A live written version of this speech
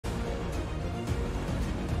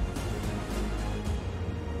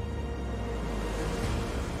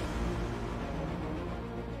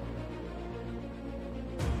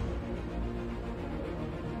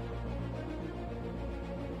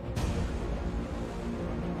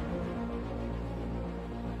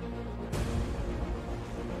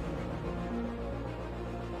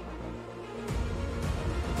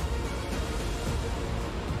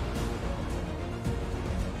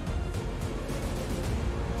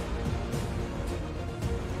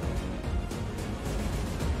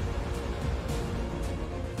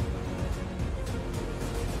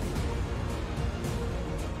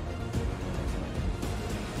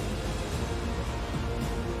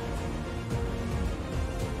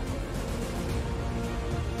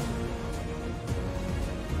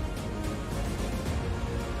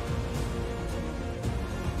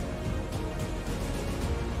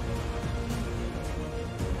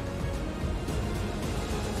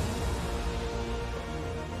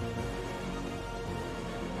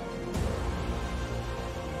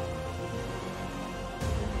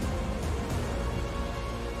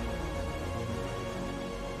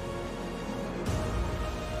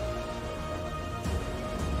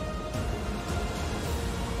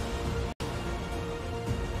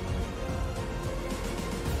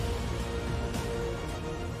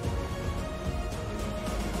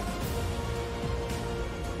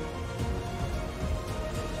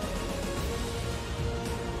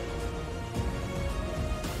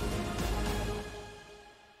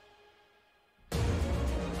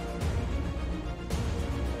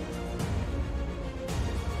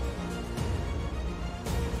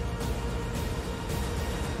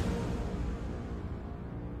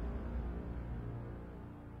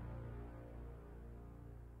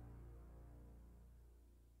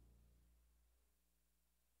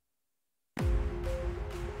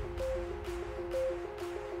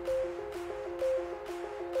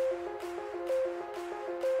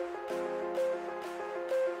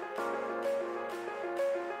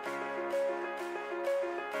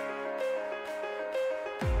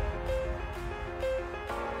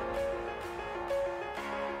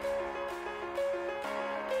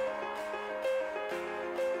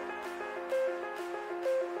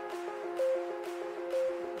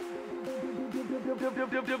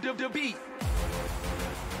the beat.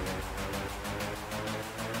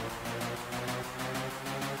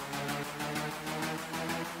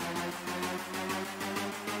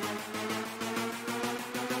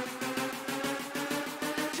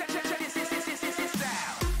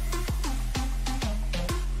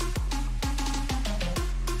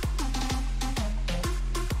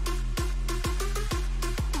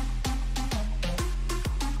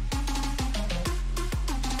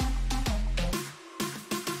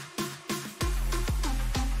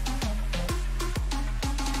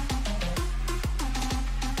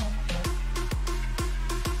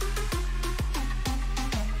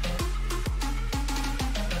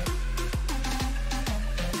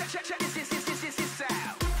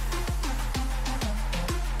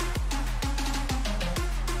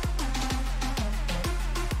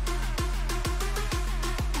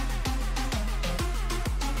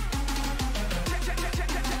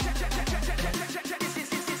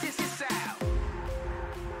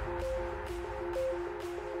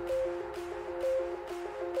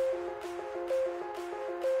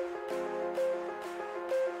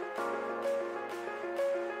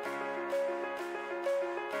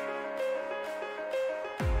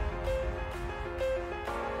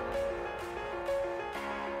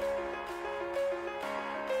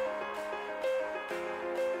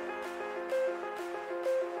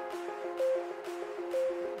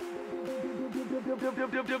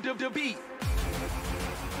 The beat.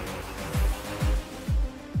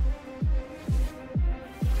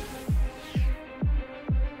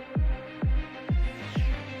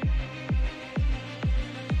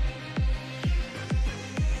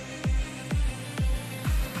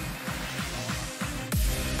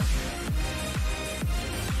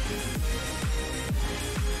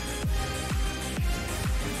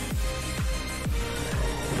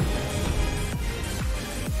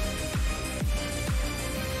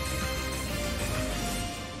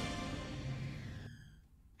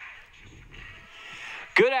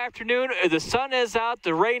 Good afternoon. The sun is out,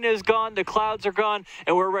 the rain is gone, the clouds are gone,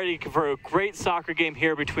 and we're ready for a great soccer game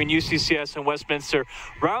here between UCCS and Westminster.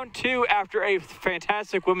 Round 2 after a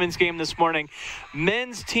fantastic women's game this morning.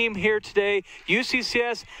 Men's team here today.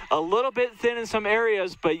 UCCS a little bit thin in some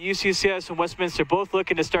areas, but UCCS and Westminster both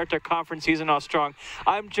looking to start their conference season off strong.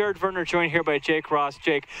 I'm Jared Werner, joined here by Jake Ross.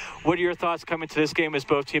 Jake, what are your thoughts coming to this game as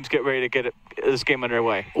both teams get ready to get this game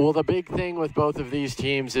underway? Well, the big thing with both of these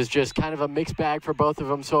teams is just kind of a mixed bag for both of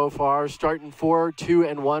them so far. Starting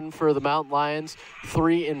 4-2-1 for the Mountain Lions,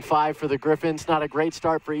 3-5 for the Griffins. Not a great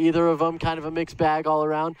start for either of them. Kind of a mixed bag all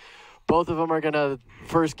around. Both of them are going to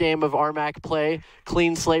first game of RMAC play.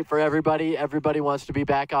 Clean slate for everybody. Everybody wants to be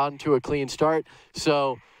back on to a clean start.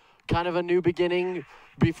 So kind of a new beginning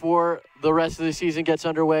before the rest of the season gets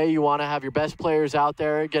underway. You want to have your best players out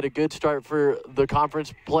there, get a good start for the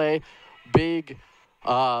conference play. They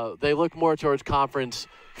look more towards conference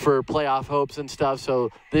for playoff hopes and stuff. So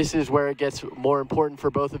this is where it gets more important for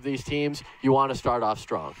both of these teams. You want to start off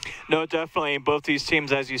strong. No, definitely. And both these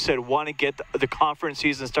teams, as you said, want to get the conference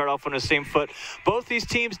season start off on the same foot. Both these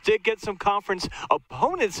teams did get some conference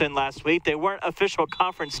opponents in last week. They weren't official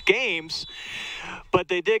conference games, but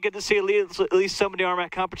they did get to see at least some of the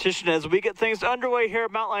RMAC competition as we get things underway here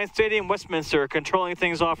at Mount Lion Stadium. Westminster controlling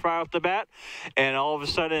things off right off the bat. And all of a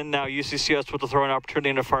sudden now UCCS with the throwing opportunity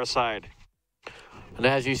on the far side. And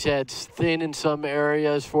as you said, it's thin in some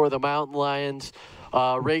areas for the Mountain Lions.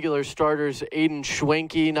 Regular starters, Aiden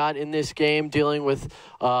Schwenke, not in this game, dealing with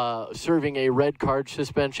serving a red card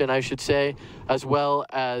suspension, I should say, as well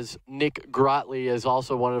as Nick Grotley is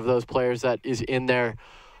also one of those players that is in there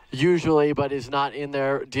usually, but is not in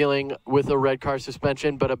there dealing with a red card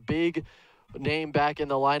suspension. But a big name back in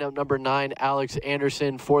the lineup, number 9, Alex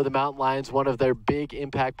Anderson for the Mountain Lions, one of their big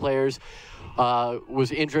impact players.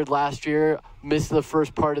 Was injured last year, missed the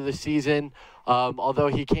first part of the season. Although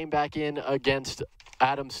he came back in against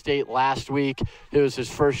Adams State last week, it was his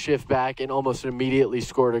first shift back and almost immediately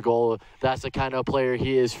scored a goal. That's the kind of player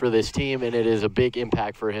he is for this team, and it is a big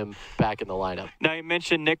impact for him back in the lineup. Now, you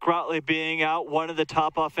mentioned Nick Grotley being out, one of the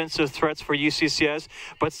top offensive threats for UCCS,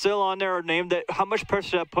 but still on there a name that, how much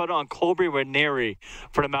pressure that put on Colby Ranieri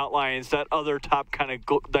for the Mount Lions, that other top kind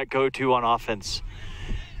of that go-to on offense?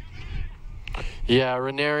 Yeah,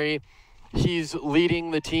 Ranieri, he's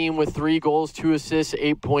leading the team with 3 goals, 2 assists,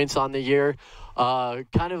 8 points on the year.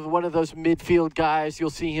 Kind of one of those midfield guys. You'll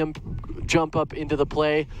see him jump up into the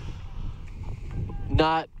play.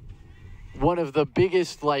 Not one of the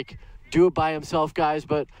biggest, do-it-by-himself guys,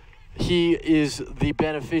 but he is the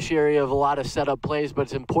beneficiary of a lot of setup plays. But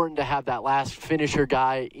it's important to have that last finisher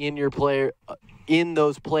guy in your player in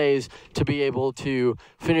those plays to be able to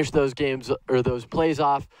finish those games or those plays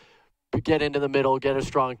off, get into the middle, get a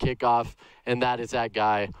strong kickoff, and that is that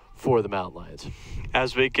guy for the Mountain Lions.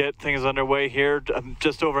 As we get things underway here,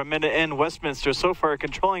 just over a minute in, Westminster so far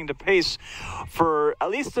controlling the pace for at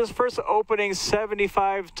least this first opening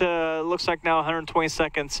 75 to looks like now 120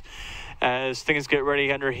 seconds as things get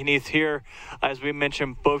ready underneath here. As we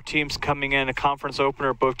mentioned, both teams coming in a conference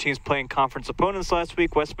opener, both teams playing conference opponents last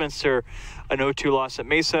week. Westminster, an 0-2 loss at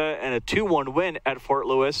Mesa and a 2-1 win at Fort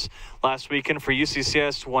Lewis last weekend. For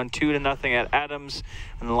UCCS, won 2-0 at Adams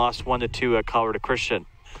and then lost 1-2 at Colorado Christian.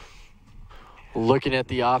 Looking at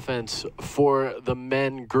the offense for the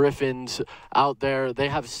men Griffins out there, they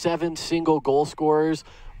have 7 single goal scorers,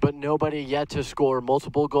 but nobody yet to score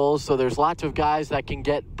multiple goals. So there's lots of guys that can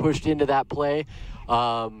get pushed into that play.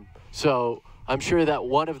 So I'm sure that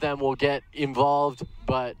one of them will get involved,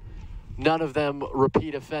 but none of them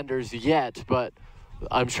repeat offenders yet. But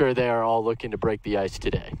I'm sure they are all looking to break the ice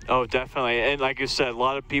today. Oh, definitely. And like you said, a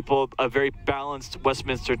lot of people, a very balanced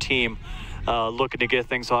Westminster team looking to get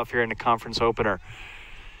things off here in the conference opener.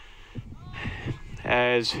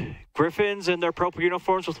 As Griffins in their purple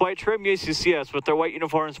uniforms with white trim, UCCS with their white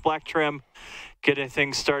uniforms, black trim, getting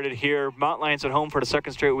things started here. Mountain Lions at home for the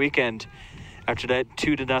second straight weekend. After that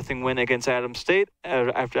 2-0 win against Adams State.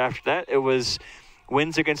 After that, it was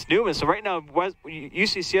wins against Newman. So right now,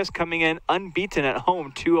 UCCS coming in unbeaten at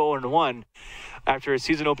home, 2-0-1. After a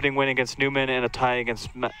season-opening win against Newman and a tie against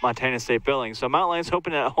Montana State Billings. So Mountain Lions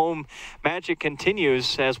hoping at home magic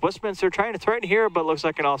continues as Westminster trying to threaten here, but looks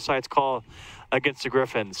like an offsides call against the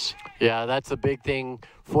Griffins. Yeah, that's a big thing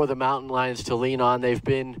for the Mountain Lions to lean on. They've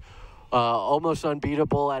been almost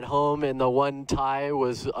unbeatable at home, and the one tie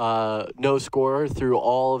was no score through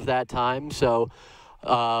all of that time. So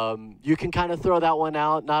you can kind of throw that one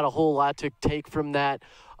out. Not a whole lot to take from that,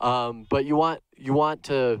 but you want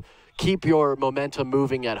to keep your momentum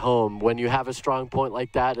moving at home. When you have a strong point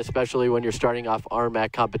like that, especially when you're starting off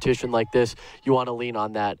RMAC competition like this, you want to lean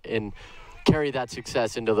on that and carry that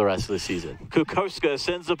success into the rest of the season. Kukoska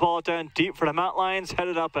sends the ball down deep for the Mountain Lions,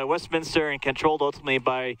 headed up by Westminster and controlled ultimately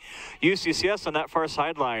by UCCS on that far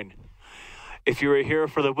sideline. If you were here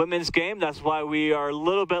for the women's game, that's why we are a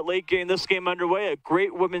little bit late getting this game underway. A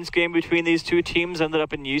great women's game between these two teams ended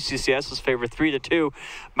up in UCCS's favor 3-2.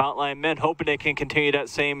 Mountain Lion men hoping they can continue that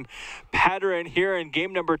same pattern here in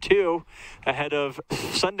game number 2 ahead of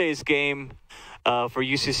Sunday's game for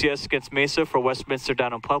UCCS against Mesa for Westminster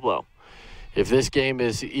down in Pueblo. If this game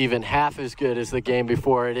is even half as good as the game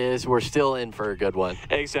before it is, we're still in for a good one.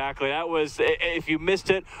 Exactly. That was, if you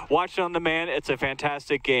missed it, watch it on demand. It's a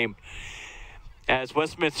fantastic game. As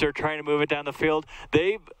Westminster trying to move it down the field,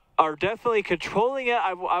 they are definitely controlling it.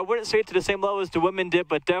 I wouldn't say it to the same level as the women did,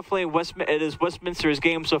 but definitely it is Westminster's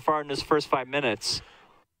game so far in this first 5 minutes.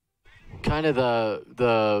 Kind of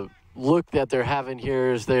the look that they're having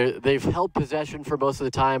here is they've held possession for most of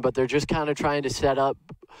the time, but they're just kind of trying to set up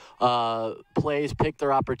plays, pick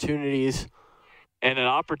their opportunities. And an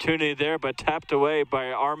opportunity there, but tapped away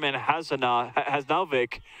by Armin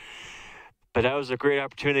Hasnalvik. But that was a great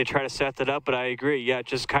opportunity to try to set that up. But I agree, yeah,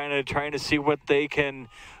 just kind of trying to see what they can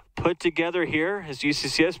put together here as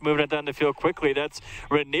UCCS moving it down the field quickly. That's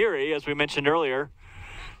Ranieri, as we mentioned earlier.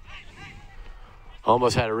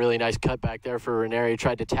 Almost had a really nice cutback there for Ranieri.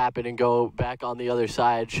 Tried to tap it and go back on the other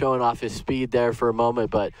side, showing off his speed there for a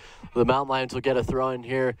moment. But the Mountain Lions will get a throw in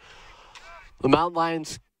here. The Mountain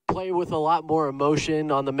Lions play with a lot more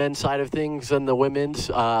emotion on the men's side of things than the women's.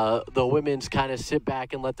 The women's kind of sit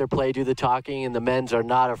back and let their play do the talking, and the men's are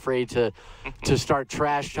not afraid to start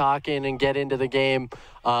trash talking and get into the game.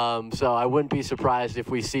 So I wouldn't be surprised if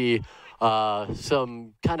we see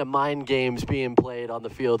some kind of mind games being played on the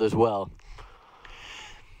field as well.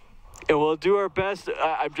 And we'll do our best.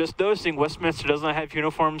 I'm just noticing Westminster doesn't have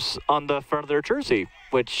uniforms on the front of their jersey,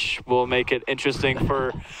 which will make it interesting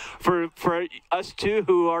for us two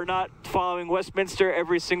who are not following Westminster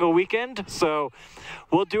every single weekend. So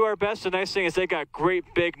we'll do our best. The nice thing is they got great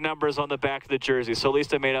big numbers on the back of the jersey, so at least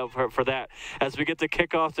they made up for that. As we get the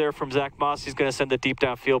kickoff there from Zach Moss, he's going to send it deep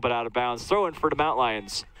downfield but out of bounds. Throw in for the Mountain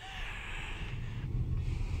Lions.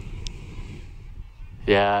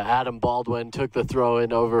 Yeah, Adam Baldwin took the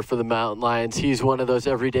throw-in over for the Mountain Lions. He's one of those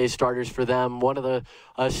everyday starters for them. One of the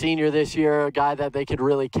senior this year, a guy that they could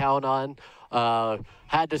really count on.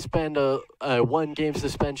 Had to spend a one-game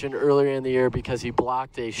suspension earlier in the year because he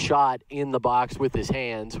blocked a shot in the box with his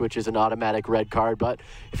hands, which is an automatic red card. But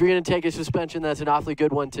if you're going to take a suspension, that's an awfully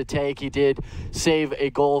good one to take. He did save a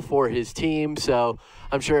goal for his team, so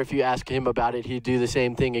I'm sure if you ask him about it, he'd do the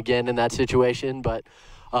same thing again in that situation. But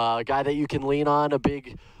a guy that you can lean on, a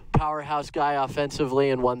big powerhouse guy offensively,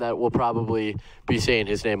 and one that will probably be saying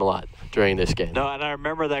his name a lot during this game. No, and I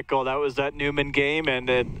remember that goal. That was that Newman game, and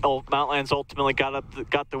Mount Lions ultimately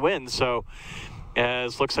got the win. So,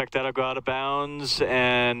 as looks like that'll go out of bounds,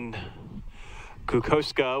 and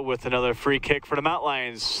Kukoska with another free kick for the Mount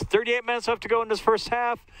Lions. 38 minutes left to go in this first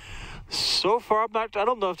half. So far, I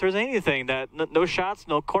don't know if there's anything no shots,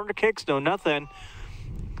 no corner kicks, no nothing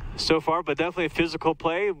so far, but definitely physical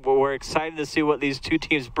play. We're excited to see what these two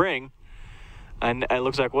teams bring. And it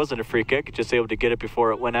looks like it wasn't a free kick, just able to get it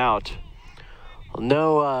before it went out. Well,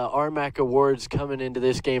 no RMAC awards coming into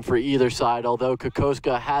this game for either side, although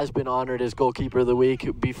Kokoska has been honored as goalkeeper of the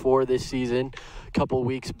week before this season, a couple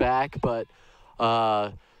weeks back, but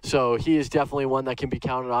so he is definitely one that can be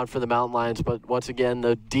counted on for the Mountain Lions. But once again,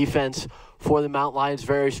 the defense for the Mountain Lions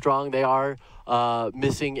very strong. They are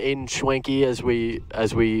missing Aiden Schwenke,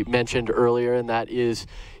 as we mentioned earlier, and that is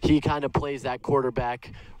he kind of plays that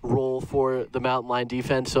quarterback role for the Mountain Lion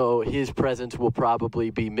defense. So his presence will probably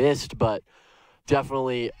be missed, but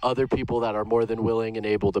definitely other people that are more than willing and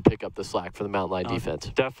able to pick up the slack for the Mountain Lion defense.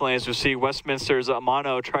 Definitely, as we see Westminster's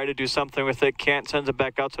Amano try to do something with it, can't, sends it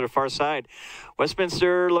back out to the far side.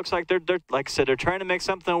 Westminster looks like they're like I said, they're trying to make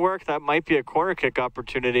something work. That might be a corner kick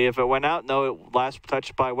opportunity if it went out. No, it last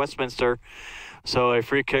touched by Westminster. So a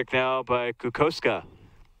free kick now by Kukoska.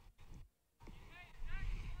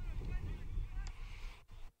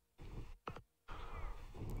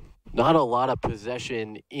 Not a lot of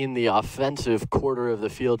possession in the offensive quarter of the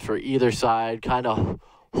field for either side. Kind of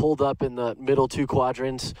hold up in the middle two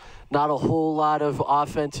quadrants. Not a whole lot of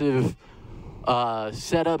offensive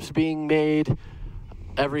setups being made.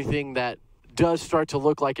 Everything that does start to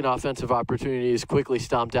look like an offensive opportunity is quickly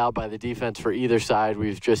stomped out by the defense for either side.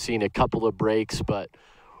 We've just seen a couple of breaks, but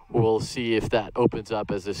we'll see if that opens up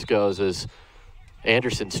as this goes, as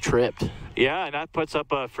Anderson's tripped. Yeah, and that puts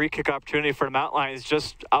up a free kick opportunity for the Mountain Lions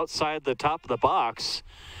just outside the top of the box.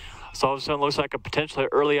 So all of a sudden it looks like a potentially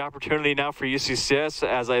early opportunity now for UCCS,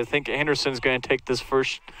 as I think Anderson's going to take this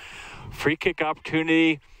first free kick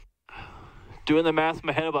opportunity. Doing the math in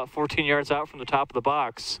my head, about 14 yards out from the top of the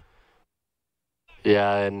box.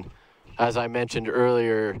 Yeah, and as I mentioned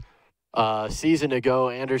earlier, season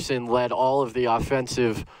ago, Anderson led all of the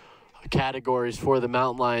offensive categories for the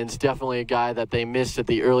Mountain Lions. Definitely a guy that they missed at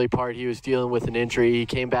the early part. He was dealing with an injury. He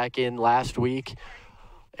came back in last week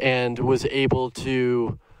and was able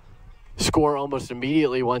to score almost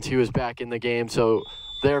immediately once he was back in the game. So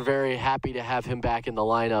they're very happy to have him back in the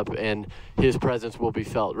lineup, and his presence will be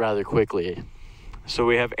felt rather quickly. So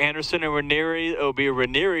we have Anderson and Ranieri. It'll be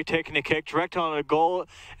Ranieri taking a kick direct on a goal,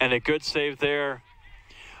 and a good save there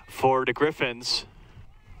for the Griffins.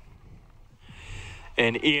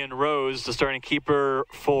 And Ian Rose, the starting keeper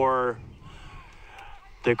for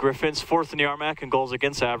the Griffins, fourth in the RMAC in goals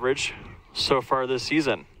against average so far this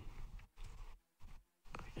season.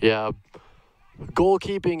 Yeah,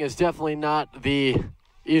 goalkeeping is definitely not the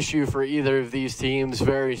issue for either of these teams.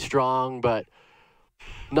 Very strong, but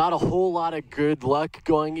not a whole lot of good luck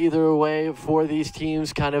going either way for these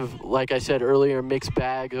teams. Kind of, like I said earlier, mixed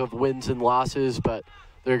bag of wins and losses, but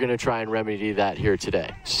they're going to try and remedy that here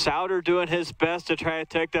today. Souter doing his best to try to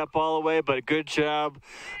take that ball away, but a good job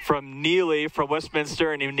from Neely from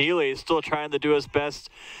Westminster, and Neely is still trying to do his best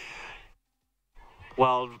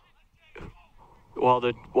while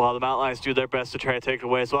the Mountain Lions do their best to try to take it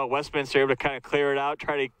away as well. Westminster able to kind of clear it out,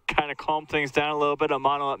 try to kind of calm things down a little bit.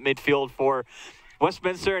 Amano at midfield for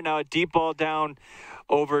Westminster, and now a deep ball down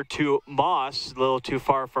over to Moss, a little too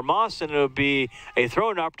far for Moss, and it'll be a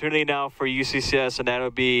throw-in opportunity now for UCCS, and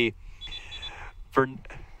that'll be for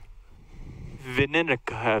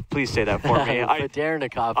Vinenikov. Please say that for me.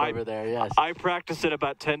 Vidernikov over there, yes. I practiced it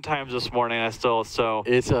about 10 times this morning. So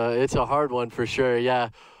it's a hard one for sure. Yeah.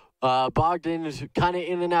 Bogdan is kind of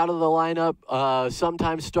in and out of the lineup,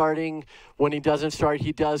 sometimes starting. When he doesn't start,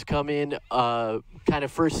 he does come in, kind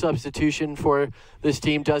of first substitution for this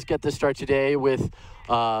team. Does get the start today with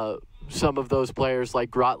some of those players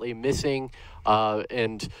like Grotley missing,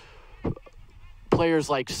 and players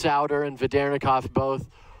like Souter and Vidernikov both.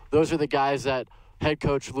 Those are the guys that head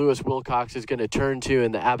coach Lewis Wilcox is going to turn to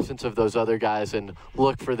in the absence of those other guys and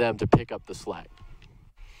look for them to pick up the slack.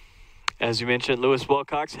 As you mentioned, Lewis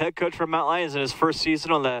Wilcox, head coach for Mount Lions in his first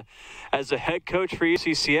season as a head coach for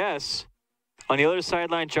UCCS. On the other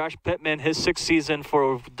sideline, Josh Pittman, his sixth season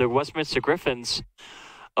for the Westminster Griffins,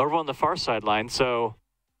 over on the far sideline.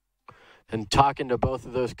 And talking to both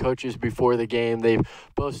of those coaches before the game, they've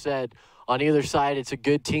both said on either side it's a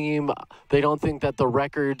good team. They don't think that the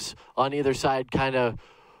records on either side kind of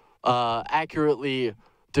accurately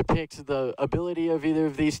depict the ability of either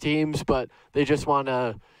of these teams, but they just want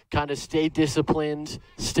to kind of stay disciplined,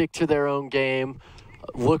 stick to their own game,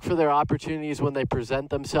 look for their opportunities when they present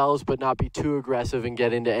themselves, but not be too aggressive and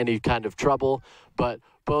get into any kind of trouble. But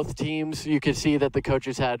both teams, you could see that the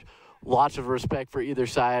coaches had lots of respect for either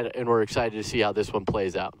side, and we're excited to see how this one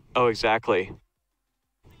plays out. Oh, exactly.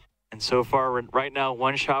 And so far, right now,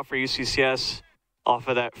 one shot for UCCS off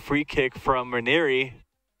of that free kick from Ranieri.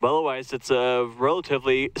 Well, otherwise, it's a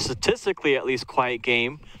relatively, statistically at least, quiet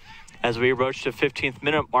game as we approach the 15th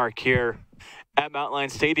minute mark here at Mountain Lion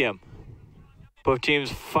Stadium. Both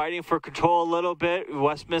teams fighting for control a little bit.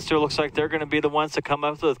 Westminster looks like they're going to be the ones to come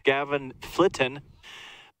up with Gavin Flitton.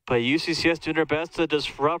 But UCCS doing their best to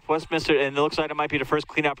disrupt Westminster, and it looks like it might be the first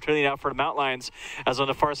clean opportunity now for the Mountain Lions, as on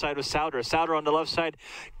the far side was Souder. Souder on the left side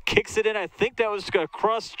kicks it in. I think that was a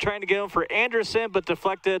cross trying to get him for Anderson, but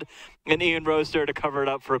deflected, and Ian Rose there to cover it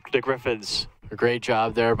up for the Griffins. A great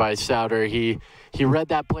job there by Souder. He read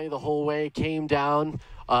that play the whole way, came down,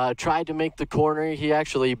 tried to make the corner. He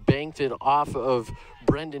actually banked it off of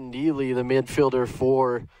Brendan Neely, the midfielder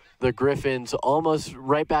for the Griffins, almost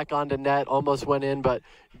right back onto net, almost went in, but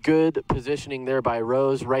good positioning there by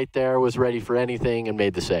Rose. Right there, was ready for anything and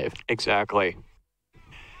made the save. Exactly.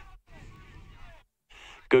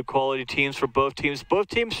 Good quality teams for both teams. Both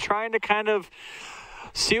teams trying to kind of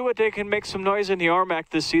see what they can make some noise in the RMAC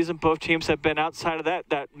this season. Both teams have been outside of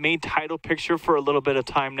that main title picture for a little bit of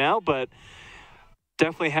time now, but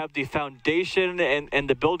definitely have the foundation and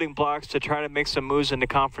the building blocks to try to make some moves in the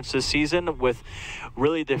conference this season, with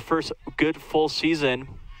really the first good full season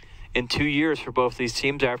in 2 years for both these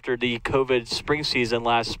teams after the COVID spring season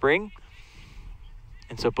last spring.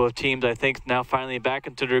 And so both teams, I think, now finally back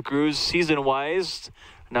into their grooves season-wise,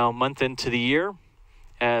 now a month into the year.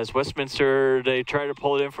 As Westminster, they try to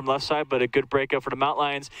pull it in from left side, but a good breakup for the Mountain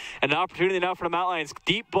Lions. And an opportunity now for the Mountain Lions.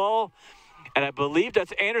 Deep ball. And I believe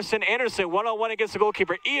that's Anderson. Anderson, one-on-one against the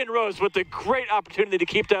goalkeeper. Ian Rose with a great opportunity to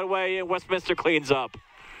keep that away, and Westminster cleans up.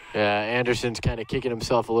 Yeah, Anderson's kind of kicking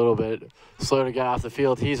himself a little bit. Slow to get off the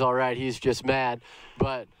field. He's all right. He's just mad.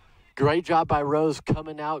 But great job by Rose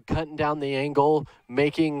coming out, cutting down the angle,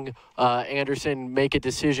 making Anderson make a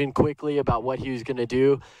decision quickly about what he was going to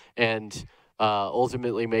do, and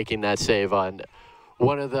ultimately making that save on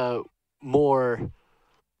one of the more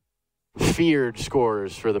feared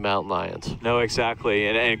scorers for the Mountain Lions. No, exactly.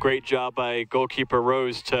 And great job by goalkeeper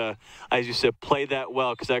Rose to, as you said, play that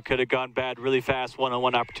well, because that could have gone bad really fast,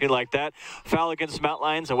 one-on-one opportunity like that. Foul against the Mountain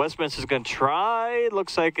Lions, and Westminster's going to try.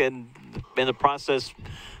 Looks like in the process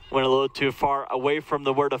went a little too far away from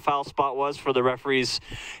where the foul spot was for the referee's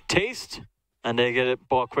taste. And they get it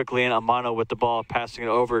ball quickly in. Amano with the ball, passing it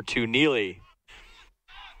over to Neely.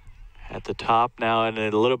 At the top now, and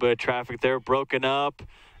a little bit of traffic there, broken up.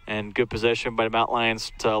 And good possession by the Mountain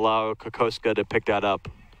Lions to allow Kokoska to pick that up.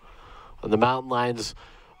 The Mountain Lions,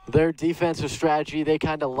 their defensive strategy, they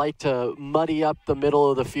kind of like to muddy up the middle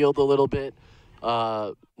of the field a little bit.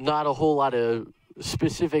 Not a whole lot of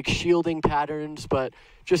specific shielding patterns, but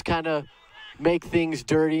just kind of make things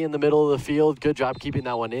dirty in the middle of the field. Good job keeping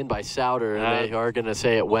that one in by Souder, and they are going to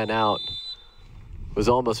say it went out. It was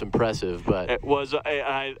almost impressive, but it was.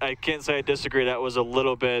 I can't say I disagree. That was a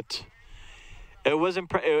little bit. It was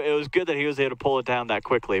it was good that he was able to pull it down that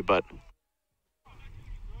quickly, but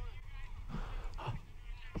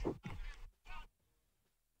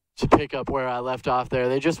to pick up where I left off there,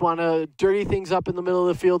 they just want to dirty things up in the middle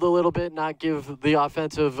of the field a little bit, not give the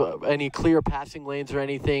offensive any clear passing lanes or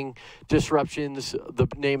anything. Disruptions, the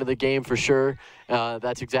name of the game for sure.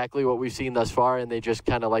 That's exactly what we've seen thus far, and they just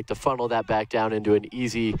kind of like to funnel that back down into an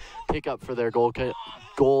easy pickup for their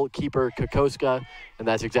goalkeeper Kokoska, and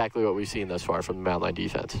that's exactly what we've seen thus far from the Mountain Lion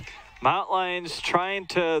defense. Mountain Lions trying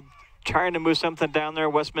to move something down there.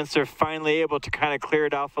 Westminster finally able to kind of clear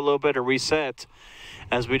it off a little bit or reset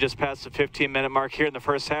as we just passed the 15-minute mark here in the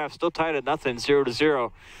first half. Still tied at nothing,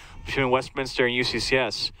 0-0 between Westminster and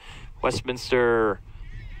UCCS. Westminster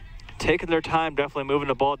taking their time, definitely moving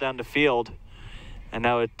the ball down the field. And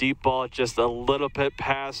now a deep ball just a little bit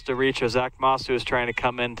past the reach of Zach Moss, who is trying to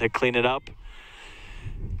come in to clean it up.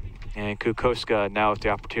 And Kukoska now with the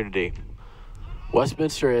opportunity.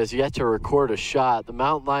 Westminster has yet to record a shot. The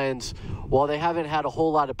Mountain Lions, while they haven't had a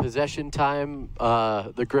whole lot of possession time,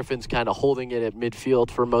 the Griffins kind of holding it at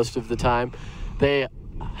midfield for most of the time. They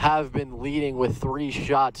have been leading with 3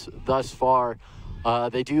 shots thus far.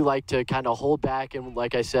 They do like to kind of hold back, and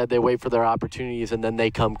like I said, they wait for their opportunities, and then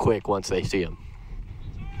they come quick once they see them.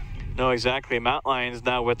 No, exactly. Mountain Lions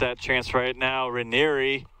now with that chance right now.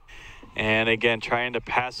 Ranieri. And again, trying to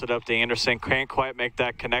pass it up to Anderson. Can't quite make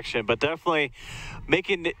that connection, but definitely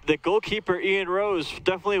making the goalkeeper, Ian Rose,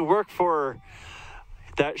 definitely work for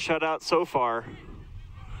that shutout so far.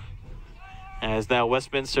 As now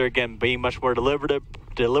Westminster, again, being much more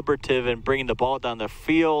deliberative and bringing the ball down the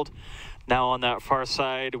field. Now on that far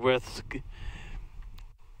side with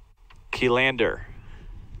Keylander.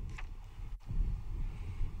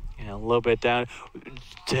 And a little bit down.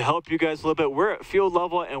 To help you guys a little bit, we're at field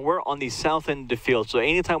level and we're on the south end of the field. So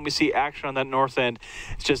anytime we see action on that north end,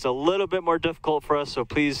 it's just a little bit more difficult for us. So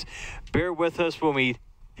please bear with us when we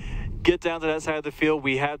get down to that side of the field.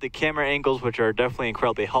 We have the camera angles, which are definitely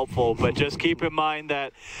incredibly helpful, but just keep in mind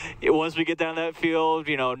that once we get down that field,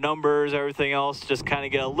 you know, numbers, everything else just kind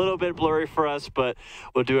of get a little bit blurry for us, but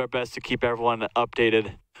we'll do our best to keep everyone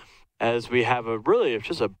updated as we have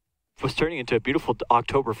was turning into a beautiful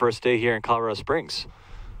October 1st day here in Colorado Springs.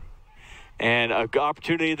 And a good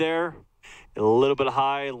opportunity there. A little bit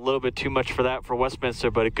high, a little bit too much for that for Westminster,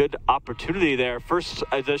 but a good opportunity there. First,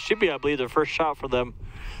 that should be, I believe, the first shot for them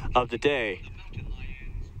of the day.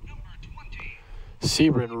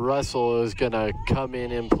 Sebron Russell is going to come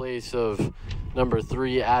in place of number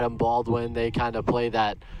 3, Adam Baldwin. They kind of play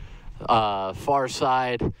that far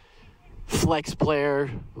side flex player,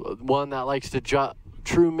 one that likes to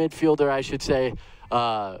true midfielder, I should say,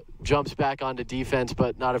 jumps back onto defense,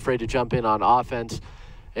 but not afraid to jump in on offense.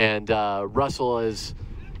 And Russell has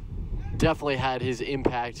definitely had his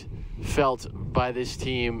impact felt by this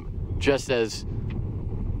team, just as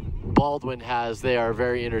Baldwin has. They are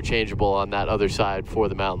very interchangeable on that other side for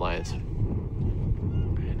the Mountain Lions.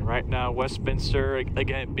 And right now, Westminster,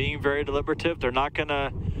 again, being very deliberative. They're not going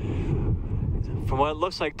to, from what it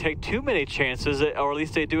looks like, take too many chances, or at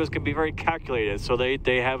least they do, is going to be very calculated. So they're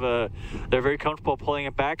very comfortable pulling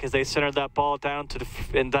it back as they center that ball down to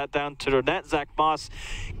their net. Zach Moss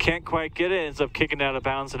can't quite get it, ends up kicking it out of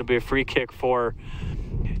bounds, and it'll be a free kick for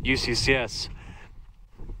UCCS.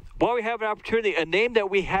 While we have an opportunity, a name that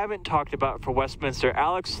we haven't talked about for Westminster,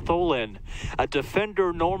 Alex Tholen, a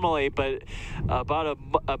defender normally, but about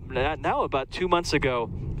 2 months ago,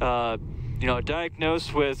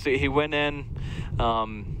 diagnosed with, he went in,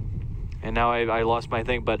 and now I lost my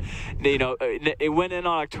thing, but it went in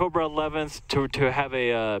on October 11th to have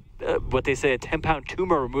what they say a 10-pound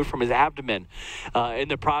tumor removed from his abdomen. In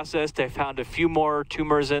the process, they found a few more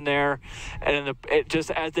tumors in there, and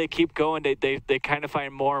just as they keep going, they kind of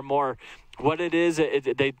find more and more. What it is,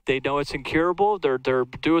 they know it's incurable. They're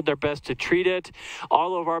doing their best to treat it.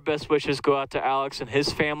 All of our best wishes go out to Alex and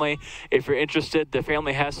his family. If you're interested, the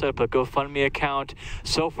family has set up a GoFundMe account.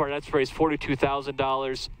 So far, that's raised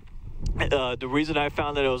 $42,000. The reason I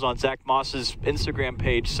found that it was on Zach Moss's Instagram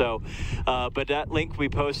page. So, but that link we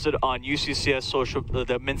posted on UCCS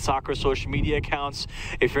the men's soccer social media accounts.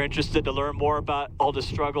 If you're interested to learn more about all the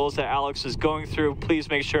struggles that Alex is going through, please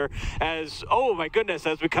make sure. Oh my goodness,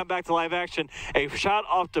 as we come back to live action, a shot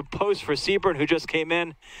off the post for Sebron, who just came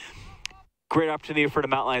in. Great opportunity for the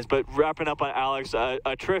Mountain Lions. But wrapping up on Alex,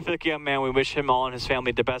 a terrific young man. We wish him all and his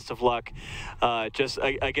family the best of luck. Just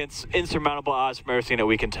against insurmountable odds from everything that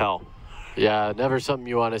we can tell. Yeah, never something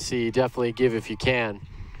you want to see. Definitely give if you can.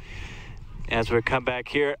 As we come back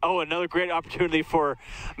here, another great opportunity for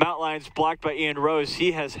Mountain Lions, blocked by Ian Rose.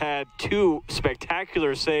 He has had 2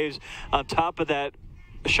 spectacular saves on top of that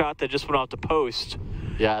shot that just went off the post.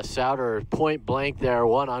 Yeah, Souter point blank there,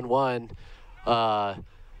 one-on-one.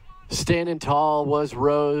 Standing tall was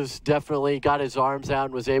Rose, definitely got his arms out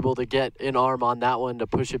and was able to get an arm on that one to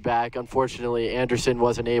push it back. Unfortunately, Anderson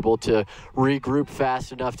wasn't able to regroup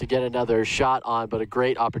fast enough to get another shot on, but a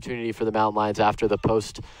great opportunity for the Mountain Lions after the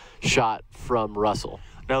post shot from Russell.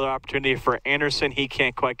 Another opportunity for Anderson. He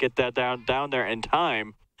can't quite get that down there in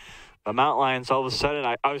time. The Mountain Lions, all of a sudden,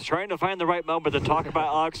 I was trying to find the right moment to talk about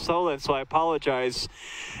Alex Tholen, so I apologize.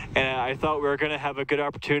 And I thought we were going to have a good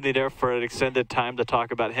opportunity there for an extended time to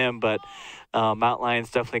talk about him, but Mountain Lions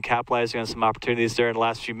definitely capitalizing on some opportunities there in the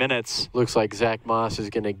last few minutes. Looks like Zach Moss is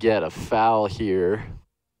going to get a foul here.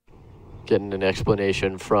 Getting an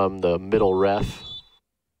explanation from the middle ref.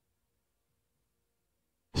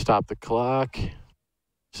 Stop the clock.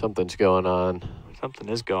 Something's going on. Something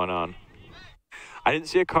is going on. I didn't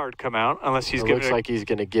see a card come out unless he's going to... Looks like he's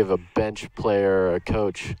going to give a bench player or a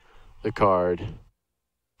coach the card.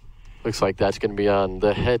 Looks like that's going to be on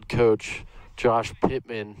the head coach, Josh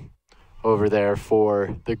Pittman, over there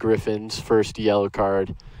for the Griffins. First yellow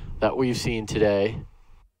card that we've seen today.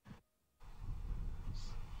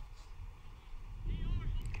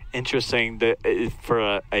 Interesting that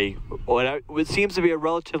for what seems to be a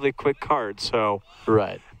relatively quick card. So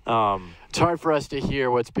right. It's hard for us to hear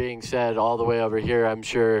what's being said all the way over here. I'm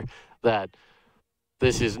sure that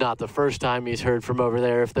this is not the first time he's heard from over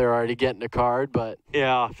there if they're already getting a card, but...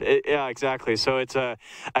 Yeah, exactly. So it's a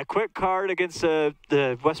quick card against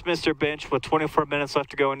the Westminster bench with 24 minutes left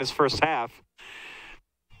to go in this first half.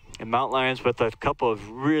 And Mount Lions with a couple of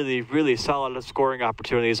really, really solid scoring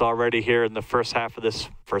opportunities already here in the first half of this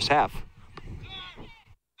first half.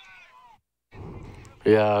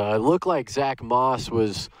 Yeah, it looked like Zach Moss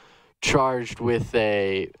was charged with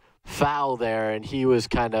a foul there, and he was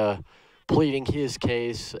kind of pleading his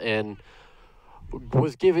case and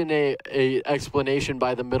was given a explanation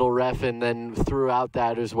by the middle ref, and then throughout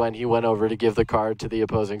that is when he went over to give the card to the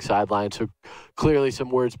opposing sideline. So clearly some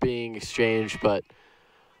words being exchanged, but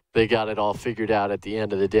they got it all figured out at the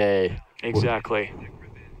end of the day. Exactly.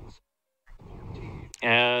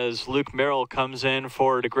 As Luke Merrill comes in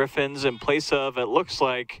for the Griffins in place of, it looks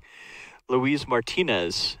like, Luis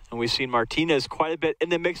Martinez. And we've seen Martinez quite a bit in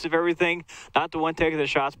the mix of everything. Not the one taking the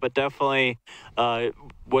shots, but definitely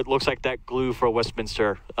what looks like that glue for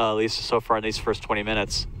Westminster, at least so far in these first 20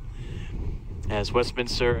 minutes. As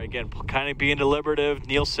Westminster, again, kind of being deliberative.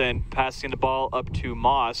 Nielsen passing the ball up to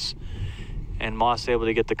Moss. And Moss able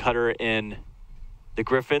to get the cutter in the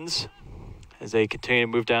Griffins. As they continue to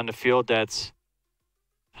move down the field, that's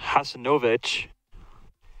Hasanovic.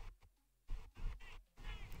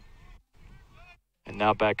 And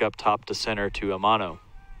now back up top to center to Amano.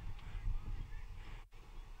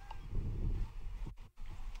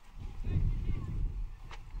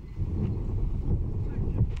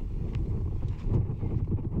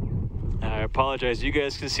 I apologize. You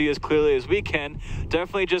guys can see as clearly as we can.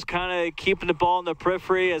 Definitely just kind of keeping the ball in the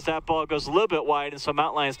periphery as that ball goes a little bit wide, and some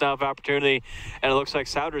Mount Lions now have opportunity. And it looks like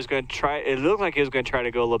Souter is going to try. It looked like he was going to try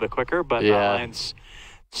to go a little bit quicker, but Mount Lions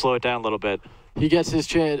slow it down a little bit. He gets his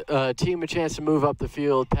team a chance to move up the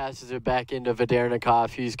field, passes it back into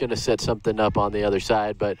Vadernikov. He's going to set something up on the other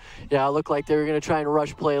side. But, yeah, it looked like they were going to try and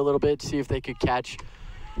rush play a little bit, see if they could catch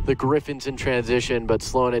the Griffins in transition, but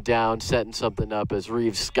slowing it down, setting something up as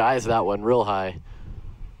Reeves skies that one real high.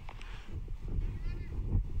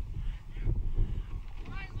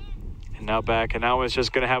 And now back, and now it's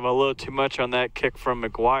just going to have a little too much on that kick from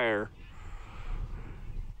McGuire.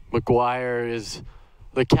 McGuire is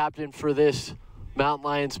the captain for this Mount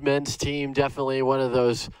Lions men's team, definitely one of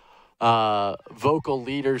those vocal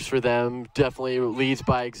leaders for them, definitely leads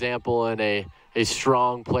by example and a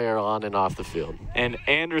strong player on and off the field. And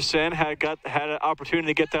Anderson had an opportunity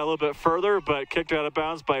to get that a little bit further, but kicked out of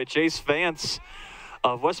bounds by Jace Vance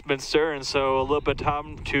of Westminster, and so a little bit of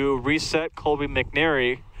time to reset Colby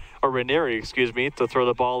Ranieri, to throw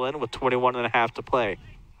the ball in with 21 and a half to play.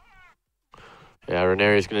 Yeah,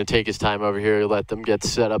 Ranieri's going to take his time over here, let them get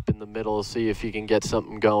set up in the middle, see if he can get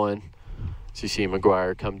something going. So you see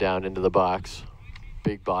McGuire come down into the box.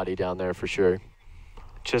 Big body down there for sure.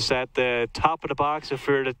 Just at the top of the box, if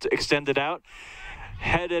we were to extend it out.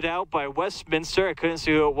 Headed out by Westminster. I couldn't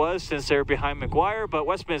see who it was since they were behind McGuire, but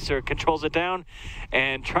Westminster controls it down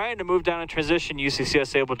and trying to move down in transition.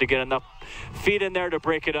 UCCS able to get enough feet in there to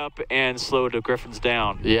break it up and slow the Griffins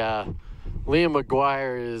down. Yeah, Liam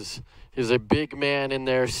McGuire is a big man in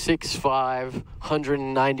there, 6'5",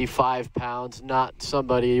 195 pounds. Not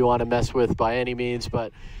somebody you want to mess with by any means,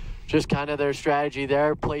 but just kind of their strategy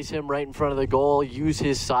there. Place him right in front of the goal, use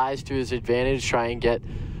his size to his advantage, try and get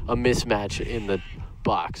a mismatch in the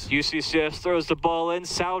box. UCCS throws the ball in.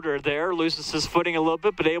 Souter there loses his footing a little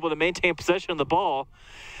bit, but able to maintain possession of the ball.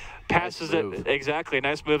 Passes it. Exactly.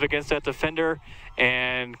 Nice move against that defender,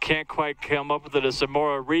 and can't quite come up with it as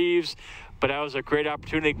Zamora Reeves. But that was a great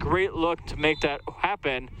opportunity, great look to make that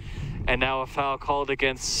happen. And now a foul called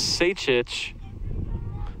against Sejcic.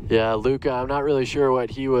 Yeah, Luca, I'm not really sure what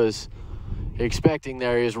he was expecting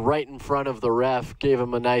there. He was right in front of the ref, gave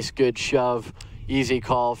him a nice good shove. Easy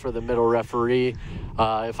call for the middle referee.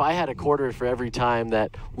 If I had a quarter for every time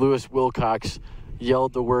that Lewis Wilcox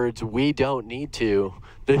yelled the words, "We don't need to,"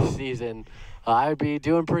 this season, I'd be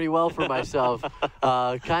doing pretty well for myself.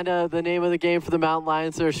 Kind of the name of the game for the Mountain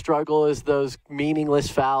Lions. Their struggle is those meaningless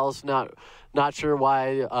fouls. Not sure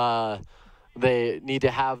why they need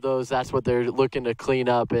to have those. That's what they're looking to clean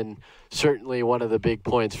up, and certainly one of the big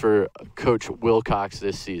points for Coach Wilcox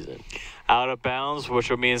this season. Out of bounds, which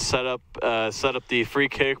will mean set up the free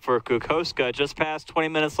kick for Kukoska. Just past 20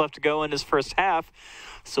 minutes left to go in this first half.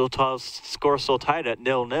 Score still tied at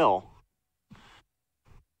 0-0.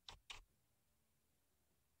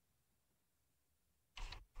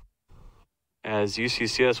 As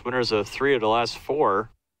UCCS winners of 3 of the last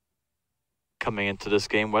 4 coming into this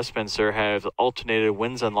game. Westminster have alternated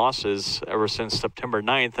wins and losses ever since September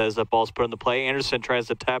 9th as the ball's put into play. Anderson tries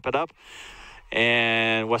to tap it up,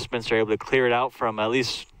 and Westminster able to clear it out from at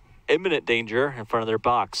least imminent danger in front of their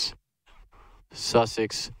box.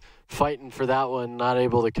 Sussex fighting for that one, not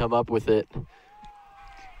able to come up with it.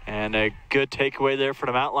 And a good takeaway there for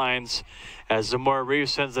the Mountain Lions as Zamora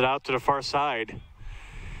Reeves sends it out to the far side.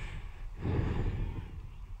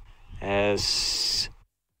 As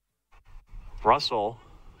Russell.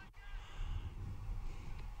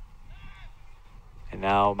 And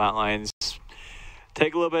now Mountain Lions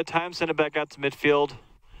take a little bit of time, send it back out to midfield.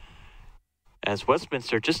 As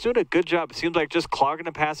Westminster just doing a good job. It seems like just clogging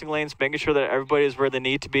the passing lanes, making sure that everybody is where they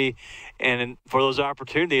need to be. And for those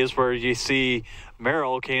opportunities where you see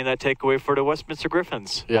Merrill getting that takeaway for the Westminster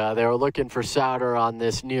Griffins. Yeah, they were looking for Souter on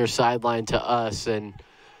this near sideline to us and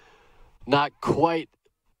not quite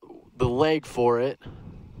the leg for it.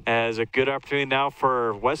 As a good opportunity now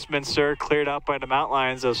for Westminster, cleared out by the Mountain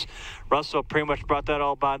Lions as Russell pretty much brought that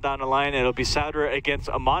all down the line. It'll be Souter against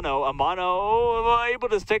Amano. Amano able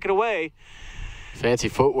to take it away. Fancy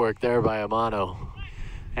footwork there by Amano.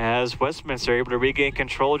 As Westminster able to regain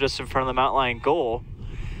control just in front of the Mountain Lion goal.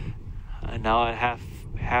 And now at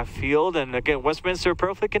half field. And again, Westminster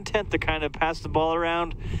perfectly content to kind of pass the ball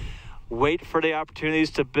around, wait for the opportunities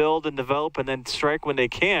to build and develop, and then strike when they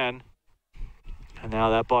can. And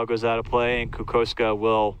now that ball goes out of play, and Kukoska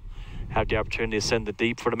will have the opportunity to send it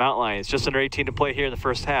deep for the Mountain Lions. Just under 18 to play here in the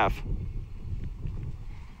first half.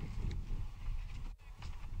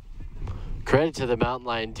 Credit to the Mountain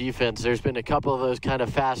Lion defense. There's been a couple of those kind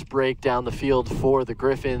of fast break down the field for the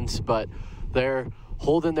Griffins, but they're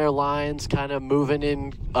holding their lines, kind of moving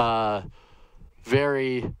in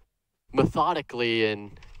very methodically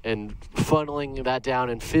and funneling that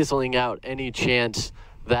down and fizzling out any chance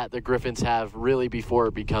that the Griffins have really before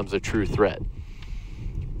it becomes a true threat.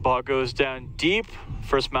 Ball goes down deep.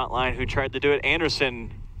 First Mountain Lion who tried to do it.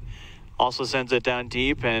 Anderson also sends it down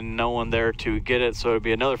deep, and no one there to get it, so it'll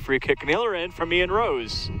be another free kick on the other end from Ian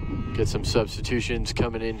Rose. Get some substitutions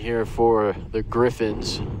coming in here for the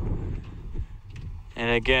Griffins.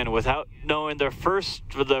 And again, without knowing their first,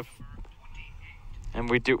 and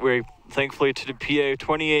we're thankfully to the PA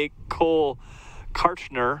 28 Cole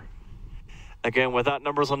Karchner. Again, without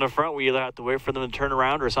numbers on the front, we either have to wait for them to turn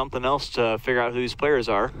around or something else to figure out who these players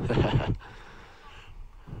are.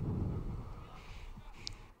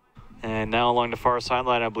 And now along the far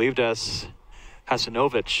sideline, I believe that's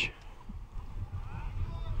Hasanovic.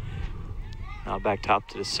 Now back top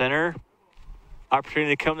to the center.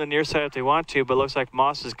 Opportunity to come to the near side if they want to, but looks like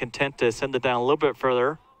Moss is content to send it down a little bit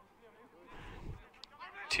further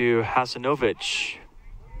to Hasanovic.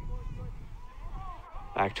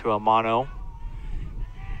 Back to Amano.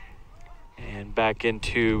 And back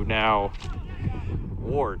into now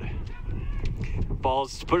Ward.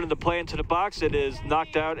 Ball's put into play into the box. It is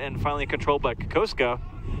knocked out and finally controlled by Kokoska.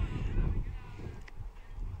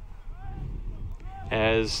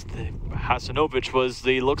 As Hasanovic was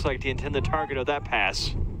looks like the intended target of that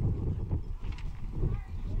pass.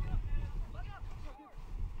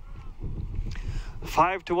 A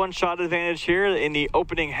 5-1 shot advantage here in the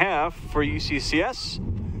opening half for UCCS.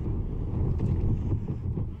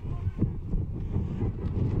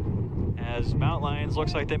 As Mountain Lions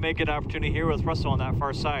looks like they may get an opportunity here with Russell on that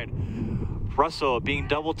far side. Russell being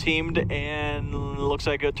double teamed and looks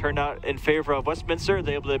like it turned out in favor of Westminster.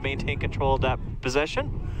 They're able to maintain control of that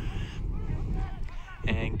possession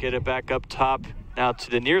and get it back up top now to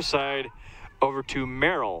the near side over to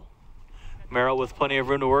Merrill. Merrill with plenty of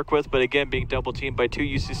room to work with, but again being double teamed by two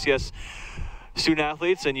UCCS student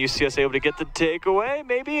athletes, and UCCS able to get the takeaway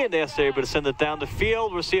maybe, and they're able to send it down the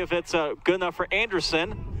field. We'll see if it's good enough for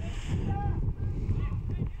Anderson.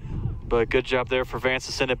 But good job there for Vance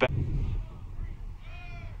to send it back.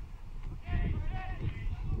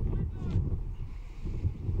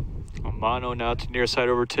 Amano now to near side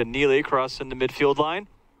over to Neely, crossing the midfield line.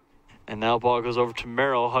 And now ball goes over to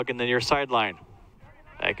Merrill, hugging the near sideline.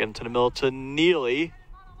 Back into the middle to Neely.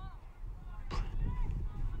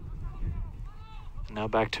 Now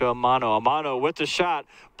back to Amano. Amano with the shot.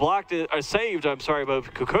 Blocked it, saved, I'm sorry, by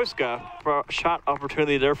Kukoska. Shot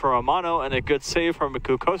opportunity there for Amano, and a good save from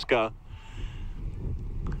Kukoska.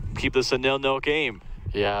 Keep this a 0-0 game.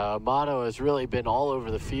 Yeah, Amano has really been all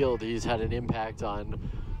over the field. He's had an impact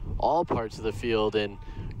on all parts of the field, and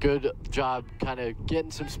good job kind of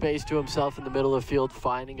getting some space to himself in the middle of the field,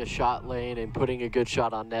 finding a shot lane and putting a good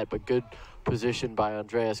shot on net, but good position by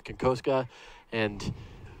Andreas Kukoska, and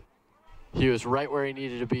he was right where he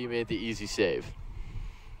needed to be, made the easy save.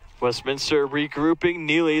 Westminster regrouping.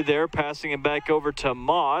 Neely there, passing it back over to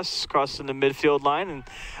Moss, crossing the midfield line,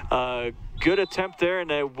 and good attempt there, and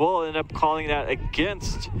they will end up calling that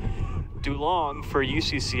against Dulong for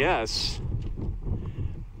UCCS.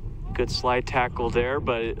 Good slide tackle there,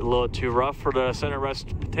 but a little too rough for the center rest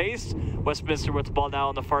taste. Westminster with the ball now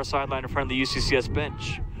on the far sideline in front of the UCCS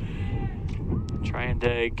bench. Trying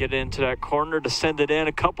to get into that corner to send it in.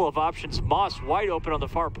 A couple of options. Moss wide open on the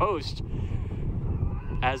far post.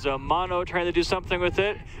 As a Mono trying to do something with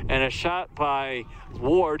it, and a shot by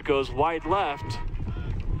Ward goes wide left.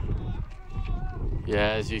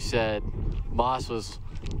 Yeah, as you said, Moss was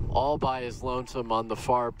all by his lonesome on the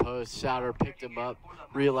far post. Souter picked him up,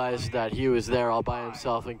 realized that he was there all by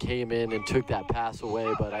himself, and came in and took that pass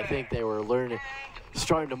away. But I think they were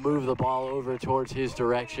starting to move the ball over towards his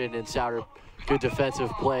direction, and Souter, good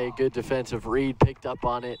defensive play, good defensive read, picked up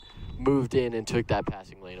on it, moved in, and took that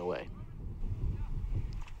passing lane away.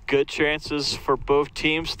 Good chances for both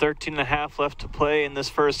teams. 13.5 left to play in this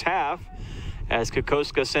first half. As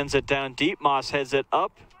Kokoska sends it down deep, Moss heads it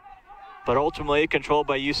up, but ultimately controlled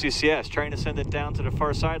by UCCS. Trying to send it down to the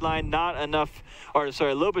far sideline. Not enough, or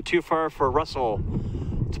sorry, a little bit too far for Russell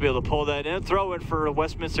to be able to pull that in. Throw it for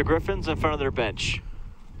Westminster Griffins in front of their bench.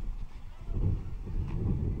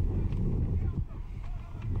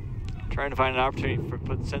 Trying to find an opportunity for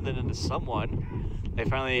send it into someone. They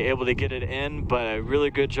finally able to get it in, but a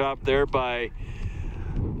really good job there by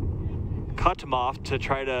Kutimoff to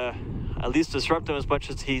try to at least disrupt him as much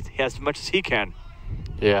as he can.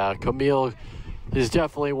 Yeah, Camille is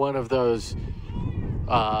definitely one of those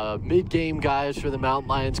mid-game guys for the Mountain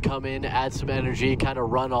Lions. Come in, add some energy, kind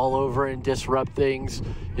of run all over and disrupt things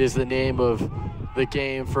is the name of the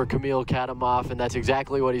game for Camille Kutimoff, and that's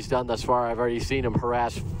exactly what he's done thus far. I've already seen him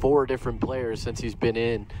harass 4 different players since he's been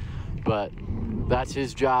in, but that's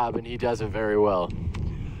his job, and he does it very well.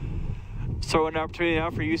 So an opportunity now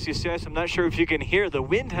for UCCS. I'm not sure if you can hear. The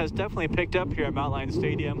wind has definitely picked up here at Mountain Lions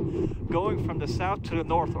Stadium, going from the south to the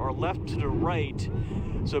north or left to the right.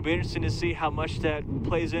 So it'll be interesting to see how much that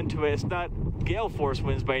plays into it. It's not gale force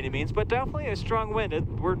winds by any means, but definitely a strong wind.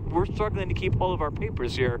 We're struggling to keep hold of our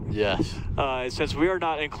papers here. Yes. Since we are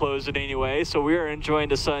not enclosed in any way, so we are enjoying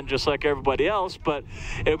the sun just like everybody else. But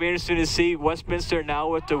it'll be interesting to see Westminster now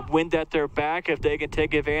with the wind at their back. If they can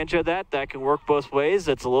take advantage of that, that can work both ways.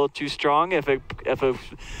 It's a little too strong. If a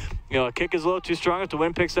kick is a little too strong, if the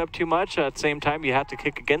wind picks up too much, at the same time you have to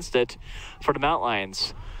kick against it for the Mountain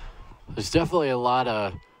Lions. There's definitely a lot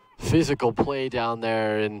of physical play down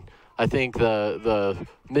there, and I think the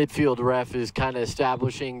midfield ref is kind of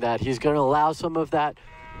establishing that he's going to allow some of that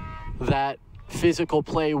physical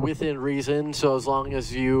play within reason. So as long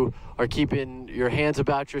as you are keeping your hands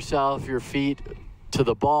about yourself, your feet to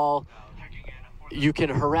the ball, you can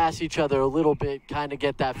harass each other a little bit, kind of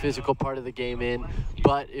get that physical part of the game in.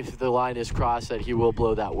 But if the line is crossed, that he will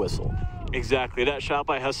blow that whistle. Exactly. That shot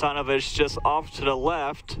by Hasanovic just off to the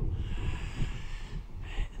left.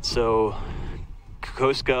 So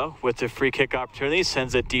Kokoska with the free kick opportunity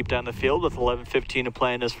sends it deep down the field with 11:15 to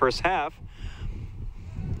play in his first half.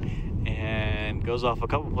 And goes off a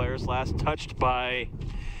couple players, last touched by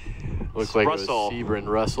Looks like Russell. It was Sebring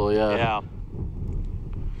Russell, yeah. Yeah.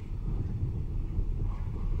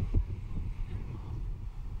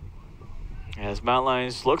 As Mountain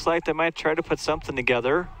Lions looks like they might try to put something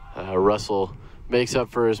together. Russell makes up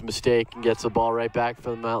for his mistake and gets the ball right back for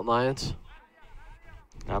the Mountain Lions.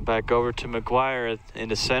 Now back over to McGuire in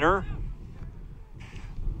the center.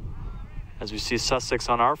 As we see Sussex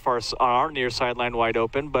on our near sideline wide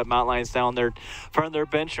open, but Mountain Lions down there in front of their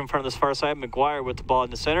bench in front of this far side. McGuire with the ball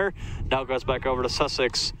in the center. Now goes back over to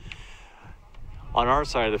Sussex on our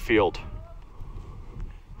side of the field.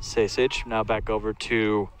 Sasic now back over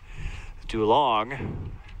to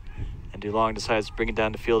Dulong. And Dulong decides to bring it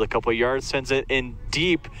down the field a couple of yards, sends it in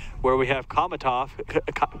deep where we have Kamatov.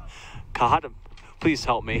 Please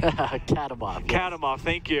help me. Kutimoff. Yes. Kutimoff,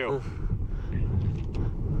 thank you.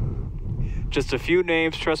 Just a few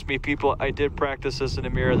names. Trust me, people, I did practice this in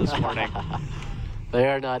the mirror this morning. They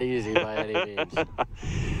are not easy by any means.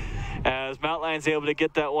 As Mountain Lions able to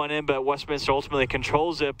get that one in, but Westminster ultimately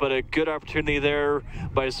controls it. But a good opportunity there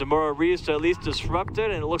by Zamora Reeves to at least disrupt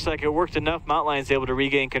it, and it looks like it worked enough. Mountain Lions able to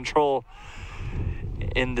regain control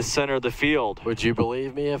in the center of the field. Would you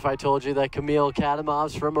believe me if I told you that Camille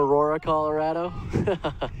Kutimoff's from Aurora, Colorado?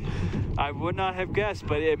 I would not have guessed,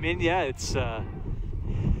 but I mean, yeah, it's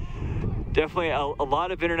definitely a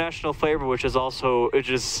lot of international flavor, which is also,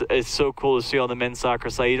 it's so cool to see on the men's soccer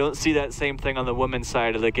side. You don't see that same thing on the women's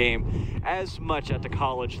side of the game as much at the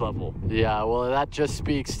college level. Yeah, well, that just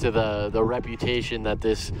speaks to the reputation that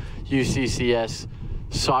this UCCS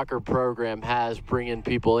soccer program has, bringing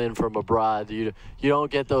people in from abroad. You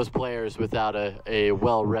don't get those players without a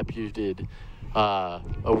well-reputed, a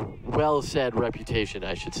well-said reputation,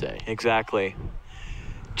 I should say. Exactly.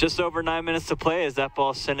 Just over 9 minutes to play as that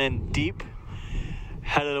ball sent in deep.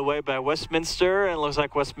 Headed away by Westminster, and it looks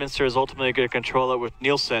like Westminster is ultimately going to control it with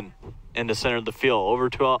Nielsen in the center of the field. Over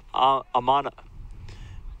to Amano.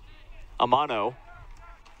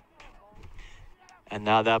 And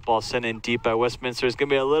now that ball sent in deep by Westminster. It's going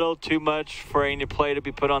to be a little too much for any play to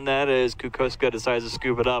be put on that as Kukoska decides to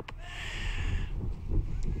scoop it up.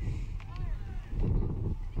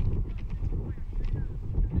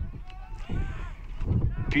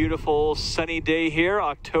 Beautiful sunny day here,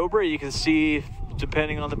 October. You can see,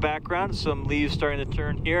 depending on the background, some leaves starting to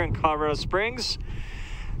turn here in Colorado Springs.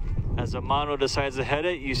 As Amano decides to head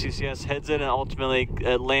it, UCCS heads it, and ultimately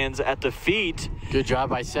it lands at the feet. Good job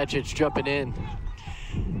by Secic jumping in.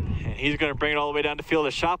 And he's going to bring it all the way down to field.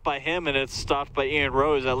 A shot by him, and it's stopped by Ian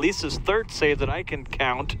Rose. At least his third save that I can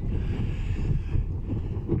count.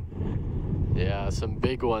 Yeah, some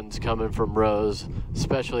big ones coming from Rose,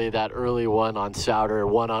 especially that early one on Souter,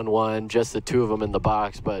 one-on-one, just the two of them in the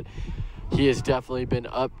box. But he has definitely been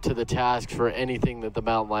up to the task for anything that the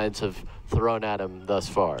Mountain Lions have thrown at him thus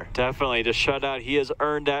far. Definitely, to shutout. He has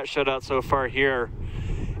earned that shutout so far here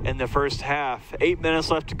in the first half. 8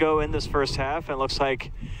 minutes left to go in this first half, and it looks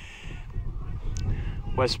like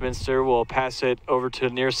Westminster will pass it over to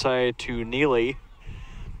the near side to Neely.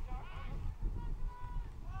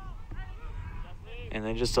 And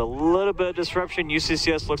then just a little bit of disruption.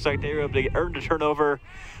 UCCS looks like they were able to earn the turnover,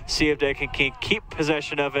 see if they can keep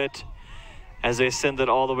possession of it as they send it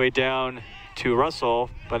all the way down to Russell,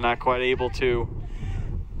 but not quite able to.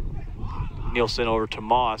 Nielsen over to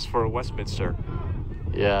Moss for Westminster.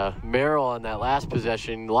 Yeah, Merrill on that last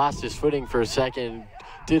possession lost his footing for a second,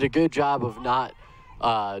 did a good job of not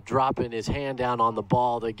dropping his hand down on the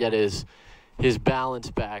ball to get his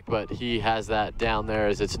balance back, but he has that down there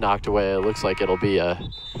as it's knocked away. It looks like it'll be a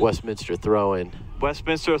Westminster throw-in.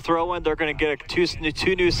 Westminster throw-in. They're going to get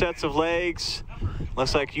two new sets of legs.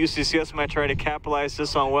 Looks like UCCS might try to capitalize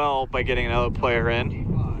this on well by getting another player in.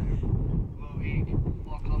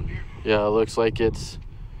 Yeah, it looks like it's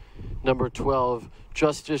number 12,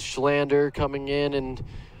 Justice Schlander, coming in, and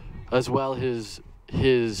as well his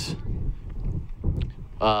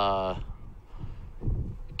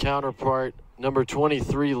counterpart, number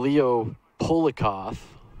 23, Leo Polikoff,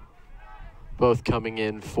 both coming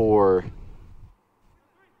in for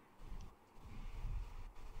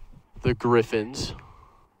the Griffins.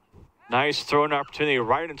 Nice throwing opportunity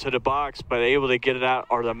right into the box, but able to get it out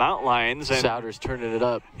are the Mountain Lions. And Souter's turning it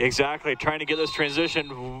up. Exactly, trying to get this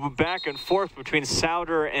transition back and forth between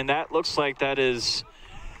Souter, and that looks like that is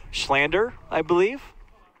Schlander, I believe,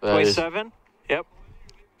 27. Yep.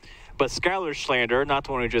 But Skylar Schlander, not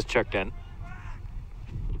the one who just checked in.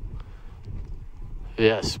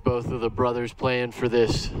 Yes, both of the brothers playing for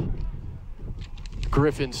this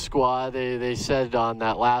Griffins squad. They said on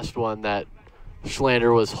that last one that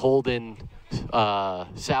Schlander was holding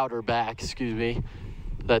Souter back,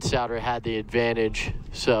 that Souter had the advantage,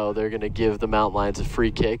 so they're going to give the Mountain Lions a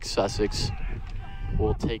free kick. Sussex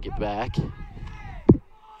will take it back.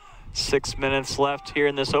 6 minutes left here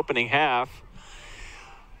in this opening half.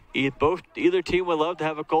 Either team would love to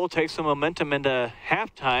have a goal take some momentum into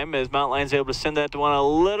halftime as Mountain Lions able to send that to one a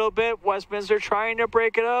little bit. Westminster trying to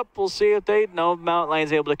break it up. We'll see if they know. Mountain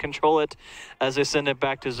Lions able to control it as they send it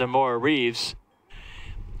back to Zamora Reeves.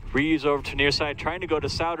 Reeves over to near side, trying to go to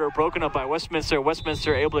Souter, broken up by Westminster.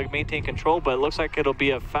 Westminster able to maintain control, but it looks like it'll be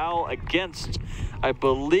a foul against, I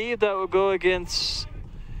believe that will go against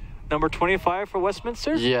number 25 for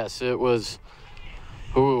Westminster? Yes, it was.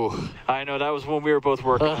 Ooh. I know, that was when we were both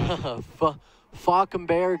working.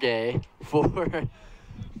 Falkenberge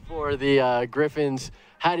for the Griffins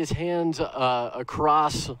had his hands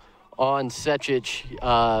across on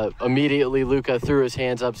Secic. Immediately, Luka threw his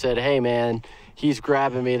hands up, said, "Hey, man, he's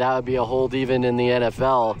grabbing me. That would be a hold even in the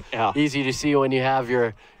NFL." Yeah. Easy to see when you have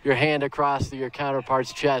your hand across your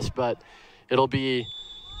counterpart's chest, but it'll be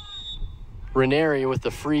Ranieri with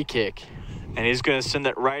the free kick. And he's going to send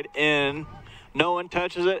it right in. No one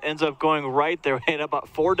touches it, ends up going right. They had about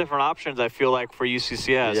 4 different options, I feel like, for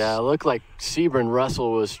UCCS. Yeah, it looked like Sebring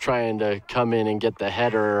Russell was trying to come in and get the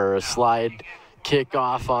header or a slide kick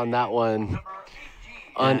off on that one.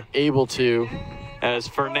 Unable to. As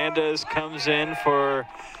Fernandez comes in for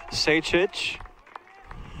Secic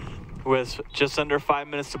with just under 5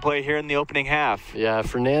 minutes to play here in the opening half. Yeah,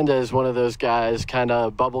 Fernandez, one of those guys, kind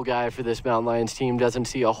of bubble guy for this Mountain Lions team. Doesn't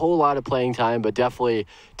see a whole lot of playing time, but definitely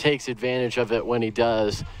takes advantage of it when he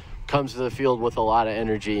does. Comes to the field with a lot of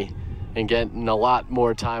energy and getting a lot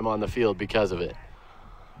more time on the field because of it.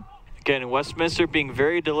 Again, Westminster being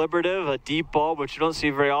very deliberative, a deep ball, which you don't see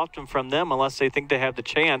very often from them unless they think they have the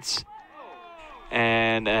chance.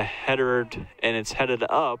 and it's headed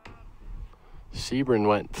up. Sebring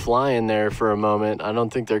went flying there for a moment. I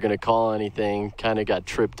don't think they're going to call anything. Kind of got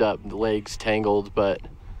tripped up, the legs tangled, but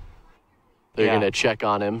they're going to check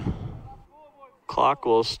on him. Clock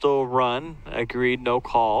will still run. Agreed, no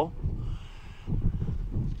call.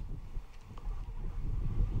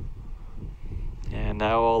 And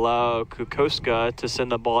that will allow Kukoska to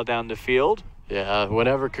send the ball down the field. Yeah,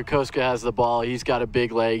 whenever Kukoska has the ball, he's got a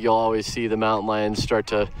big leg. You'll always see the Mountain Lions start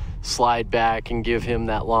to slide back and give him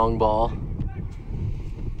that long ball.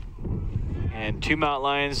 And 2 Mountain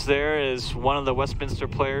Lions there is one of the Westminster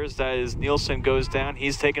players. That is Nielsen goes down.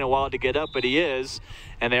 He's taking a while to get up, but he is.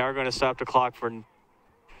 And they are going to stop the clock for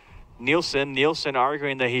Nielsen. Nielsen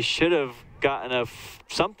arguing that he should have gotten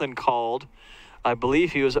something called. I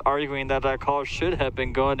believe he was arguing that call should have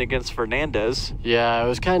been going against Fernandez. Yeah, it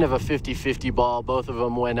was kind of a 50-50 ball. Both of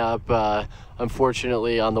them went up.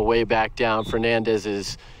 Unfortunately, on the way back down,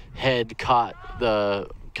 Fernandez's head caught the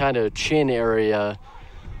kind of chin area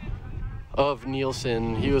of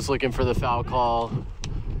Nielsen. He was looking for the foul call.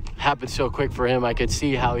 Happened so quick for him. I could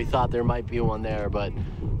see how he thought there might be one there, but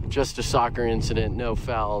just a soccer incident, no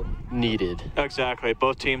foul needed. Exactly.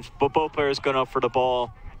 Both players going up for the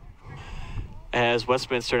ball. As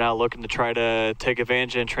Westminster now looking to try to take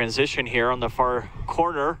advantage in transition here on the far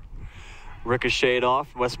corner. Ricocheted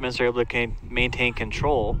off. Westminster able to maintain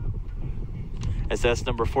control. As that's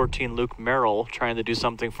number 14, Luke Merrill, trying to do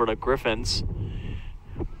something for the Griffins.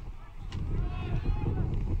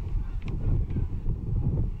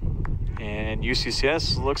 And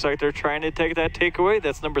UCCS looks like they're trying to take that takeaway.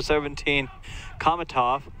 That's number 17,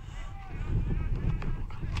 Komatov.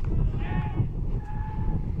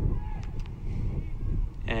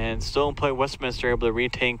 And still in play, Westminster able to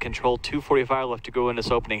retain control. 2:45 left to go in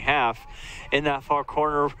this opening half. In that far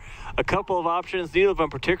corner, a couple of options, neither of them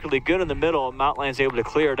particularly good in the middle. Mountain Lions able to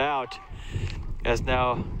clear it out. As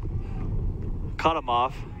now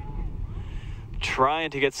Kotamov trying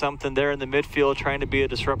to get something there in the midfield, trying to be a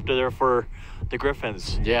disruptor there for the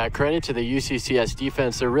Griffins. Yeah, credit to the UCCS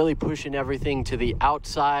defense. They're really pushing everything to the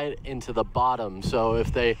outside and to the bottom. So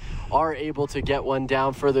if they are able to get one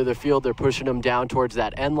down further the field, they're pushing them down towards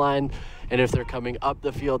that end line. And if they're coming up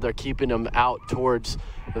the field, they're keeping them out towards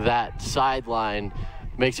that sideline.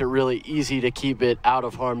 Makes it really easy to keep it out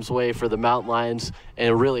of harm's way for the Mountain Lions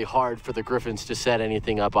and really hard for the Griffins to set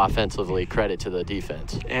anything up offensively. Credit to the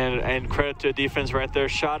defense. And credit to the defense right there.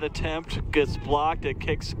 Shot attempt gets blocked. It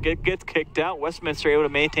gets kicked out. Westminster able to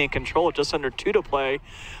maintain control. Just under 2 to play.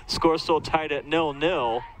 Score still tied at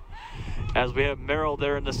 0-0. As we have Merrill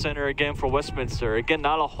there in the center again for Westminster. Again,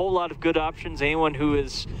 not a whole lot of good options. Anyone who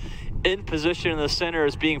is in position in the center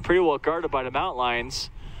is being pretty well guarded by the Mountain Lions.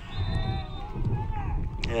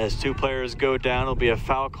 As 2 players go down, it'll be a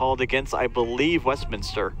foul called against, I believe,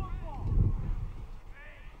 Westminster.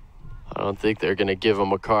 I don't think they're going to give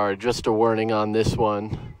them a card. Just a warning on this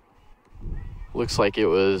one. Looks like it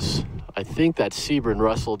was, I think that's Sebring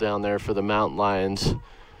Russell down there for the Mountain Lions.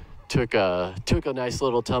 Took a nice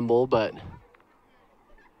little tumble, but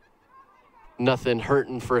nothing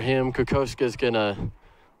hurting for him. Kukoska's going to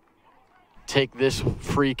take this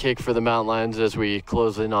free kick for the Mountain Lions as we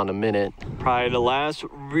close in on a minute. Probably the last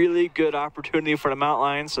really good opportunity for the Mountain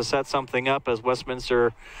Lions to set something up as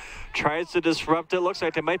Westminster tries to disrupt it. Looks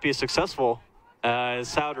like they might be successful.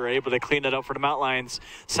 Souter able to clean it up for the Mountain Lions.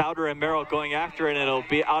 Souter and Merrill going after it, and it'll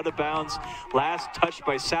be out of bounds. Last touch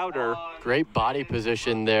by Souter. Great body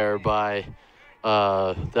position there by,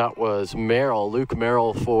 that was Merrill, Luke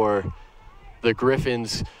Merrill for the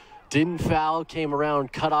Griffins. Didn't foul, came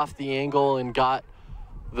around, cut off the angle, and got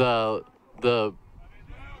the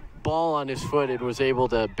ball on his foot and was able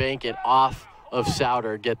to bank it off of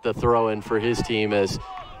Souter, get the throw in for his team, as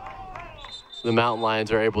the Mountain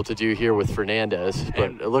Lions are able to do here with Fernandez.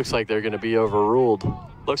 But it looks like they're going to be overruled.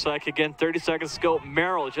 Looks like, again, 30 seconds to go.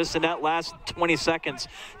 Merrill, just in that last 20 seconds,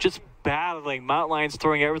 just battling. Mountain Lions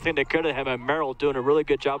throwing everything they could at him, and Merrill doing a really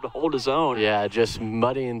good job to hold his own. Yeah, just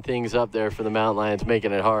muddying things up there for the Mountain Lions,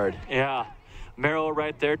 making it hard. Yeah, Merrill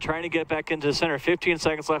right there trying to get back into the center. 15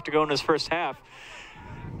 seconds left to go in this first half.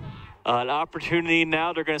 An opportunity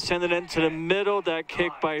now. They're going to send it into the middle. That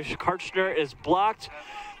kick by Karchner is blocked.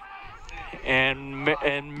 And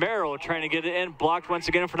Merrill trying to get it in, blocked once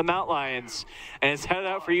again for the Mountain Lions. And it's headed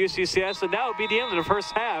out for UCCS, and that will be the end of the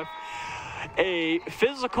first half. A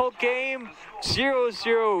physical game,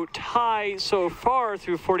 0-0 tie so far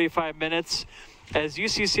through 45 minutes, as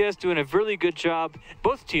UCCS doing a really good job.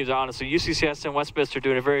 Both teams, honestly, UCCS and Westminster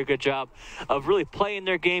doing a very good job of really playing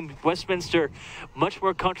their game. Westminster much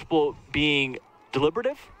more comfortable being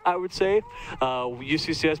deliberative, I would say.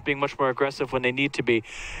 UCCS being much more aggressive when they need to be.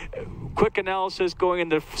 Quick analysis going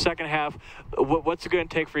into the second half. What's it going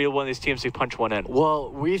to take for either one of these teams to punch one in?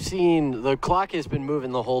 Well, we've seen the clock has been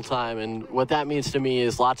moving the whole time, and what that means to me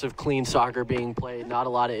is lots of clean soccer being played, not a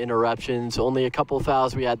lot of interruptions, only a couple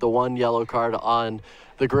fouls. We had the one yellow card on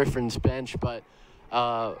the Griffins bench, but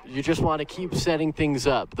you just want to keep setting things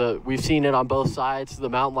up. We've seen it on both sides. The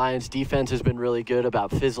Mountain Lions defense has been really good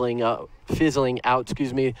about fizzling out the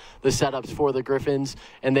setups for the Griffins,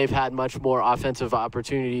 and they've had much more offensive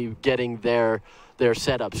opportunity getting their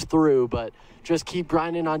setups through. But just keep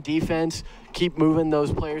grinding on defense, keep moving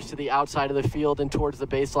those players to the outside of the field and towards the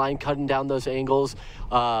baseline, cutting down those angles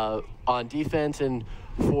on defense, and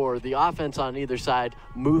for the offense on either side,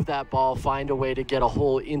 move that ball, find a way to get a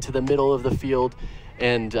hole into the middle of the field,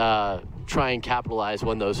 and try and capitalize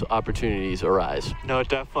when those opportunities arise. No,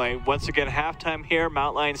 definitely. Once again, halftime here,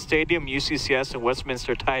 Mount Lion Stadium, UCCS and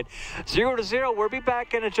Westminster tied 0-0. We'll be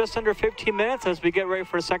back in just under 15 minutes as we get ready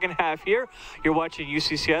for the second half here. You're watching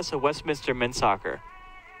UCCS and Westminster men's soccer.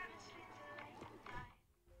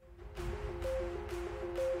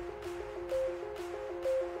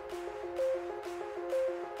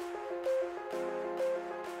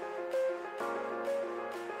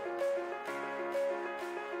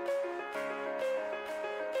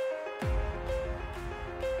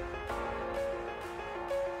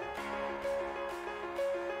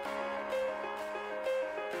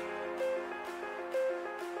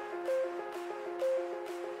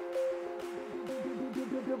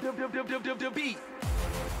 Beat.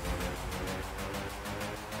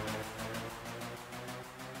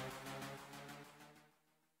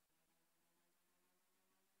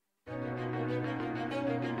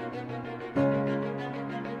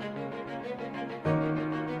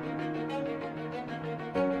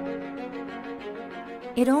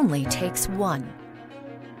 It only takes one.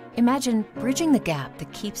 Imagine bridging the gap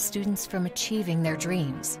that keeps students from achieving their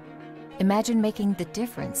dreams. Imagine making the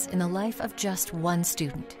difference in the life of just one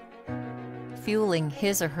student, fueling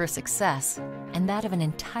his or her success and that of an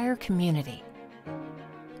entire community.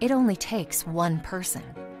 It only takes one person.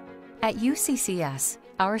 At UCCS,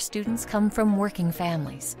 our students come from working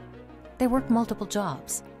families. They work multiple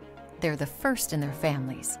jobs. They're the first in their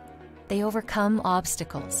families. They overcome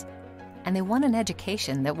obstacles, and they want an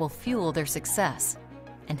education that will fuel their success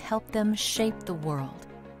and help them shape the world.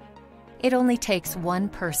 It only takes one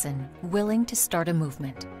person willing to start a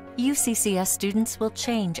movement. UCCS students will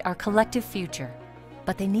change our collective future,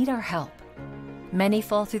 but they need our help. Many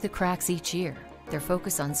fall through the cracks each year. Their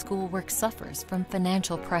focus on schoolwork suffers from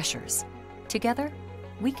financial pressures. Together,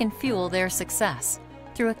 we can fuel their success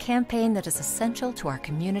through a campaign that is essential to our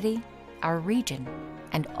community, our region,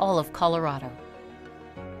 and all of Colorado.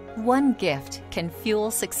 One gift can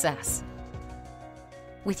fuel success.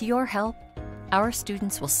 With your help, our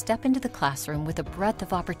students will step into the classroom with a breadth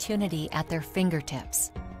of opportunity at their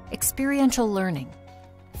fingertips. Experiential learning,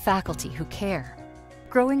 faculty who care,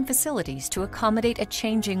 growing facilities to accommodate a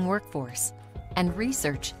changing workforce, and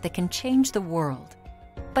research that can change the world.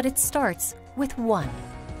 But it starts with one.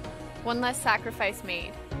 One less sacrifice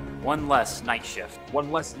made. One less night shift.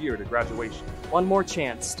 One less year to graduation. One more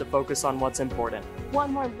chance to focus on what's important.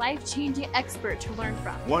 One more life-changing expert to learn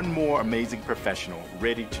from. One more amazing professional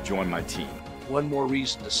ready to join my team. One more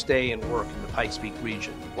reason to stay and work in the Pikes Peak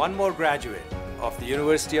region. One more graduate of the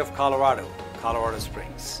University of Colorado, Colorado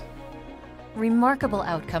Springs. Remarkable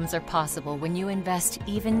outcomes are possible when you invest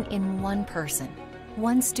even in one person,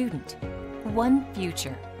 one student, one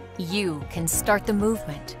future. You can start the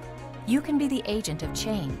movement. You can be the agent of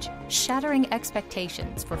change, shattering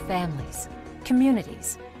expectations for families,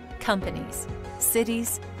 communities, companies,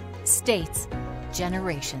 cities, states,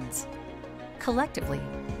 generations. Collectively,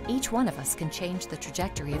 each one of us can change the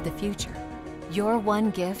trajectory of the future. Your one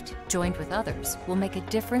gift, joined with others, will make a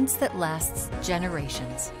difference that lasts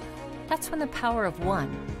generations. That's when the power of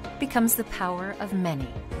one becomes the power of many.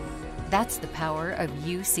 That's the power of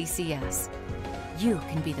UCCS. You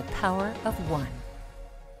can be the power of one.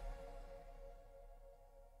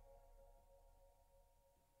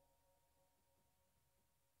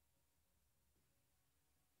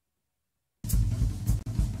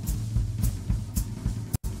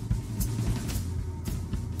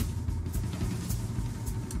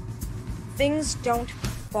 Things don't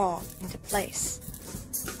fall into place.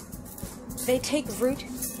 They take root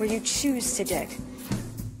where you choose to dig.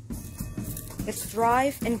 With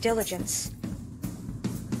thrive and diligence,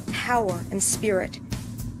 power and spirit,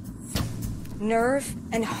 nerve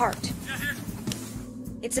and heart.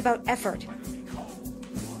 It's about effort,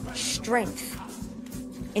 strength,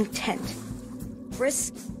 intent,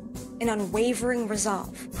 risk, an unwavering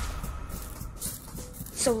resolve.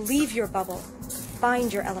 So leave your bubble,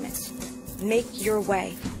 find your element, make your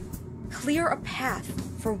way. Clear a path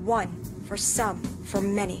for one, for some, for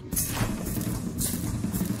many.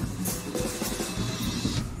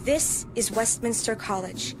 This is Westminster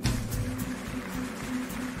College,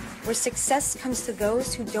 where success comes to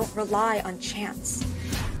those who don't rely on chance.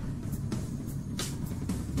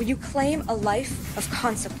 Where you claim a life of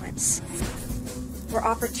consequence. Where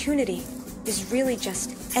opportunity is really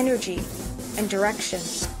just energy and direction.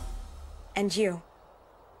 And you.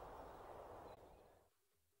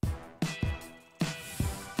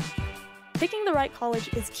 Picking the right college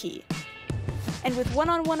is key. And with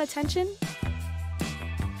one-on-one attention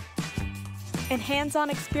and hands-on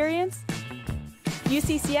experience,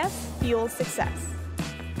 UCCS fuels success.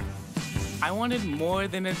 I wanted more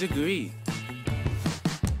than a degree.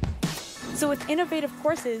 So with innovative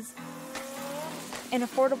courses and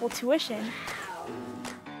affordable tuition,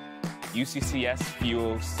 UCCS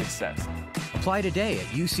fuels success. Apply today at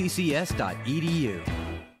uccs.edu.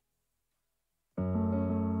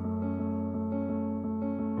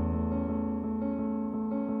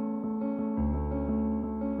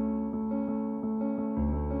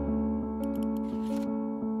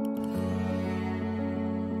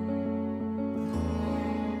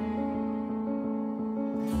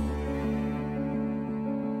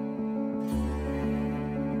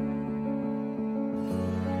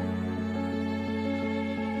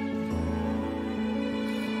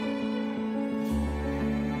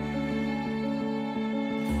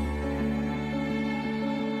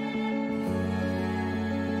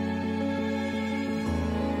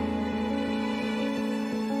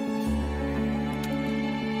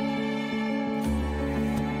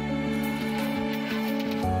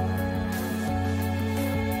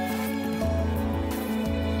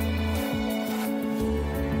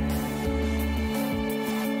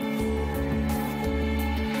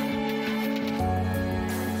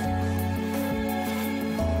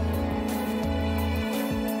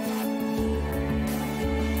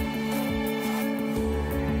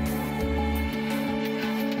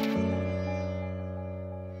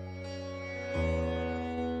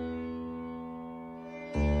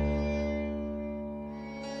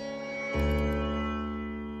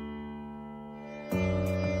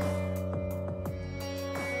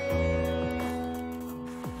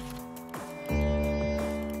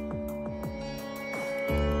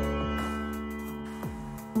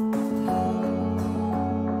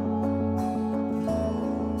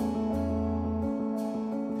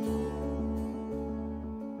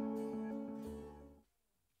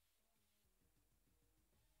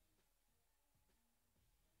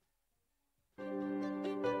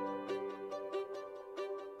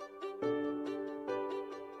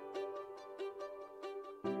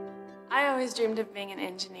 I always dreamed of being an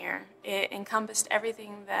engineer. It encompassed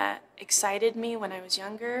everything that excited me when I was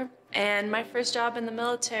younger. And my first job in the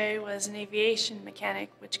military was an aviation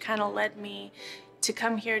mechanic, which kind of led me to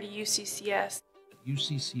come here to UCCS.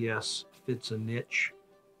 UCCS fits a niche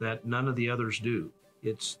that none of the others do.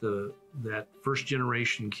 It's that first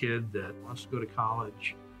generation kid that wants to go to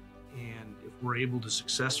college. And if we're able to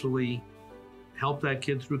successfully help that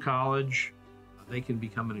kid through college, they can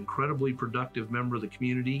become an incredibly productive member of the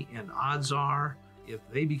community, and odds are, if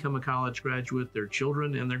they become a college graduate, their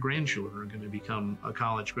children and their grandchildren are going to become a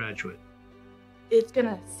college graduate. It's going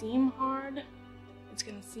to seem hard, it's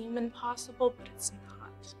going to seem impossible, but it's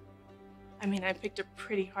not. I mean, I picked a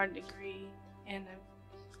pretty hard degree, and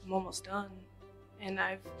I'm almost done, and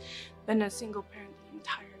I've been a single parent the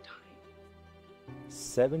entire time.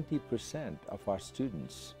 70% of our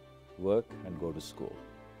students work and go to school.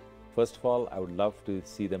 First of all, I would love to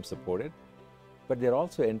see them supported, but they're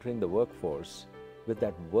also entering the workforce with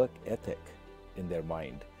that work ethic in their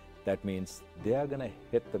mind. That means they are going to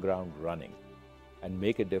hit the ground running and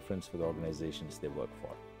make a difference for the organizations they work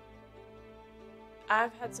for.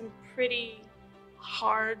 I've had some pretty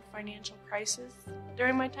hard financial crises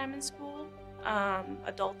during my time in school.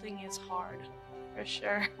 Adulting is hard, for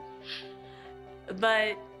sure.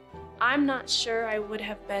 But I'm not sure I would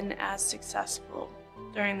have been as successful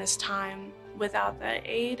during this time without that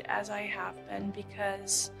aid as I have been,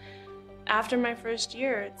 because after my first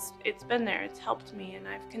year, it's been there, it's helped me, and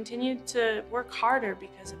I've continued to work harder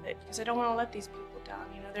because of it, because I don't want to let these people down.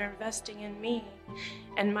 You know, they're investing in me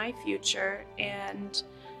and my future, and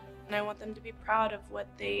I want them to be proud of what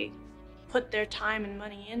they put their time and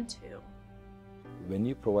money into. When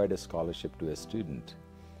you provide a scholarship to a student,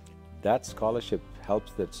 that scholarship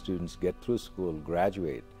helps that students get through school,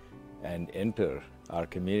 graduate, and enter our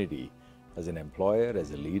community as an employer,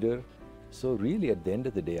 as a leader, So really, at the end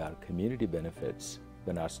of the day, our community benefits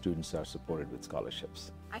when our students are supported with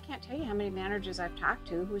scholarships. I can't tell you how many managers I've talked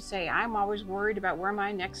to who say, I'm always worried about where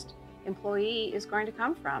my next employee is going to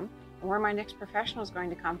come from and where my next professional is going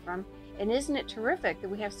to come from. And isn't it terrific that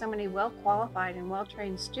we have so many well-qualified and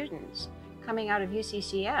well-trained students coming out of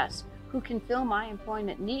UCCS who can fill my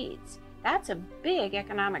employment needs? That's a big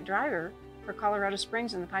economic driver for Colorado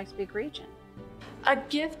Springs and the Pikes Peak region. A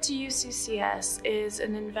gift to UCCS is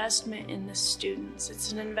an investment in the students.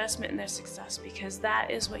 It's an investment in their success because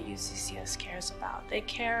that is what UCCS cares about. They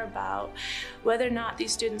care about whether or not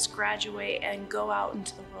these students graduate and go out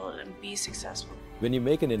into the world and be successful. When you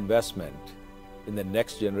make an investment in the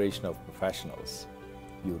next generation of professionals,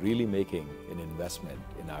 you're really making an investment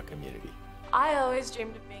in our community. I always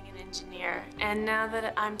dreamed of being an engineer, and now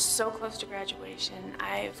that I'm so close to graduation,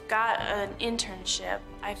 I've got an internship.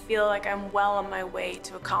 I feel like I'm well on my way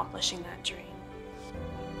to accomplishing that dream.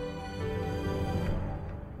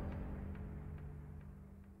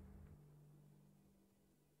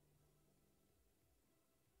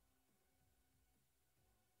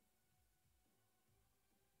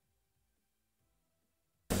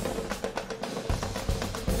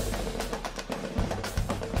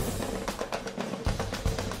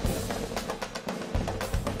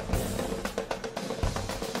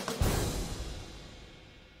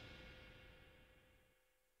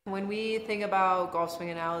 When we think about golf swing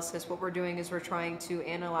analysis, what we're doing is we're trying to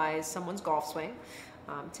analyze someone's golf swing.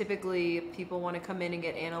 Typically, people want to come in and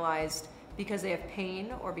get analyzed because they have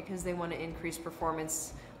pain or because they want to increase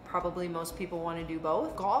performance. Probably most people want to do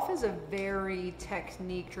both. Golf is a very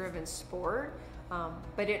technique-driven sport,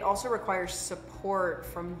 but it also requires support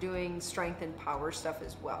from doing strength and power stuff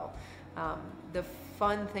as well. The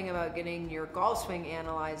fun thing about getting your golf swing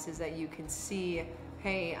analyzed is that you can see,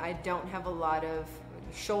 hey, I don't have a lot of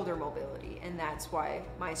shoulder mobility, and that's why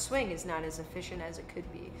my swing is not as efficient as it could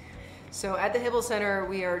be. So at the Hibble Center,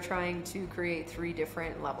 we are trying to create 3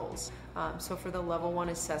 different levels. So for the level 1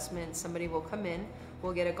 assessment, somebody will come in,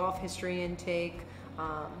 we'll get a golf history intake,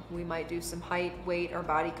 we might do some height, weight, or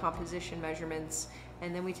body composition measurements,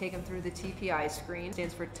 and then we take them through the TPI screen,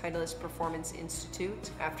 stands for Titleist Performance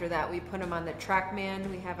Institute. After that, we put them on the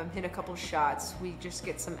TrackMan, we have them hit a couple shots, we just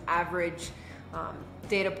get some average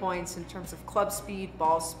data points in terms of club speed,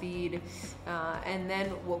 ball speed, and then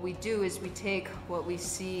what we do is we take what we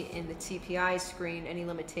see in the TPI screen, any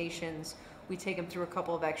limitations, we take them through a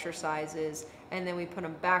couple of exercises, and then we put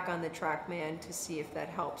them back on the TrackMan to see if that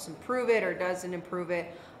helps improve it or doesn't improve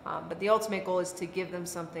it. But the ultimate goal is to give them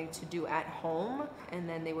something to do at home, and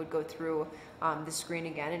then they would go through the screen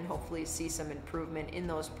again and hopefully see some improvement in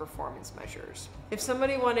those performance measures. If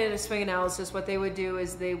somebody wanted a swing analysis, what they would do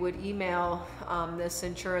is they would email the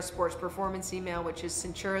Centura Sports Performance email, which is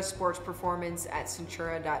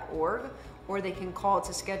centurasportsperformance@centura.org, or they can call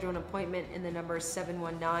to schedule an appointment, and the number is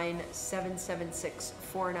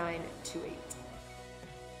 719-776-4928.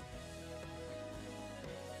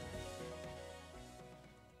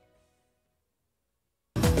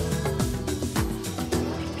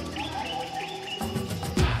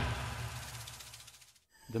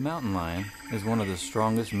 The mountain lion is one of the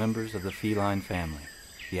strongest members of the feline family.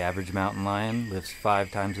 The average mountain lion lives 5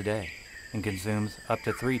 times a day and consumes up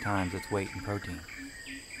to 3 times its weight in protein.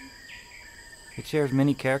 It shares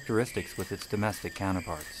many characteristics with its domestic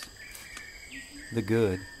counterparts, the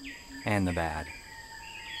good and the bad.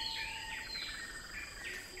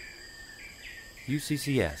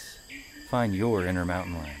 UCCS, find your inner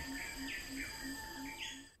mountain lion.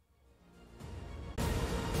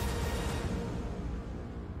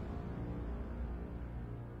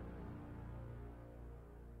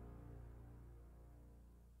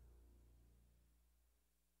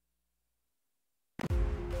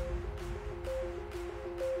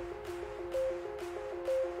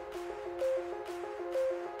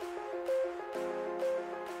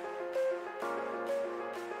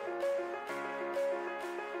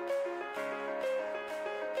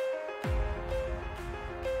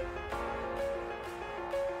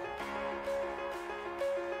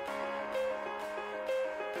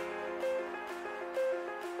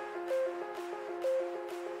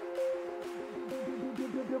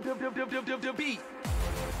 Beat.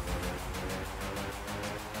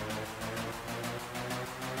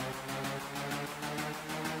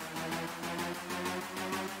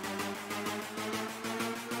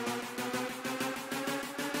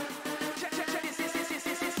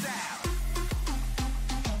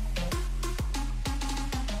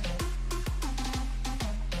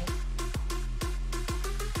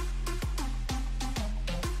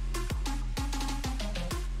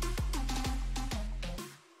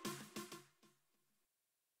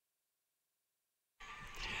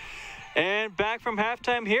 And back from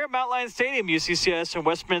halftime here at Mount Lion Stadium, UCCS and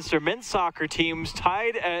Westminster men's soccer teams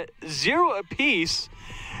tied at 0 apiece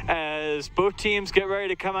as both teams get ready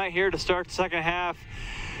to come out here to start the second half.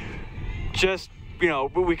 Just, you know,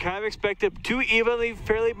 we kind of expected two evenly,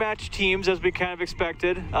 fairly matched teams as we kind of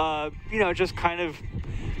expected. You know, just kind of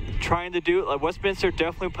trying to do, Westminster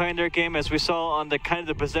definitely playing their game as we saw on the kind of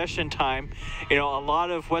the possession time. You know, a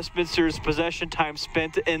lot of Westminster's possession time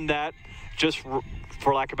spent in that, just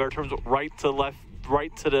for lack of better terms, right to left,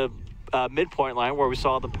 right to the midpoint line where we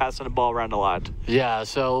saw them passing the ball around a lot. Yeah,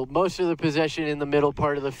 so most of the possession in the middle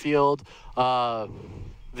part of the field.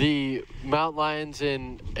 The Mount Lions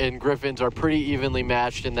and Griffins are pretty evenly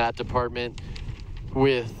matched in that department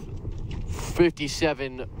with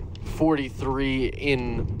 57-43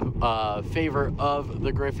 in favor of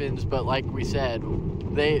the Griffins. But like we said,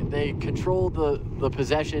 they controlled the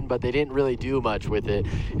possession, but they didn't really do much with it.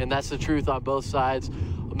 And that's the truth on both sides.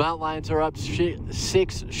 Mount Lions are up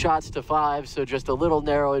 6 shots to 5, so just a little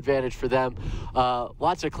narrow advantage for them.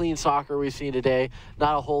 Lots of clean soccer we've seen today.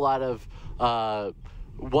 Not a whole lot of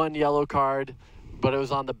one yellow card, but it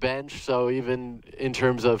was on the bench, so even in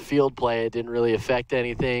terms of field play, it didn't really affect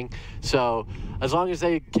anything. So as long as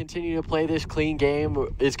they continue to play this clean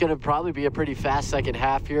game, it's going to probably be a pretty fast second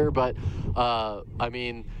half here. But, I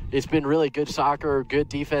mean, it's been really good soccer, good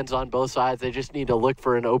defense on both sides. They just need to look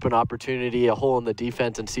for an open opportunity, a hole in the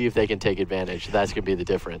defense, and see if they can take advantage. That's going to be the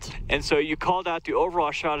difference. And so you called out the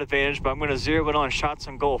overall shot advantage, but I'm going to zero in on shots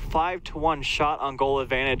on goal. 5-1 shot on goal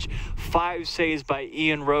advantage. 5 saves by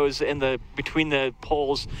Ian Rose in between the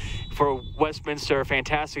poles for Westminster. A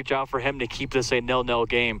fantastic job for him to keep this a 0-0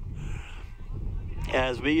 game.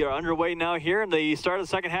 As we are underway now here in the start of the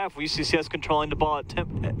second half, UCCS controlling the ball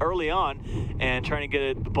early on and trying to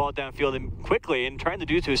get the ball downfield and quickly, and trying to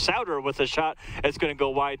do to Souter with a shot that's going to go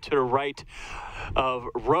wide to the right of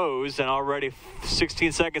Rose, and already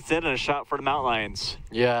 16 seconds in, and a shot for the Mountain Lions.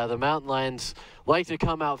 Yeah, the Mountain Lions like to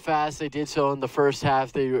come out fast. They did so in the first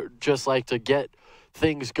half. They just like to get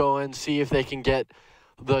things going, see if they can get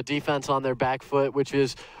the defense on their back foot, which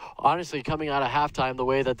is honestly, coming out of halftime, the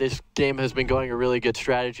way that this game has been going, a really good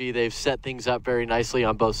strategy. They've set things up very nicely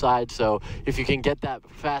on both sides. So if you can get that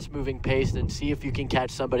fast-moving pace and see if you can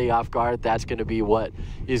catch somebody off guard, that's going to be what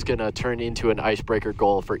is going to turn into an icebreaker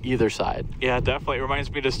goal for either side. Yeah, definitely. It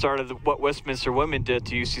reminds me of the start of what Westminster women did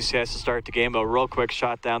to UCCS to start the game. A real quick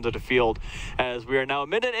shot down to the field as we are now a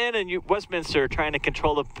minute in, and Westminster trying to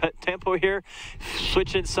control the tempo here.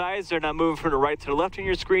 Switching sides. They're now moving from the right to the left on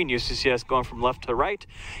your screen. UCCS going from left to right.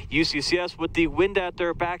 UCCS with the wind at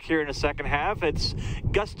their back here in the second half. It's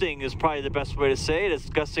gusting is probably the best way to say it. It's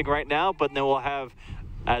gusting right now, but then we'll have,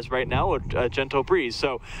 as right now, a gentle breeze.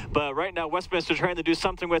 So, but right now, Westminster trying to do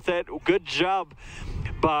something with it. Good job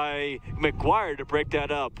by McGuire to break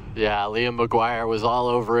that up. Yeah, Liam McGuire was all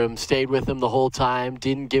over him, stayed with him the whole time,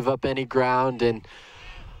 didn't give up any ground, and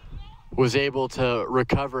was able to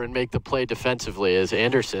recover and make the play defensively as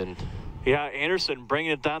Anderson. Yeah, Anderson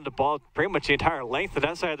bringing it down the ball pretty much the entire length of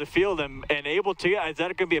that side of the field and able to, is that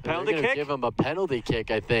going to be a penalty kick? Give him a penalty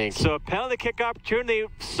kick, I think. So a penalty kick opportunity.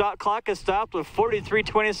 Clock is stopped with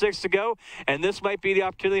 43:26 to go, and this might be the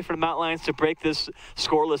opportunity for the Mountain Lions to break this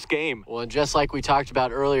scoreless game. Well, and just like we talked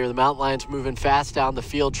about earlier, the Mountain Lions moving fast down the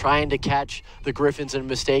field, trying to catch the Griffins in a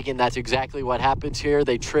mistake, and that's exactly what happens here.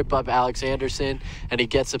 They trip up Alex Anderson, and he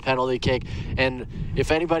gets a penalty kick. And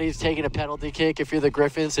if anybody's taking a penalty kick, if you're the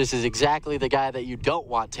Griffins, this is exactly the guy that you don't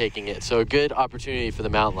want taking it. So a good opportunity for the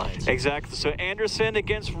Mountain Lions. Exactly. So Anderson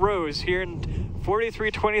against Rose here in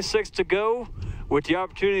 43:26 to go with the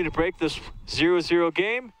opportunity to break this 0-0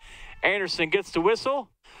 game. Anderson gets the whistle.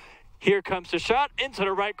 Here comes the shot into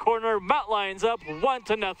the right corner. Mountain Lions up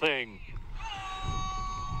 1-0.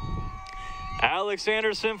 Alex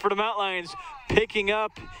Anderson for the Mountain Lions picking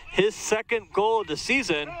up his second goal of the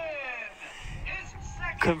season.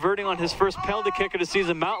 Converting on his first penalty kick of the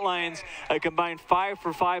season. Mountain Lions a combined 5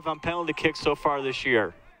 for 5 on penalty kicks so far this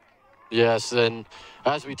year. Yes, and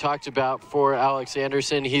as we talked about for Alex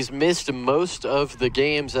Anderson, he's missed most of the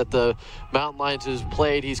games that the Mountain Lions has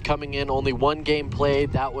played. He's coming in only one game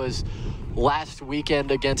played. That was last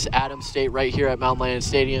weekend against Adams State right here at Mount Lion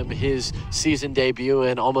Stadium, his season debut,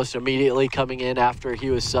 and almost immediately coming in after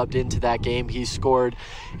he was subbed into that game, he scored.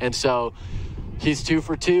 And so he's 2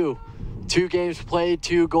 for 2. 2 games played,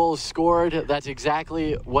 2 goals scored. That's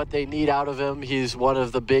exactly what they need out of him. He's one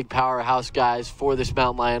of the big powerhouse guys for this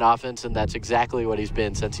Mountain Lion offense, and that's exactly what he's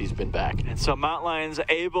been since he's been back. And so Mountain Lions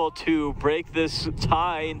able to break this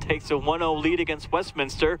tie and takes a 1-0 lead against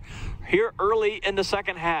Westminster here early in the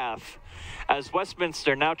second half. as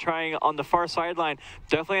Westminster now trying on the far sideline.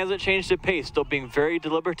 Definitely hasn't changed the pace. Still being very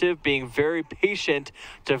deliberative, being very patient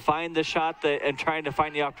to find the shot and trying to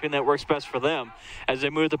find the opportunity that works best for them. As they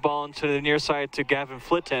move the ball into the near side to Gavin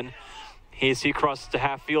Flitton, he crosses the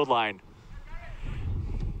half-field line.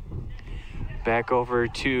 Back over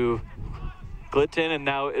to Glitton, and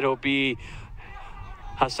now it'll be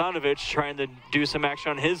Hasanovic trying to do some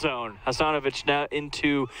action on his own. Hasanovic now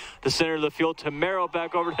into the center of the field to Merrill,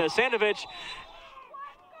 back over to Hasanovic.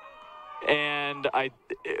 And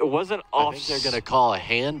it wasn't off. I think they're going to call a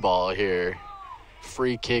handball here.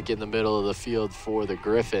 Free kick in the middle of the field for the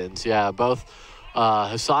Griffins. Yeah, both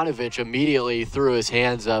Hasanovic immediately threw his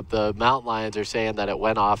hands up. The Mountain Lions are saying that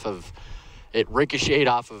it ricocheted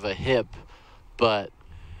off of a hip, but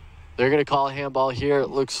they're going to call a handball here. It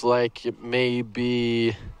looks like it may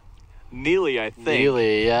be Neely, I think.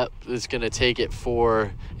 Neely, yep, is going to take it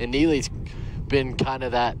for, and Neely's been kind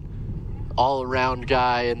of that all-around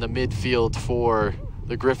guy in the midfield for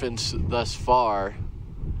the Griffins thus far.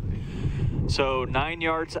 So 9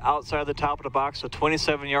 yards outside the top of the box, so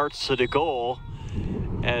 27 yards to the goal.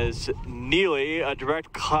 As Neely, a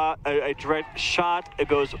direct shot, it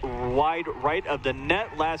goes wide right of the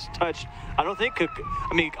net. Last touch, I don't think,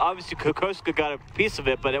 obviously Kokoska got a piece of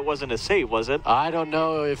it, but it wasn't a save, was it? I don't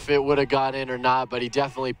know if it would have gone in or not, but he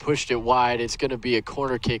definitely pushed it wide. It's going to be a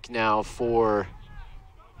corner kick now for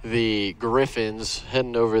the Griffins.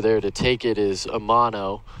 Heading over there to take it is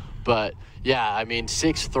Amano. But, yeah,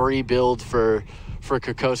 6'3" build for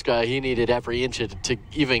Kokoska. He needed every inch to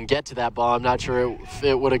even get to that ball. I'm not sure if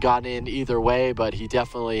it would have gone in either way, but he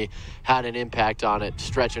definitely had an impact on it,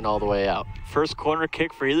 stretching all the way out. First corner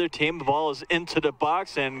kick for either team. The ball is into the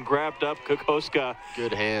box and grabbed up Kokoska.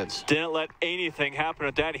 Good hands. Didn't let anything happen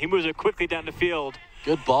with that. He moves it quickly down the field.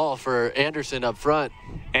 Good ball for Anderson up front.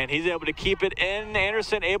 And he's able to keep it in.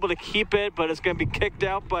 Anderson able to keep it, but it's going to be kicked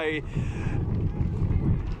out by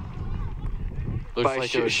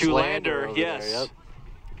Schulander. Yes. There, yep.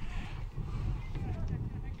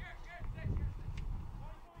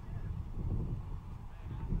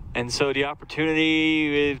 And so the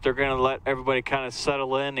opportunity, they're going to let everybody kind of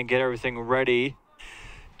settle in and get everything ready.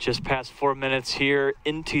 Just past 4 minutes here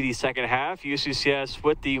into the second half. UCCS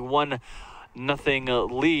with the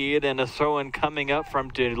 1-0 lead, and a throw-in coming up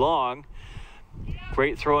from DeLong.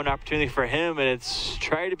 Great throw-in opportunity for him, and it's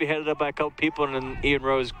tried to be headed up by a couple people, and then Ian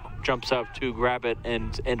Rose jumps up to grab it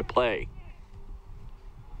and into play.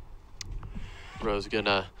 Rose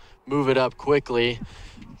gonna move it up quickly.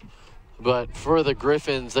 But for the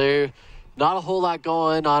Griffins, they're not a whole lot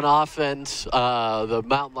going on offense. The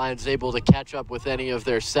Mountain Lions able to catch up with any of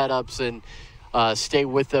their setups and stay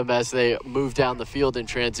with them as they move down the field in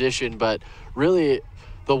transition. But really,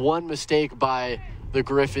 the one mistake by the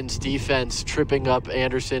Griffins defense tripping up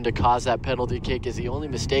Anderson to cause that penalty kick is the only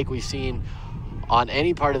mistake we've seen on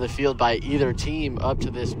any part of the field by either team up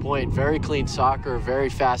to this point. Very clean soccer, very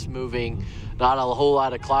fast moving, not a whole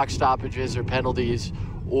lot of clock stoppages or penalties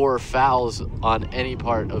or fouls on any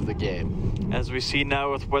part of the game. As we see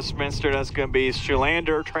now with Westminster, that's going to be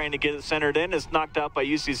Schulander trying to get it centered in. It's knocked out by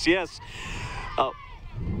UCCS.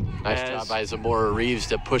 Nice job by Zamora Reeves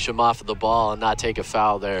to push him off of the ball and not take a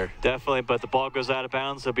foul there. Definitely, but the ball goes out of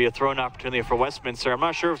bounds. There'll be a throw-in opportunity for Westminster. I'm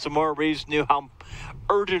not sure if Zamora Reeves knew how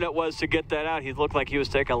urgent it was to get that out. He looked like he was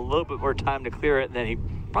taking a little bit more time to clear it than he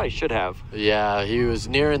probably should have. Yeah, he was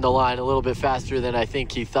nearing the line a little bit faster than I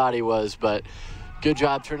think he thought he was, but good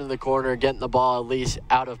job turning the corner, getting the ball at least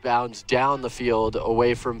out of bounds down the field,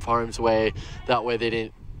 away from harm's way. That way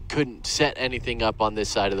they couldn't set anything up on this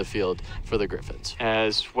side of the field for the Griffins.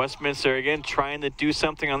 As Westminster again trying to do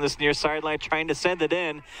something on this near sideline, trying to send it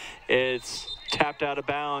in. It's tapped out of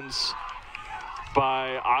bounds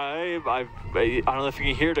by, I don't know if you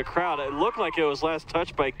can hear the crowd. It looked like it was last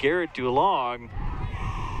touched by Garrett DeLong.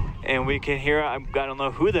 And we can hear, I don't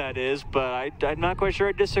know who that is, but I'm not quite sure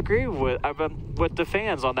I disagree with the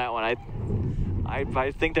fans on that one.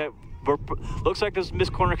 I think that looks like this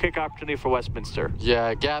missed corner kick opportunity for Westminster.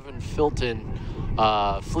 Yeah, Gavin Flitton,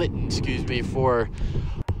 for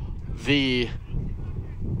the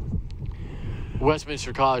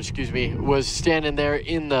Westminster College, was standing there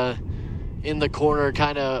in the corner,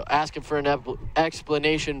 kind of asking for an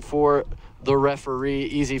explanation for the referee.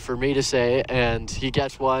 Easy for me to say, and he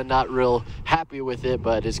gets one. Not real happy with it,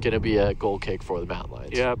 but it's going to be a goal kick for the Mountain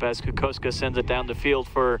Lions. Yeah, as Kokoska sends it down the field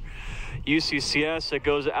for UCCS. It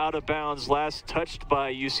goes out of bounds. Last touched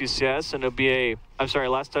by UCCS, and it'll be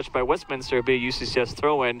last touched by Westminster. It'll be a UCCS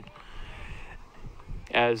throw-in,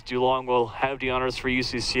 as DeLong will have the honors for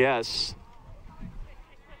UCCS.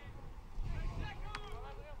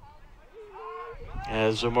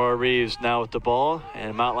 As Zamora Reeves now with the ball,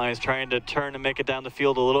 and Mountain Lions trying to turn and make it down the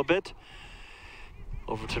field a little bit.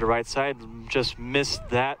 Over to the right side, just missed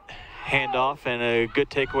that handoff, and a good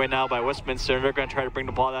takeaway now by Westminster. They're going to try to bring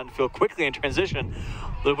the ball down the field quickly in transition.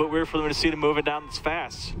 A little bit weird for them to see them moving down this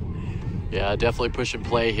fast. Yeah, definitely push and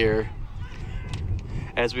play here.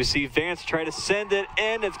 As we see Vance try to send it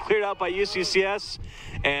in, it's cleared out by UCCS,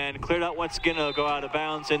 and cleared out once again. It'll go out of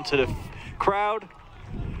bounds into the crowd.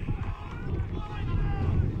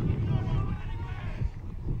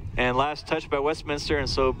 And last touch by Westminster, and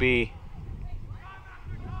so it'll be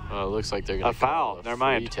it looks like they're going to foul. Never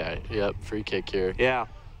mind. Yep, free kick here. Yeah.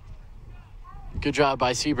 Good job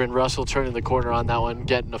by Sebring Russell turning the corner on that one,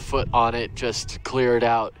 getting a foot on it, just clear it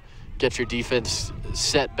out, get your defense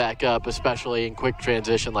set back up, especially in quick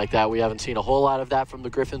transition like that. We haven't seen a whole lot of that from the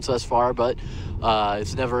Griffins thus far, but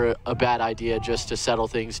it's never a bad idea just to settle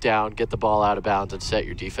things down, get the ball out of bounds, and set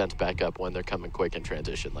your defense back up when they're coming quick in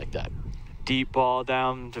transition like that. Deep ball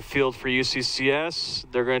down the field for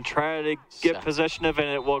UCCS. They're going to try to get possession of it,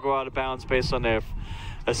 and it will go out of bounds based on the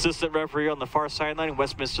assistant referee on the far sideline.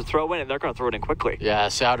 Westminster throw in, and they're going to throw it in quickly. Yeah,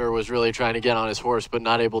 Souter was really trying to get on his horse, but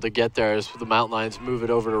not able to get there as the Mountain Lions move it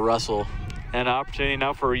over to Russell. And an opportunity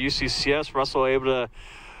now for UCCS. Russell able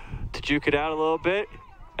to juke it out a little bit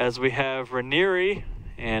as we have Ranieri,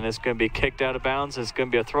 and it's going to be kicked out of bounds. It's going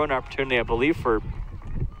to be a throw-in opportunity, I believe, for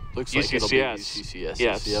Looks UCCS. Like it'll be UCCS.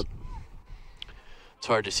 Yes. Yep. It's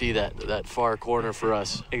hard to see that far corner for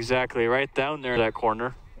us. Exactly, right down there, that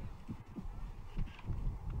corner.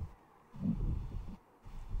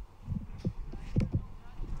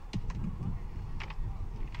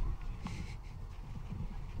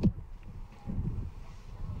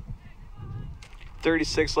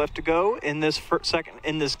 .36 left to go in this second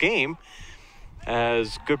in this game.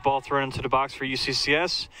 As good ball thrown into the box for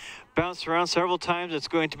UCCS. Bounced around several times. It's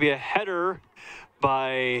going to be a header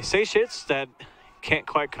by Seychitz that can't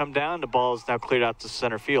quite come down. The ball is now cleared out to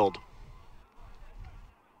center field.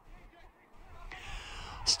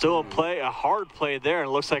 Still a play, a hard play there, and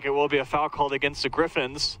it looks like it will be a foul called against the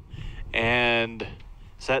Griffins. And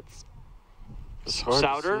is that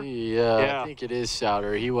Souter? Yeah, I think it is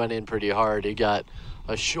Souter. He went in pretty hard. He got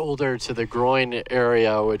a shoulder to the groin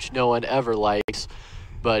area, which no one ever likes.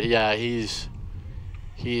 But yeah, he's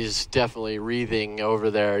definitely wreathing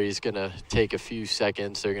over there. He's going to take a few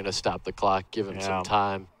seconds. They're going to stop the clock, give him some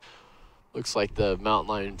time. Looks like the Mountain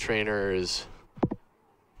Lion trainer isn't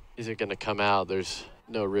going to come out. There's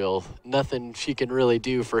nothing she can really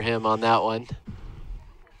do for him on that one.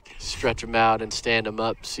 Stretch him out and stand him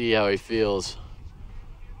up, see how he feels.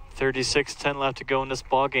 36-10 left to go in this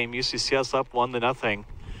ball game. UCCS up 1-0.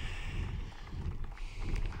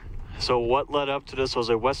 So what led up to this was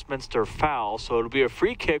a Westminster foul. So it'll be a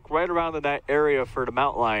free kick right around in that area for the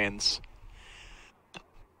Mountain Lions.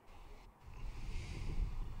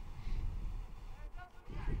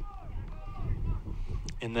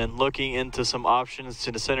 And then looking into some options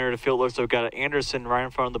to the center of the field, looks like we've got Anderson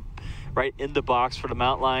right in the box for the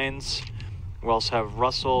Mountain Lions. We also have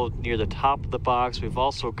Russell near the top of the box. We've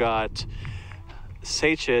also got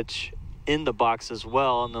Seychitz in the box as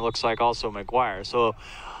well, and it looks like also McGuire. So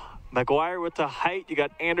McGuire with the height, you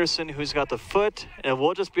got Anderson who's got the foot, and it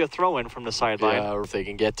will just be a throw-in from the sideline. Yeah, if they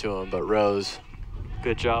can get to him, but Rose.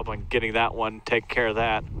 Good job on getting that one, taking care of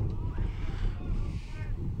that.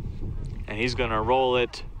 And he's going to roll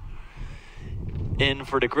it in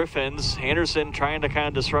for the Griffins. Anderson trying to kind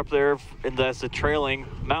of disrupt there, and that's the trailing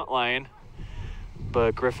Mountain Lion.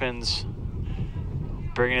 But Griffins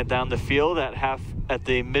bringing it down the field at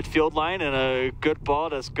the midfield line, and a good ball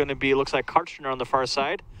that's going to be, looks like Karchner on the far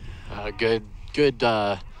side. Good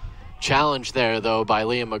challenge there, though, by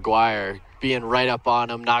Liam McGuire. Being right up on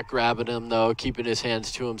him, not grabbing him, though, keeping his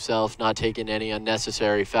hands to himself, not taking any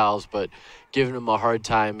unnecessary fouls, but giving him a hard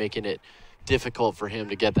time, making it difficult for him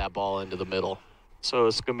to get that ball into the middle. So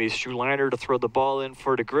it's going to be Schuliner to throw the ball in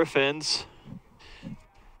for the Griffins.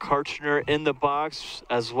 Karchner in the box,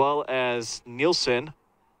 as well as Nielsen.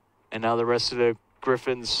 And now the rest of the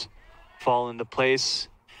Griffins fall into place.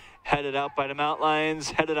 Headed out by the Mountain Lions,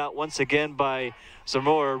 headed out once again by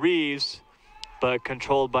Zamora Reeves, but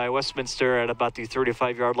controlled by Westminster at about the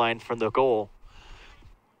 35-yard line from the goal.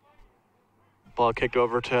 Ball kicked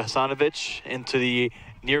over to Hasanovic into the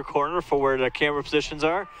near corner for where the camera positions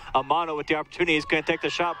are. Amano with the opportunity. He's going to take the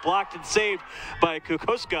shot, blocked and saved by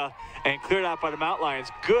Kukoska and cleared out by the Mountain Lions.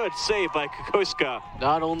 Good save by Kukoska.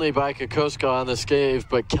 Not only by Kukoska on the save,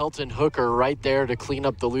 but Kelton Hooker right there to clean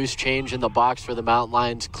up the loose change in the box for the Mountain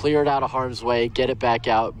Lions. Clear it out of harm's way, get it back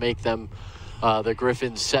out, make them the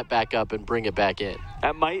Griffins set back up and bring it back in.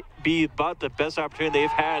 That might be about the best opportunity they've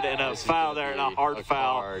had in a foul there, and a hard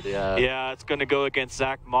foul. Yeah, it's going to go against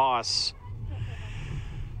Zach Moss.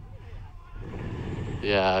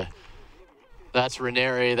 Yeah, that's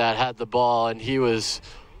Ranieri that had the ball, and he was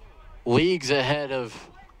leagues ahead of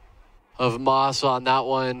Moss on that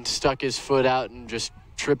one. Stuck his foot out and just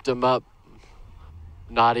tripped him up.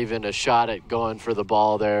 Not even a shot at going for the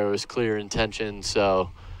ball there. It was clear intention,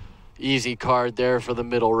 so easy card there for the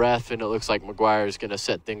middle ref, and it looks like McGuire is going to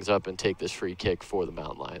set things up and take this free kick for the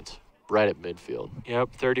Mountain Lions right at midfield.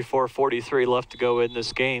 Yep, 34-43 left to go in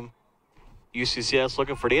this game. UCCS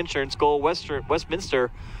looking for the insurance goal.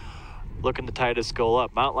 Westminster looking to tie this goal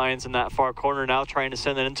up. Mountain Lions in that far corner now trying to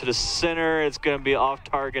send it into the center. It's going to be off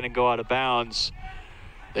target and go out of bounds.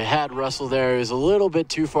 They had Russell there. He was a little bit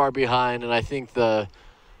too far behind, and I think the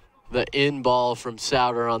in ball from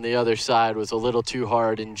Souter on the other side was a little too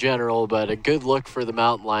hard in general, but a good look for the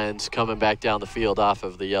Mountain Lions coming back down the field off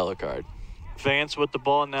of the yellow card. Vance with the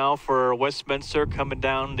ball now for Westminster coming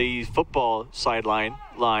down the football sideline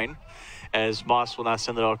line, as Moss will now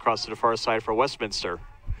send it all across to the far side for Westminster.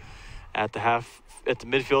 At the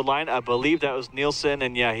midfield line, I believe that was Nielsen,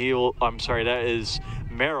 and yeah, that is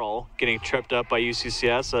Merrill getting tripped up by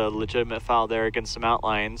UCCS, a legitimate foul there against the Mountain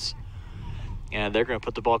Lions. And they're going to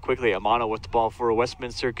put the ball quickly. Amano with the ball for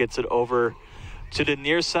Westminster, gets it over to the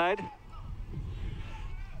near side.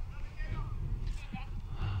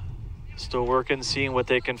 Still working, seeing what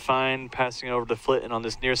they can find, passing over to Flitton on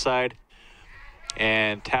this near side.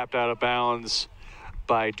 And tapped out of bounds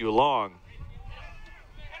by Dulong.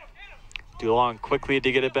 Dulong quickly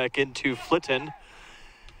to get it back into Flitton.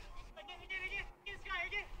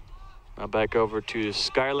 Now back over to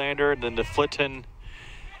Skylander, and then to Flitton.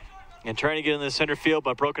 And trying to get in the center field,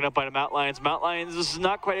 but broken up by the Mountain Lions. Mountain Lions is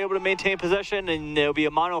not quite able to maintain possession, and there'll be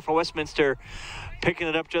a mono for Westminster, picking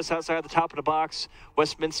it up just outside the top of the box.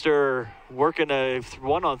 Westminster working a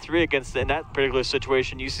 1-on-3 against, in that particular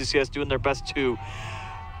situation, UCCS doing their best to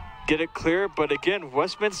get it clear. But again,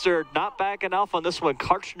 Westminster not backing off on this one.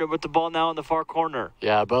 Karchner with the ball now in the far corner.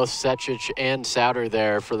 Yeah, both Sechich and Souter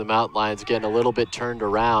there for the Mountain Lions getting a little bit turned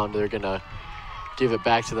around. They're going to give it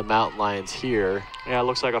back to the Mountain Lions here. Yeah, it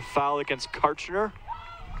looks like a foul against Karchner.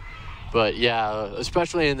 But yeah,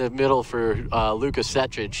 especially in the middle for Lucas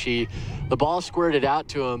Sechich. The ball squirted out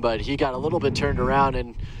to him, but he got a little bit turned around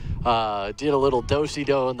and did a little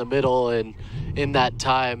do-si-do in the middle. And in that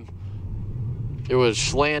time, it was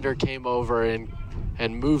Schlander came over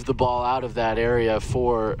and moved the ball out of that area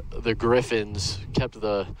for the Griffins, kept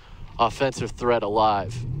the offensive threat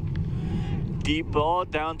alive. Deep ball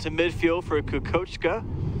down to midfield for Kukochka,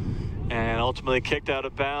 and ultimately kicked out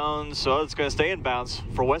of bounds. So it's going to stay in bounds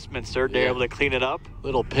for Westminster. They're able to clean it up.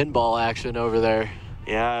 Little pinball action over there.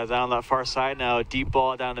 Yeah, down that far side now. A deep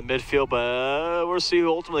ball down to midfield, but we'll see who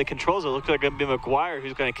ultimately controls it. Looks like it's going to be McGuire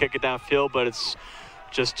who's going to kick it downfield, but it's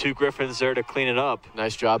just two Griffins there to clean it up.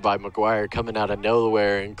 Nice job by McGuire coming out of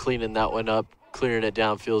nowhere and cleaning that one up, clearing it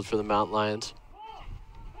downfield for the Mountain Lions.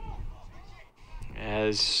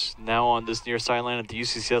 As now on this near sideline at the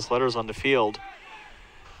UCCS letters on the field.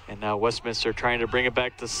 And now Westminster trying to bring it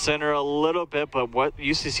back to center a little bit, but what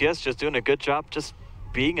UCCS just doing a good job just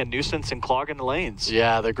being a nuisance and clogging the lanes.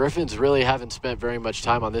 Yeah, the Griffins really haven't spent very much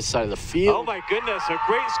time on this side of the field. Oh my goodness, a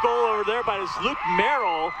great goal over there by this Luke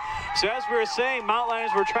Merrill. So as we were saying, Mountain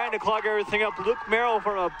Lions were trying to clog everything up. Luke Merrill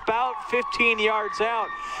from about 15 yards out,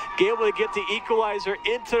 able to get the equalizer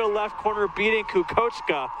into the left corner, beating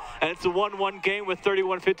Kukochka. And it's a 1-1 game with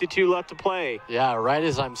 31:52 left to play. Yeah, right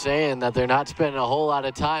as I'm saying that they're not spending a whole lot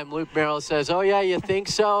of time, Luke Merrill says, oh yeah, you think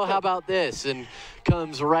so? How about this? And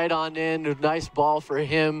comes right on in. A nice ball for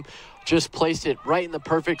him. Just placed it right in the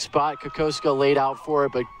perfect spot. Kukochka laid out for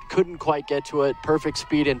it, but couldn't quite get to it. Perfect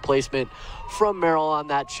speed and placement from Merrill on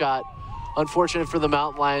that shot. Unfortunate for the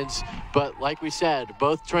Mountain Lions, but like we said,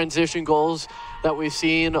 both transition goals that we've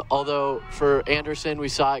seen, although for Anderson, we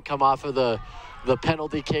saw it come off of the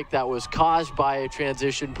penalty kick that was caused by a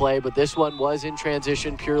transition play, but this one was in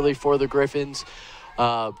transition purely for the Griffins.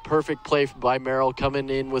 Perfect play by Merrill, coming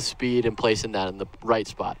in with speed and placing that in the right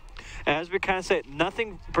spot. As we kind of said,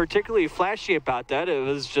 nothing particularly flashy about that. It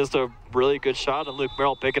was just a really good shot, and Luke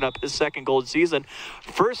Merrill picking up his second goal of the season.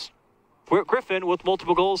 First Griffin with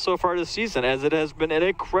multiple goals so far this season, as it has been an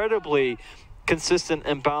incredibly consistent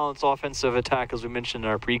and balanced offensive attack, as we mentioned in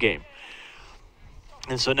our pregame.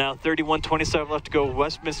 And so now 31:27 left to go.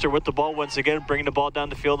 Westminster with the ball once again, bringing the ball down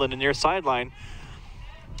the field on the near sideline.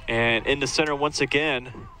 And in the center once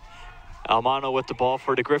again, Almano with the ball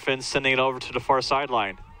for the Griffins, sending it over to the far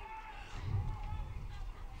sideline.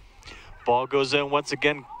 Ball goes in once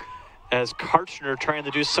again as Karchner trying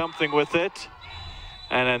to do something with it.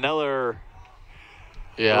 And another,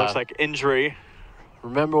 looks like injury.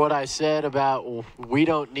 Remember what I said about we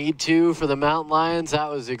don't need to for the Mountain Lions? That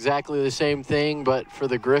was exactly the same thing, but for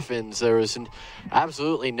the Griffins, there was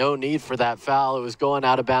absolutely no need for that foul. It was going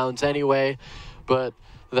out of bounds anyway, but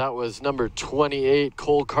that was number 28,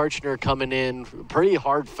 Cole Karchner, coming in. Pretty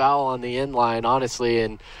hard foul on the end line, honestly,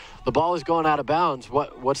 and the ball is going out of bounds.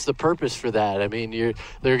 What's the purpose for that? I mean,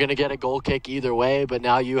 they're going to get a goal kick either way, but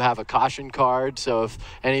now you have a caution card. So if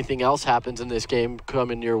anything else happens in this game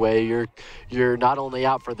coming your way, you're not only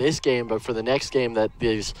out for this game, but for the next game that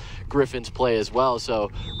these Griffins play as well.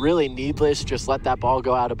 So really needless. Just let that ball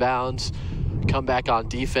go out of bounds, come back on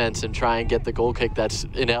defense, and try and get the goal kick that's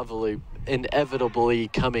inevitably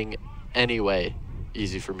coming anyway.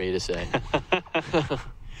 Easy for me to say.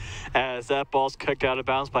 As that ball's kicked out of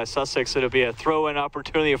bounds by Sussex, it'll be a throw-in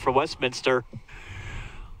opportunity for Westminster.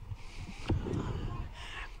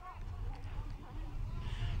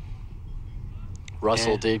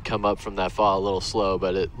 Russell did come up from that foul a little slow,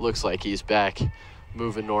 but it looks like he's back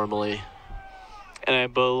moving normally. And I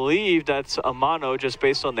believe that's Amano, just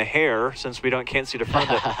based on the hair, since can't see the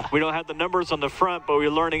front of it. We don't have the numbers on the front, but we're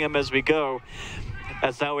learning them as we go.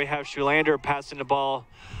 As now we have Schulander passing the ball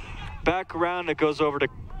back around. It goes over to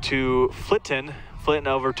Flitton. Flitton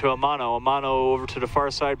over to Amano. Amano over to the far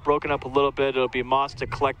side, broken up a little bit. It'll be Moss to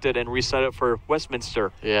collect it and reset it for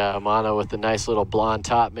Westminster. Yeah, Amano with the nice little blonde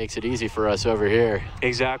top makes it easy for us over here.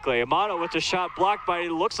 Exactly. Amano with the shot blocked by,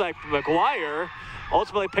 it looks like, McGuire.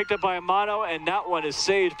 Ultimately picked up by Amano, and that one is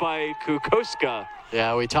saved by Kukoska.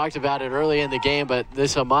 Yeah, we talked about it early in the game, but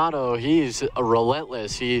this Amano, he's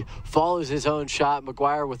relentless. He follows his own shot.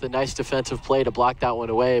 McGuire with a nice defensive play to block that one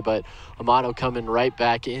away, but Amano coming right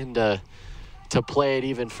back in to play it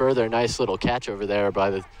even further. Nice little catch over there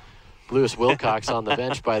by the Lewis Wilcox on the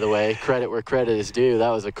bench, by the way. Credit where credit is due.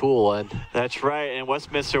 That was a cool one. That's right, and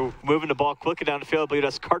Westminster moving the ball quickly down the field. I believe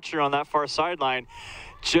that's Karchner on that far sideline,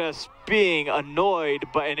 just being annoyed,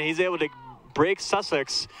 and he's able to break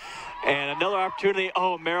Sussex. And another opportunity.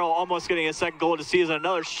 Oh, Merrill almost getting a second goal of the season.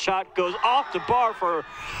 Another shot goes off the bar for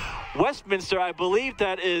Westminster. I believe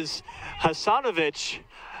that is Hasanovic.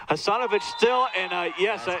 Hasanovic still, and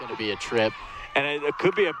yes. That's going to be a trip. And it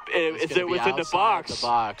could be it's within the box. The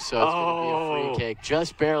box, so it's going to be a free kick.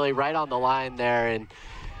 Just barely right on the line there,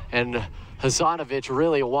 and Hasanovic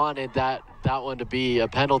really wanted that one to be a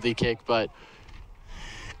penalty kick, but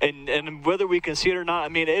And whether we can see it or not, I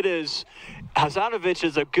mean, Hasanovic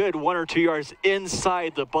is a good 1 or 2 yards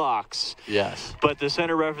inside the box. Yes. But the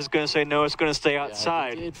center ref is going to say, no, it's going to stay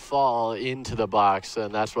outside. It did fall into the box,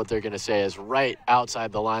 and that's what they're going to say is right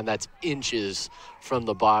outside the line. That's inches from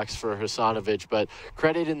the box for Hasanovic. But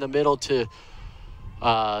credit in the middle to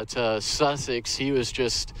Sussex. He was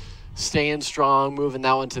just staying strong, moving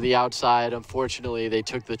that one to the outside. Unfortunately, they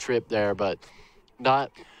took the trip there, but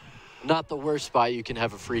not the worst spot you can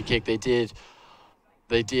have a free kick.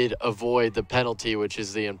 They did avoid the penalty, which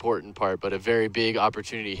is the important part, but a very big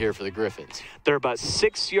opportunity here for the Griffins. They're about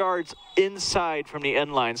 6 yards inside from the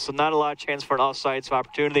end line, so not a lot of chance for an offsides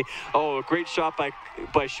opportunity. Oh, a great shot by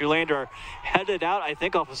Schulander. Headed out, I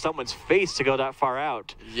think, off of someone's face to go that far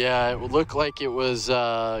out. Yeah, it looked like it was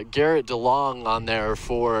Garrett DeLong on there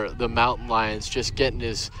for the Mountain Lions, just getting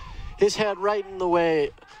his head right in the way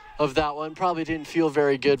of that one. Probably didn't feel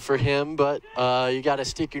very good for him, but you got to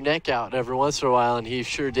stick your neck out every once in a while, and he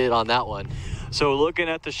sure did on that one. So looking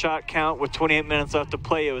at the shot count with 28 minutes left to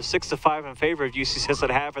play, it was 6-5 in favor of UCCS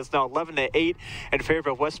at half. It's now 11-8 in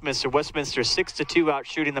favor of Westminster. Westminster 6-2 out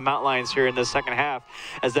shooting the Mountain Lions here in the second half,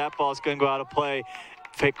 as that ball is going to go out of play.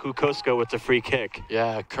 Fake Kukoska with the free kick.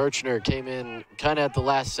 Yeah, Karchner came in kind of at the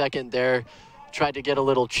last second there, tried to get a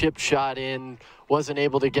little chip shot in, wasn't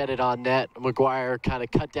able to get it on net. McGuire kind of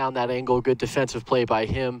cut down that angle. Good defensive play by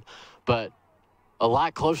him, but a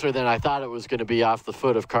lot closer than I thought it was going to be off the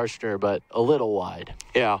foot of Karchner, but a little wide.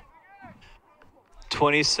 Yeah.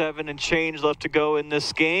 27 and change left to go in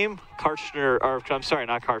this game. Kukoska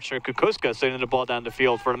sending the ball down the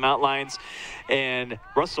field for the Mountain Lions, and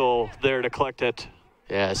Russell there to collect it.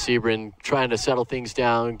 Yeah, Sebring trying to settle things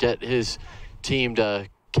down, get his team to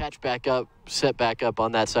catch back up, set back up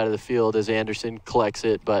on that side of the field as Anderson collects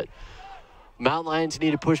it. But Mountain Lions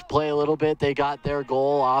need to push play a little bit. They got their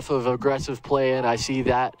goal off of aggressive play, and I see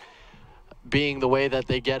that being the way that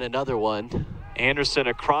they get another one. Anderson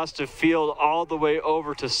across the field all the way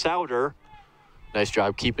over to Souter. Nice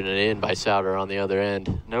job keeping it in by Souter on the other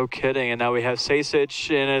end. No kidding. And now we have Sasic,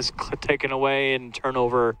 and is taken away, and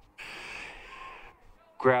turnover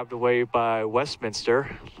grabbed away by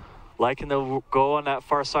Westminster. liking the goal on that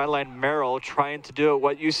far sideline. Merrill trying to do it,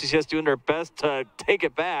 what UCCS doing their best to take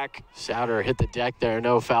it back. Souter hit the deck there,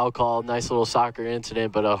 no foul call. Nice little soccer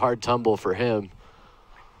incident, but a hard tumble for him.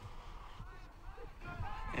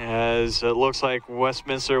 As it looks like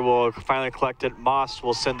Westminster will finally collect it. Moss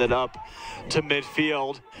will send it up to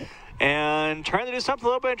midfield. And trying to do something a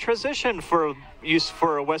little bit in transition for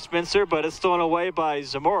Westminster, but it's thrown away by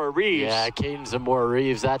Zamora Reeves. Yeah, Caden Zamora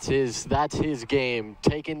Reeves, that's his game.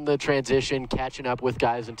 Taking the transition, catching up with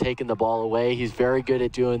guys and taking the ball away. He's very good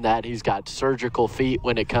at doing that. He's got surgical feet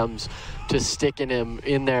when it comes to sticking him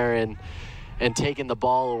in there and taking the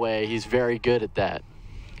ball away. He's very good at that.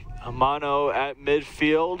 Amano at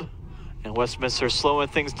midfield, and Westminster slowing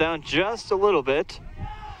things down just a little bit.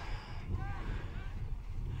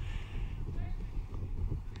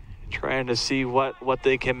 Trying to see what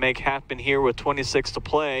they can make happen here with 26 to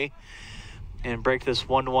play and break this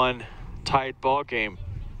 1-1 tied ball game.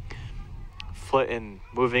 Flitton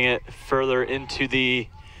moving it further into the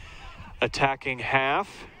attacking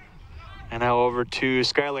half. And now over to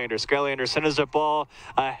Skylander. Skylander sends the ball,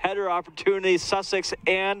 a header opportunity. Sussex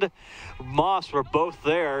and Moss were both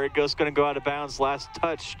there. It goes going to go out of bounds, last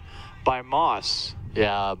touched by Moss.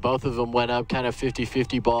 Yeah, both of them went up, kind of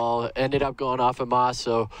 50-50 ball, ended up going off of Moss,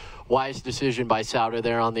 so wise decision by Souter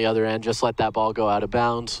there on the other end. Just let that ball go out of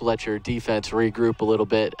bounds, let your defense regroup a little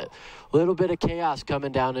bit. A little bit of chaos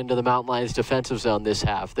coming down into the Mountain Lions defensive zone this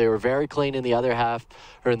half. They were very clean in the other half,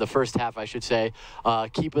 or in the first half, I should say,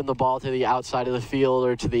 keeping the ball to the outside of the field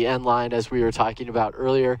or to the end line, as we were talking about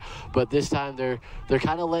earlier. But this time they're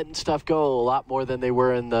kind of letting stuff go a lot more than they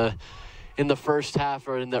were in the first half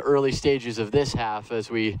or in the early stages of this half as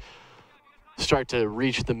we start to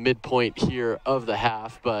reach the midpoint here of the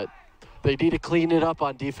half. But they need to clean it up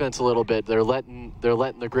on defense a little bit. They're letting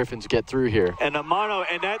the Griffins get through here. And Amano,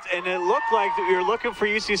 and it looked like we were looking for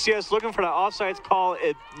UCCS, looking for the offsides call.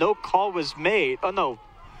 No call was made. Oh no.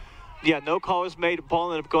 Yeah, no call was made.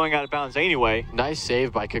 Ball ended up going out of bounds anyway. Nice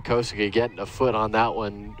save by Kokoski, getting a foot on that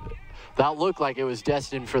one. That looked like it was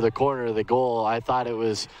destined for the corner of the goal. I thought it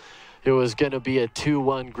was going to be a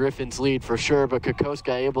 2-1 Griffins lead for sure, but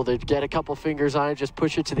Kokoska able to get a couple fingers on it, just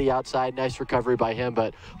push it to the outside. Nice recovery by him,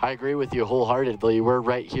 but I agree with you wholeheartedly. We're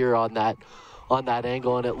right here on that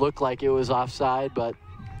angle, and it looked like it was offside, but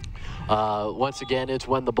once again, it's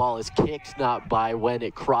when the ball is kicked, not by when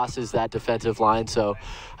it crosses that defensive line. So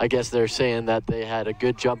I guess they're saying that they had a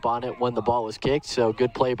good jump on it when the ball was kicked, so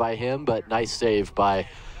good play by him, but nice save by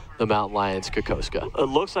the Mountain Lions, Kokoska. It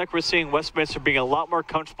looks like we're seeing Westminster being a lot more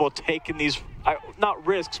comfortable taking these, not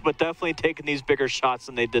risks, but definitely taking these bigger shots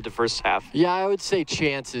than they did the first half. Yeah, I would say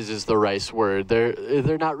chances is the right word.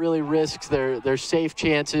 They're not really risks. They're safe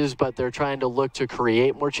chances, but they're trying to look to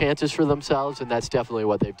create more chances for themselves, and that's definitely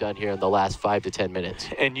what they've done here in the last 5 to 10 minutes.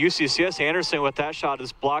 And UCCS Anderson with that shot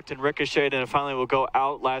is blocked and ricocheted, and finally will go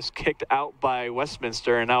out, last kicked out by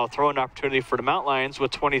Westminster, and now a throw-in opportunity for the Mountain Lions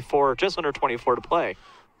with 24, just under 24 to play.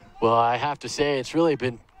 Well, I have to say, it's really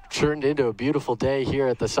been turned into a beautiful day here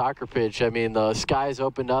at the soccer pitch. I mean, the skies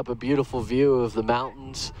opened up, a beautiful view of the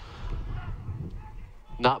mountains.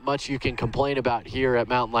 Not much you can complain about here at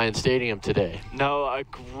Mountain Lion Stadium today. No, a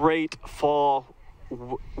great fall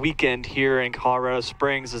weekend here in Colorado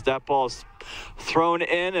Springs as that ball is thrown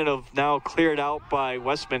in and now cleared out by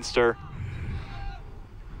Westminster.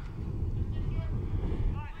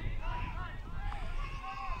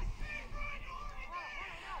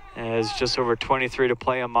 As just over 23 to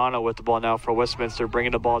play, Amano with the ball now for Westminster,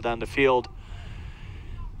 bringing the ball down the field.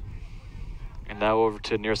 And now over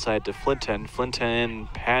to near side to Flinton. Flinton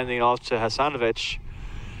handing off to Hasanovic.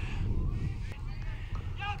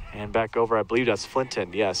 And back over, I believe that's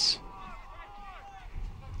Flinton, yes.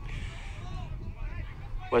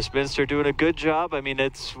 Westminster doing a good job. I mean,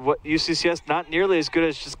 it's what UCCS not nearly as good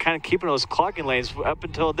as just kind of keeping those clogging lanes. Up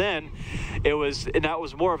until then, that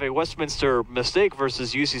was more of a Westminster mistake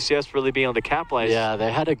versus UCCS really being able to capitalize. Yeah,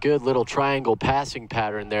 they had a good little triangle passing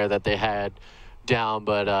pattern there that they had down,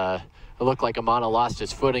 but it looked like Amano lost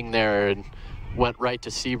his footing there and went right to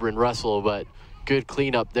Sebring Russell, but good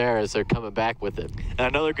cleanup there as they're coming back with it. And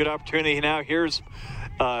another good opportunity now. Here's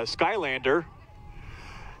Skylander.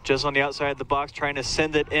 Just on the outside of the box, trying to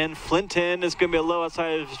send it in. Flinton is going to be a low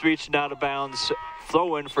outside of his reach and out of bounds.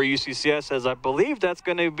 Throw-in for UCCS, as I believe that's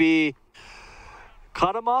going to be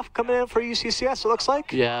Kadamov coming in for UCCS, it looks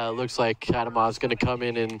like. Yeah, it looks like Kadamov's going to come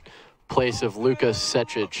in place of Lukas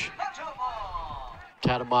Setric.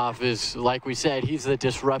 Kadamov is, like we said, he's the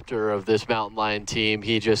disruptor of this Mountain Lion team.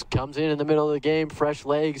 He just comes in the middle of the game, fresh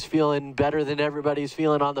legs, feeling better than everybody's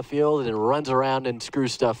feeling on the field, and runs around and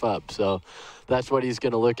screws stuff up. So that's what he's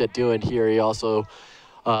going to look at doing here. He also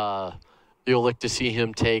You'll look to see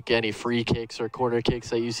him take any free kicks or corner kicks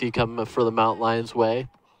that you see coming for the Mountain Lions' way.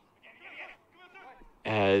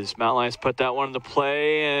 As Mountain Lions put that one into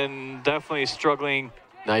play and definitely struggling.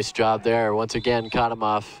 Nice job there. Once again, caught him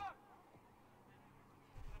off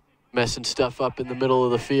messing stuff up in the middle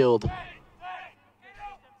of the field.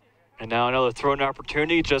 And now another throwing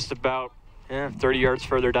opportunity just about 30 yards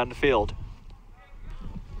further down the field.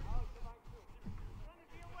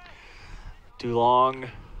 DeLong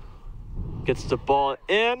gets the ball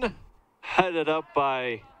in, headed up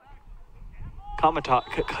by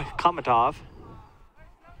Komatov.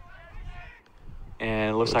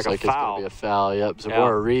 And it looks like a foul. It's going to be a foul, yep.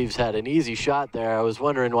 Zamora Reeves had an easy shot there. I was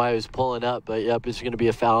wondering why he was pulling up, but yep, it's going to be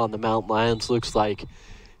a foul on the Mountain Lions. Looks like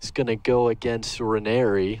it's going to go against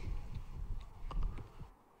Ranieri,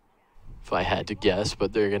 if I had to guess,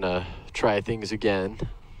 but they're going to try things again.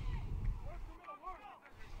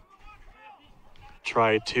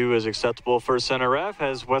 Try 2 is acceptable for center ref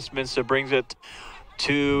as Westminster brings it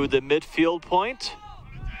to the midfield point.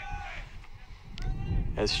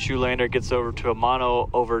 As Schulander gets over to Amano,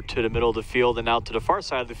 over to the middle of the field and out to the far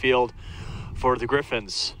side of the field for the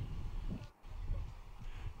Griffins.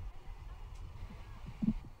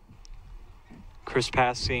 Chris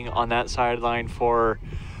passing on that sideline for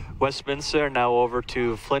Westminster. Now over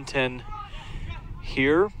to Flinton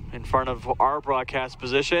here in front of our broadcast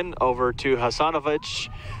position. Over to Hasanovic.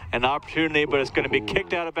 An opportunity, but it's going to be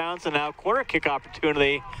kicked out of bounds. And now corner kick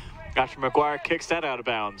opportunity. Dr. McGuire kicks that out of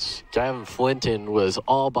bounds. Gavin Flinton was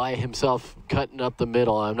all by himself cutting up the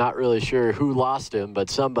middle. I'm not really sure who lost him, but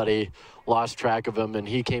somebody lost track of him, and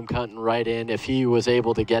he came cutting right in. If he was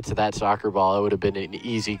able to get to that soccer ball, it would have been an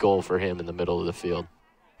easy goal for him in the middle of the field.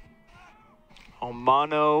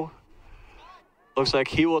 Omano looks like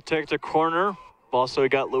he will take the corner. Also, we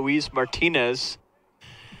got Luis Martinez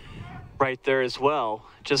right there as well.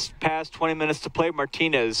 Just past 20 minutes to play,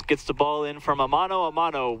 Martinez gets the ball in from Amano.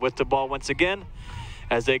 Amano with the ball once again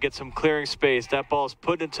as they get some clearing space. That ball is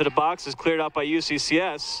put into the box, is cleared out by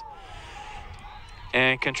UCCS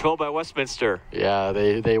and controlled by Westminster. Yeah,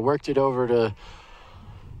 they worked it over to...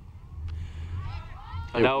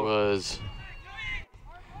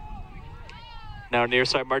 Now near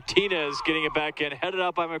side, Martinez getting it back in, headed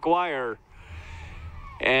up by McGuire.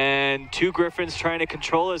 And 2 Griffins trying to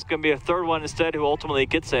control it. It's going to be a third one instead who ultimately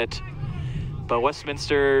gets it. But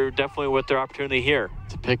Westminster definitely with their opportunity here.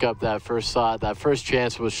 To pick up that first shot, that first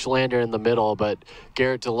chance was Schlander in the middle, but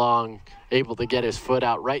Garrett DeLong able to get his foot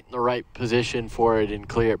out right in the right position for it and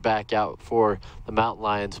clear it back out for the Mountain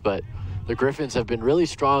Lions. But the Griffins have been really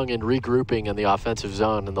strong in regrouping in the offensive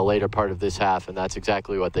zone in the later part of this half, and that's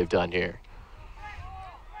exactly what they've done here.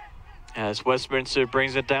 As Westminster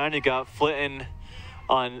brings it down, you got Flinton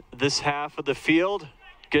on this half of the field,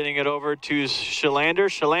 getting it over to Schalander.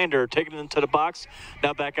 Schalander taking it into the box,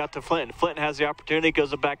 now back out to Flinton. Flinton has the opportunity,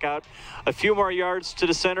 goes back out a few more yards to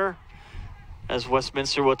the center, as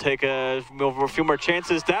Westminster will take a few more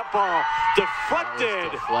chances. That ball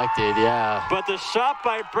deflected. Deflected, yeah. But the shot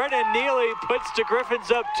by Brennan Neely puts the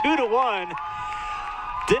Griffins up 2-1.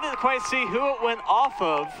 Didn't quite see who it went off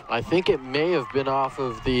of. I think it may have been off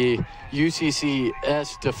of the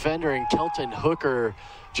UCCS defender and Kelton Hooker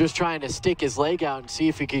just trying to stick his leg out and see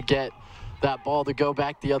if he could get that ball to go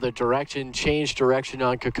back the other direction. Changed direction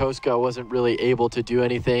on Kokoska, wasn't really able to do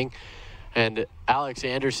anything. And Alex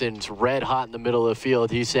Anderson's red hot in the middle of the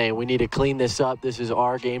field. He's saying, we need to clean this up. This is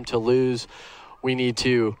our game to lose. We need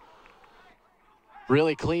to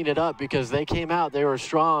really clean it up because they came out, they were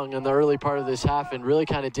strong in the early part of this half and really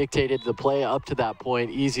kind of dictated the play up to that point.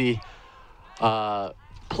 Easy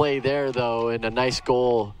play there, though, and a nice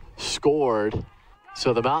goal scored.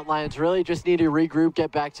 So the Mountain Lions really just need to regroup,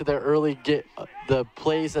 get back to their the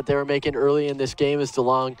plays that they were making early in this game as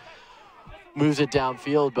DeLong moves it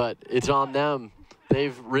downfield, but it's on them.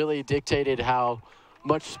 They've really dictated how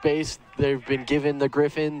much space they've been given the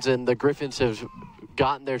Griffins, and the Griffins have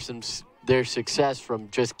gotten their success from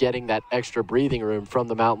just getting that extra breathing room from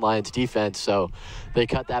the Mountain Lions defense. So they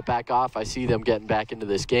cut that back off. I see them getting back into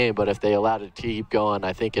this game, but if they allow it to keep going,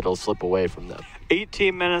 I think it'll slip away from them.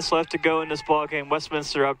 18 minutes left to go in this ball game.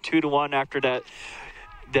 Westminster up 2-1 after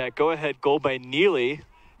that go-ahead goal by Neely,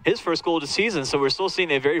 his first goal of the season. So we're still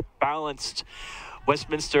seeing a very balanced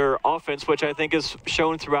Westminster offense, which I think is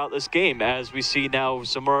shown throughout this game, as we see now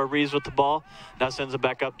Zamora Reeves with the ball, now sends it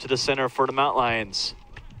back up to the center for the Mountain Lions.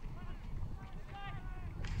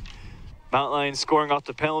 Mountain Lions scoring off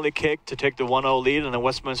the penalty kick to take the 1-0 lead, and then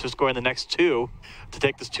Westminster scoring the next 2 to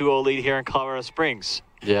take this 2-0 lead here in Colorado Springs.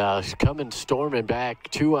 Yeah, coming storming back,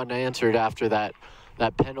 2 unanswered after that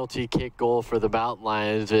penalty kick goal for the Mountain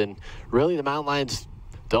Lions, and really the Mountain Lions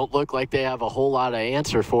don't look like they have a whole lot of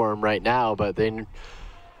answer for him right now, but they're going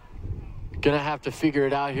to have to figure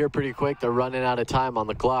it out here pretty quick. They're running out of time on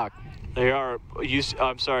the clock. They are,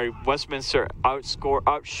 Westminster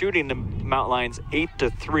outshooting the Mountain Lions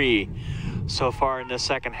 8-3 so far in the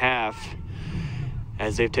second half,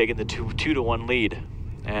 as they've taken the 2-1 lead.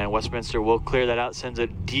 And Westminster will clear that out, sends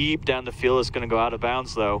it deep down the field. It's going to go out of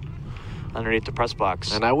bounds, though, underneath the press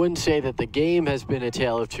box. And I wouldn't say that the game has been a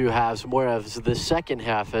tale of two halves, whereas the second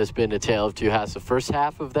half has been a tale of two halves. The first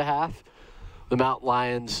half of the half, the Mountain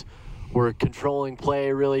Lions were controlling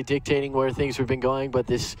play, really dictating where things have been going. But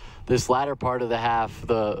this latter part of the half,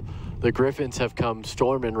 the Griffins have come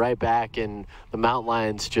storming right back, and the Mountain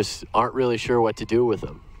Lions just aren't really sure what to do with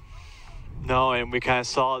them. No, and we kind of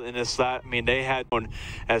saw it in this. They had one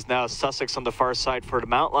as now Sussex on the far side for the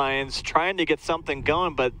Mountain Lions, trying to get something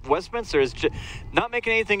going, but Westminster is not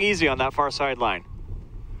making anything easy on that far sideline.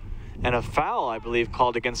 And a foul, I believe,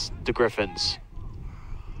 called against the Griffins.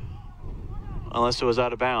 Unless it was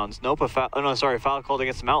out of bounds. Nope, a foul called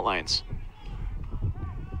against the Mountain Lions.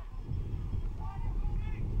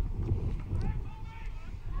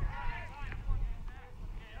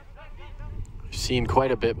 Seen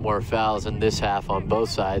quite a bit more fouls in this half on both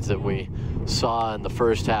sides than we saw in the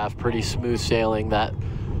first half. Pretty smooth sailing that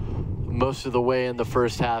most of the way in the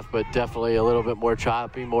first half, but definitely a little bit more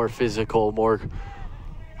choppy, more physical, more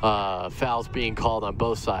fouls being called on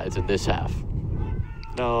both sides in this half.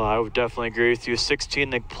 No, I would definitely agree with you.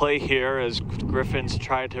 16 to play here as Griffins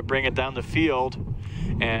tried to bring it down the field,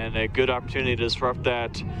 and a good opportunity to disrupt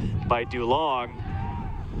that by DuLong.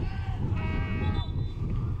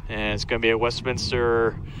 And it's going to be a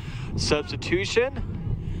Westminster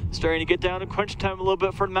substitution. Starting to get down to crunch time a little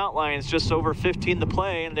bit for the Mountain Lions. Just over 15 to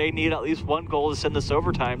play, and they need at least one goal to send this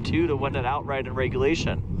overtime, two to win it outright in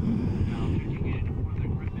regulation.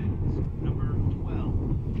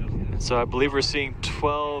 So I believe we're seeing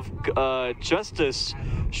 12 Justice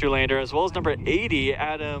Schuhlander, as well as number 80,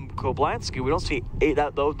 Adam Koblansky. We don't see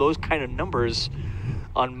those kind of numbers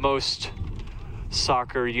on most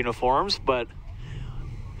soccer uniforms, but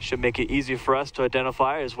should make it easy for us to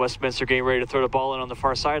identify as Westminster getting ready to throw the ball in on the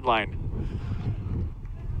far sideline.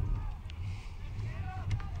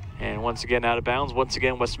 And once again out of bounds. Once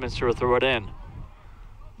again, Westminster will throw it in.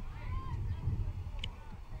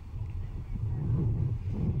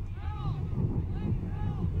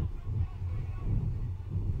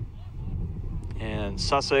 And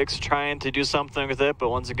Sussex trying to do something with it, but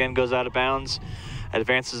once again goes out of bounds.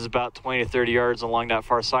 Advances about 20 to 30 yards along that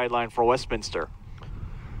far sideline for Westminster.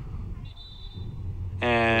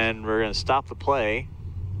 And we're going to stop the play.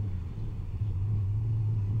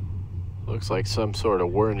 Looks like some sort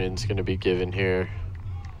of warning's going to be given here.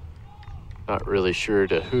 Not really sure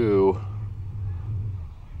to who.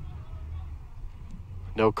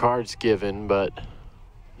 No cards given, but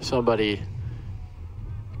somebody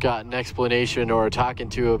got an explanation or talking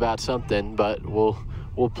to about something, but we'll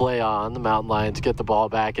play on. The Mountain Lions get the ball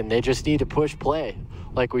back, and they just need to push play.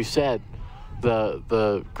 Like we said,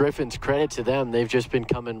 the Griffins, credit to them, they've just been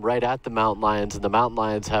coming right at the Mountain Lions, and the Mountain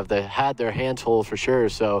Lions have had their hands full for sure.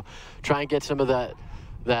 So try and get some of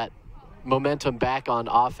that momentum back on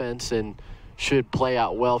offense, and should play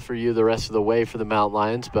out well for you the rest of the way for the Mountain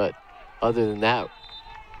Lions. But other than that,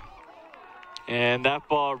 and that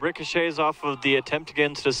ball ricochets off of the attempt to get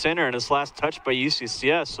into the center, and his last touch by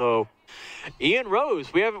UCCS. So Ian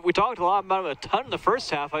Rose, we talked a lot about him a ton in the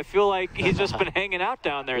first half. I feel like he's just been hanging out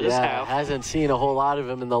down there this half. Hasn't seen a whole lot of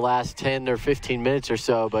him in the last 10 or 15 minutes or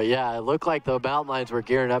so. But yeah, it looked like the Mountain Lions were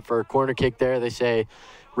gearing up for a corner kick there. They say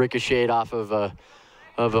ricocheted off of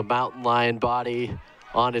a Mountain Lion body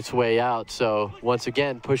on its way out. So once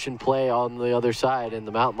again, push and play on the other side, and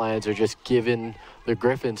the Mountain Lions are just giving the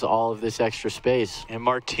Griffins all of this extra space. And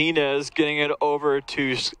Martinez getting it over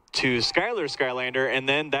to Skylander, and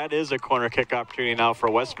then that is a corner kick opportunity now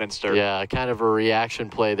for Westminster. Yeah, kind of a reaction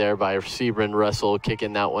play there by Sebron Russell,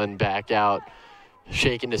 kicking that one back out,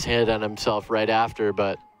 shaking his head on himself right after,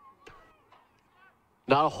 but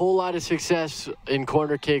not a whole lot of success in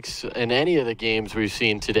corner kicks in any of the games we've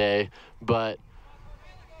seen today, but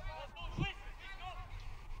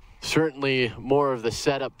certainly more of the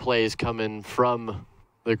setup plays coming from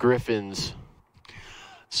the Griffins.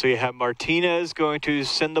 So you have Martinez going to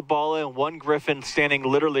send the ball in, one Griffin standing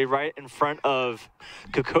literally right in front of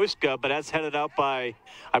Kokoska, but that's headed out by,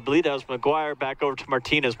 I believe that was McGuire, back over to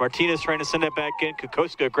Martinez. Martinez trying to send it back in.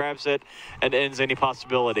 Kokoska grabs it and ends any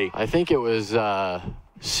possibility. I think it was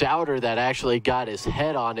Souter that actually got his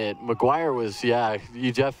head on it. McGuire was, yeah,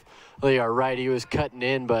 you definitely are right. He was cutting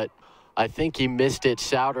in, but I think he missed it,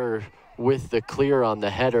 Souter, with the clear on the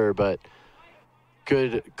header, but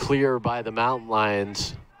good clear by the Mountain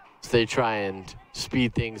Lions as they try and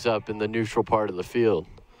speed things up in the neutral part of the field.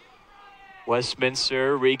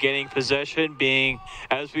 Westminster regaining possession, being,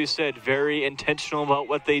 as we said, very intentional about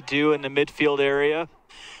what they do in the midfield area.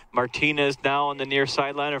 Martinez now on the near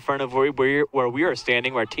sideline in front of where we are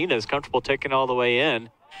standing. Martinez comfortable taking all the way in.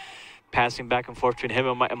 Passing back and forth between him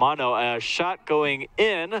and Amano. A shot going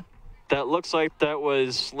in that looks like that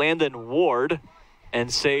was Landon Ward and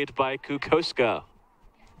saved by Kukoska.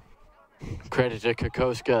 Credit to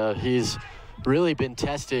Kukoska. He's really been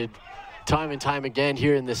tested time and time again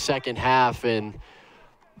here in the second half, and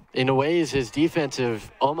in ways his defense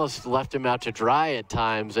have almost left him out to dry at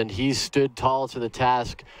times, and he's stood tall to the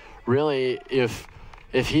task. Really, if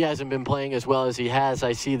he hasn't been playing as well as he has,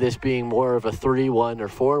 I see this being more of a 3-1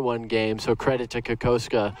 or 4-1 game, so credit to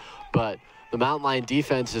Kukoska. But the Mountain Lion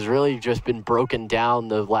defense has really just been broken down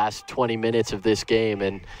the last 20 minutes of this game,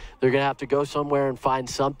 and they're going to have to go somewhere and find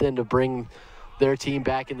something to bring their team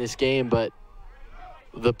back in this game. But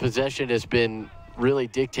the possession has been really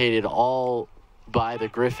dictated all by the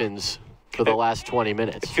Griffins for the last 20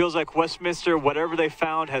 minutes. It feels like Westminster, whatever they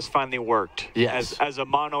found, has finally worked. Yes. As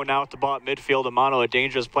Amano now at the ball at midfield. Amano, a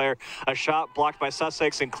dangerous player. A shot blocked by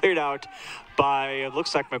Sussex and cleared out by, it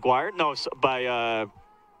looks like McGuire. No, by,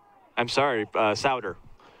 Souter.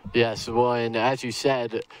 Yes, well, and as you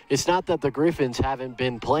said, it's not that the Griffins haven't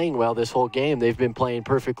been playing well this whole game. They've been playing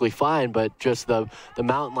perfectly fine, but just the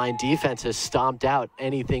Mountain Lion defense has stomped out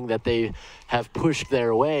anything that they have pushed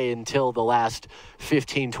their way until the last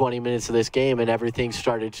 15, 20 minutes of this game, and everything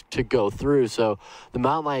started to go through. So the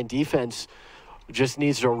Mountain Lion defense just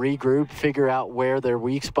needs to regroup, figure out where their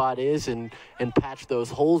weak spot is, and patch those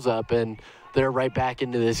holes up, and they're right back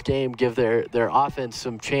into this game, give their offense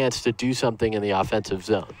some chance to do something in the offensive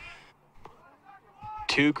zone.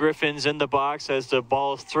 Two Griffins in the box as the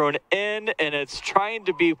ball is thrown in, and it's trying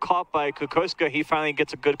to be caught by Kukoska. He finally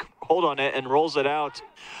gets a good hold on it and rolls it out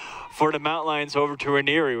for the Mountain Lions over to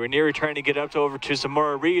Ranieri. Ranieri trying to get up to over to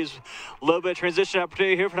Zamora Reeves. A little bit of transition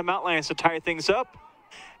opportunity here for the Mountain Lions to tie things up.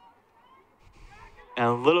 And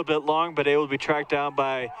a little bit long, but able to be tracked down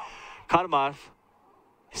by Kadamov.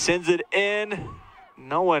 Sends it in.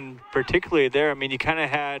 No one particularly there. I mean, you kind of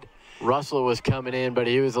had... Russell was coming in, but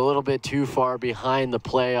he was a little bit too far behind the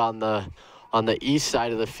play on the east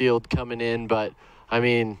side of the field coming in. But, I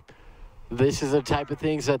mean, this is the type of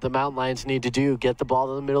things that the Mountain Lions need to do. Get the ball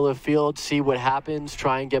to the middle of the field, see what happens,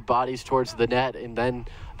 try and get bodies towards the net, and then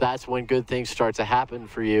that's when good things start to happen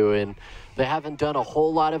for you. And they haven't done a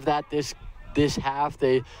whole lot of that this half.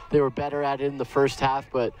 They were better at it in the first half,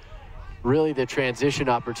 but really the transition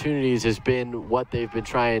opportunities has been what they've been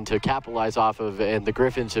trying to capitalize off of, and the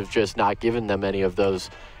Griffins have just not given them any of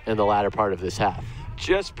those in the latter part of this half.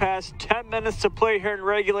 Just past 10 minutes to play here in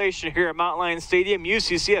regulation here at Mountain Lion Stadium.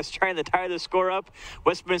 UCCS trying to tie the score up.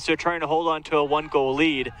 Westminster trying to hold on to a 1-goal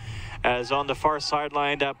lead, as on the far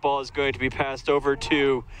sideline that ball is going to be passed over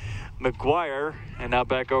to McGuire, and now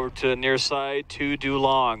back over to the near side to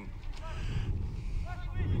DuLong.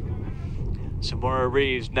 Zamora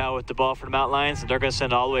Reeves now with the ball for the Mountain Lions, and they're going to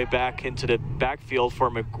send it all the way back into the backfield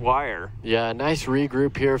for McGuire. Yeah, nice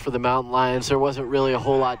regroup here for the Mountain Lions. There wasn't really a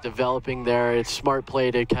whole lot developing there. It's smart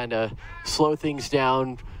play to kind of slow things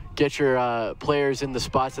down, get your players in the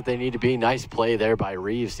spots that they need to be. Nice play there by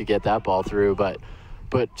Reeves to get that ball through, but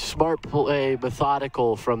smart play,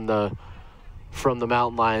 methodical from the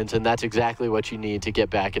Mountain Lions, and that's exactly what you need to get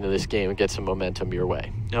back into this game and get some momentum your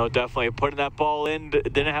way. No, definitely. Putting that ball in,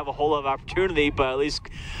 didn't have a whole lot of opportunity, but at least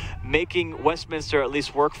making Westminster at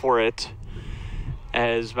least work for it.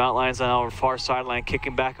 As Mountain Lions now on the far sideline,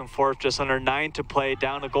 kicking back and forth, just under 9 to play,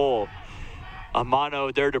 down a goal.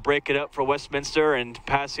 Amano there to break it up for Westminster and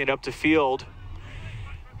passing it up the field.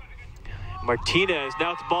 Martinez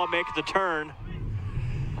now with the ball making the turn.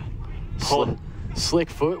 Slick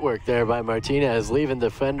footwork there by Martinez, leaving the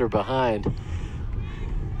defender behind.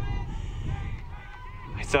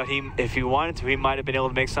 I thought if he wanted to, he might have been able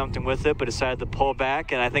to make something with it, but decided to pull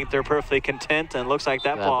back, and I think they're perfectly content, and it looks like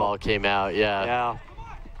that ball came out, yeah. Yeah.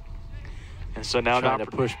 And so now trying to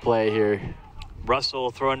push play here.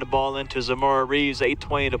 Russell throwing the ball into Zamora Reeves,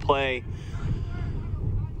 8:20 to play.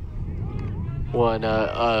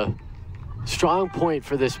 Strong point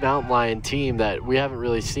for this Mountain Lion team that we haven't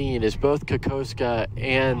really seen is both Kukoska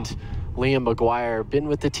and Liam McGuire been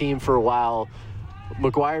with the team for a while.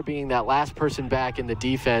 McGuire being that last person back in the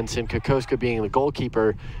defense and Kukoska being the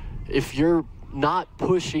goalkeeper. If you're not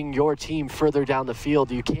pushing your team further down the field,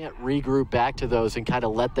 you can't regroup back to those and kind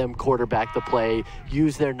of let them quarterback the play,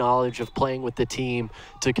 use their knowledge of playing with the team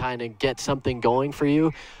to kind of get something going for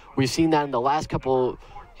you. We've seen that in the last couple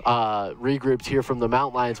regrouped here from the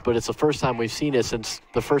Mountain Lions, but it's the first time we've seen it since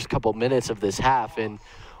the first couple minutes of this half. And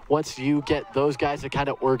once you get those guys to kind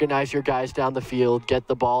of organize your guys down the field, get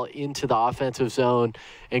the ball into the offensive zone,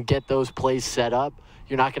 and get those plays set up,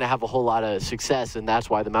 you're not going to have a whole lot of success, and that's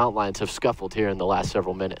why the Mountain Lions have scuffled here in the last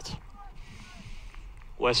several minutes.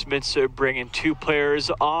 Westminster bringing 2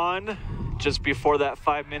 players on just before that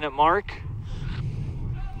 5-minute mark.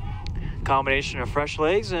 Combination of fresh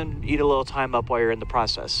legs and eat a little time up while you're in the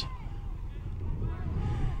process.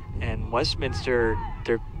 And Westminster,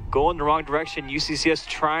 they're going the wrong direction. UCCS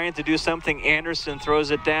trying to do something. Anderson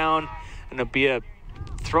throws it down, and it'll be a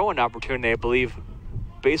throw-in opportunity, I believe,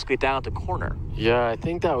 basically down at the corner. Yeah, I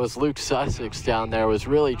think that was Luke Sussex down there, was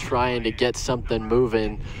really trying to get something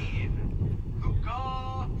moving.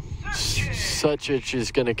 Suchich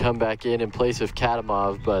is going to come back in place of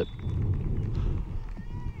Katamov, but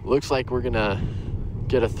looks like we're going to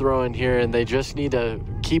get a throw in here, and they just need to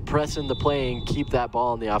keep pressing the play and keep that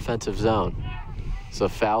ball in the offensive zone. So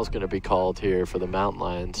foul's going to be called here for the Mountain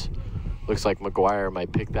Lions. Looks like McGuire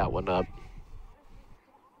might pick that one up.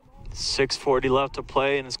 6:40 left to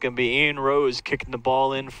play, and it's going to be Ian Rose kicking the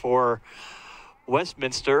ball in for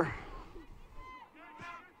Westminster.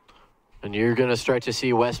 And you're going to start to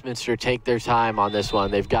see Westminster take their time on this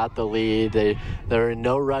one. They've got the lead. They're in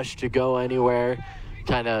no rush to go anywhere.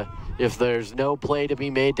 Kind of, if there's no play to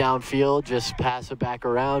be made downfield, just pass it back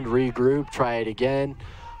around, regroup, try it again.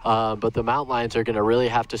 But the Mountain Lions are going to really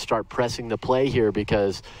have to start pressing the play here,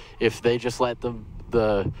 because if they just let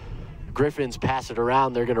the Griffins pass it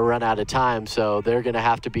around, they're going to run out of time. So they're going to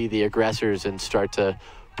have to be the aggressors and start to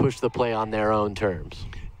push the play on their own terms.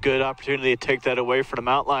 Good opportunity to take that away for the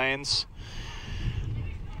Mountain Lions.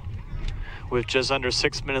 With just under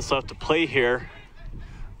 6 minutes left to play here.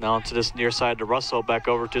 Now to this near side to Russell, back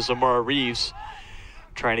over to Zamora Reeves.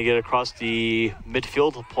 Trying to get across the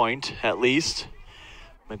midfield point, at least.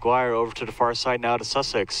 McGuire over to the far side now to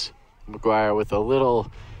Sussex. McGuire with a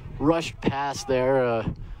little rushed pass there.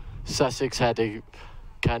 Sussex had to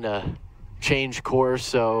kind of change course,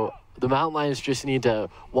 so the Mountain Lions just need to,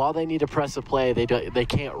 while they need to press the play, they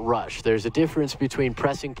can't rush. There's a difference between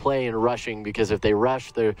pressing play and rushing, because if they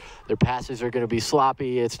rush, their passes are going to be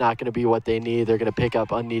sloppy. It's not going to be what they need. They're going to pick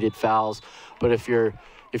up unneeded fouls. But if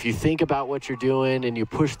you think about what you're doing and you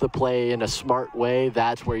push the play in a smart way,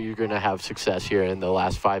 that's where you're going to have success here in the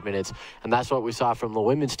last 5 minutes. And that's what we saw from the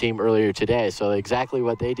women's team earlier today. So exactly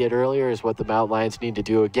what they did earlier is what the Mountain Lions need to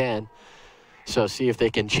do again. So see if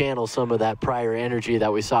they can channel some of that prior energy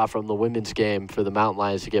that we saw from the women's game for the Mountain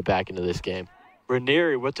Lions to get back into this game.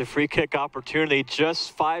 Ranieri with the free kick opportunity.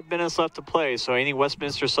 Just 5 minutes left to play. So any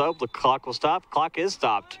Westminster sub, the clock will stop. Clock is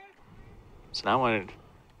stopped. So now and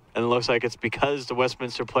it looks like it's because the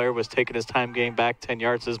Westminster player was taking his time getting back 10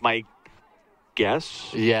 yards is my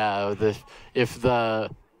guess. Yeah, if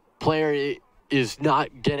the player is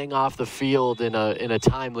not getting off the field in a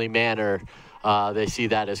timely manner, they see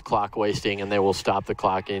that as clock wasting, and they will stop the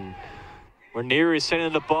clock in. Ranieri is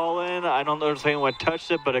sending the ball in. I don't know if anyone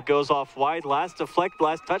touched it, but it goes off wide. Last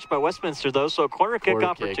touch by Westminster, though, so a corner kick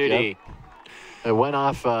opportunity. Yep. It went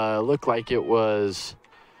off, looked like it was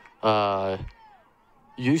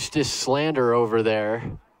Eustace Slander over there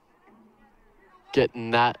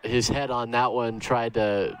getting his head on that one, tried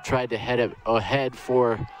to head it ahead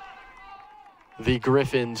for the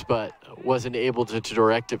Griffins, but wasn't able to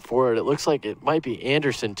direct it forward. It looks like it might be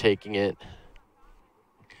Anderson taking it.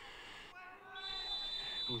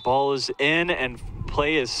 Ball is in and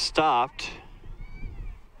play is stopped.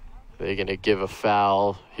 They're going to give a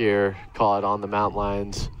foul here, call it on the Mountain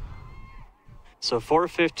Lions. So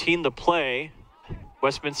 4:15 to play.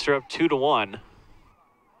 Westminster up 2-1.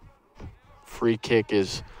 Free kick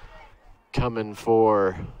is coming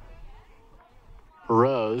for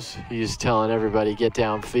Rose. He's telling everybody get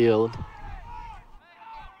downfield.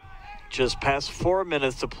 Just past 4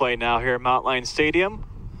 minutes to play now here at Mountain Lion Stadium.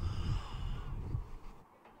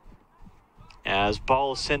 As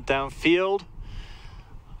ball is sent downfield,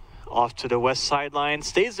 off to the west sideline,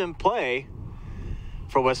 stays in play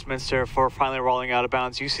for Westminster for finally rolling out of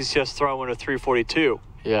bounds. UCCS throw in a 3:42.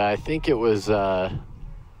 Yeah, I think it was,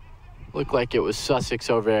 looked like it was Sussex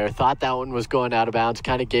over there. Thought that one was going out of bounds,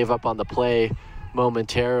 kind of gave up on the play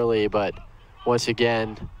momentarily, but once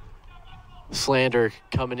again, Slander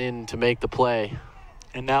coming in to make the play.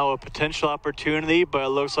 And now a potential opportunity, but it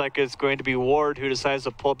looks like it's going to be Ward who decides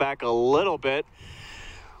to pull back a little bit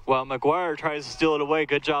while McGuire tries to steal it away.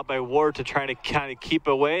 Good job by Ward to try to kind of keep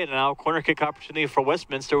away. And now corner kick opportunity for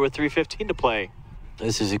Westminster with 3:15 to play.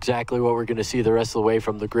 This is exactly what we're going to see the rest of the way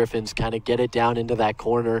from the Griffins. Kind of get it down into that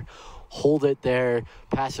corner, hold it there,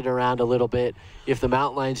 pass it around a little bit. If the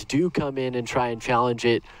Mountain Lions do come in and try and challenge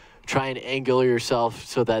it, try and angle yourself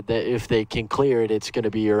so that if they can clear it, it's going to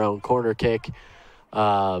be your own corner kick.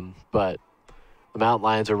 But the Mountain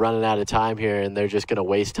Lions are running out of time here, and they're just going to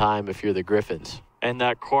waste time if you're the Griffins. And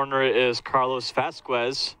that corner is Carlos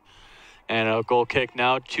Vasquez. And a goal kick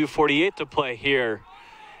now, 2:48 to play here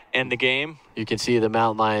in the game. You can see the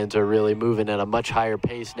Mountain Lions are really moving at a much higher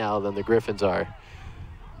pace now than the Griffins are.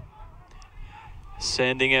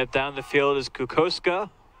 Sending it down the field is Kukoska.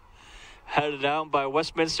 Headed down by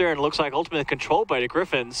Westminster, and looks like ultimately controlled by the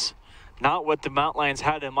Griffins. Not what the Mountain Lions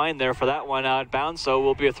had in mind there for that one out of bounds, so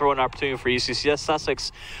will be a throw-in opportunity for UCCS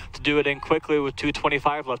Sussex to do it in quickly with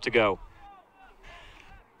 2:25 left to go.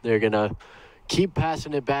 They're going to keep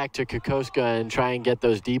passing it back to Kukoska and try and get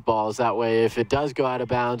those deep balls. That way, if it does go out of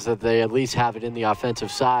bounds, that they at least have it in the offensive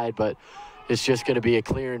side, but it's just going to be a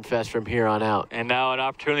clearing fest from here on out. And now an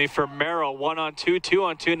opportunity for Merrill. 1-on-2,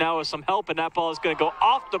 2-on-2 now with some help, and that ball is going to go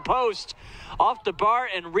off the post, off the bar,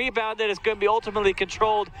 and rebounded. It's going to be ultimately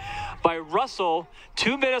controlled by Russell.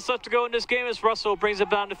 2 minutes left to go in this game as Russell brings it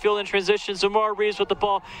down the field in transition. Zamora Reeves with the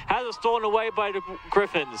ball, has it stolen away by the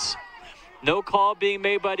Griffins. No call being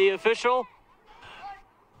made by the official.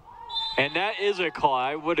 And that is a call.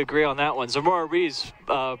 I would agree on that one. Zamora Reeves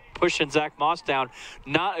pushing Zach Moss down.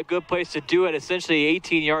 Not a good place to do it. Essentially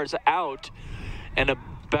 18 yards out and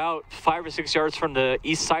about 5 or 6 yards from the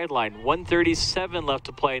east sideline. 1:37 left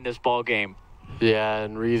to play in this ball game. Yeah,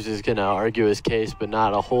 and Reeves is going to argue his case, but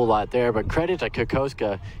not a whole lot there. But credit to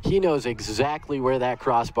Kukoska. He knows exactly where that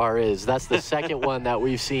crossbar is. That's the second one that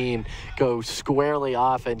we've seen go squarely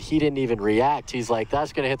off, and he didn't even react. He's like,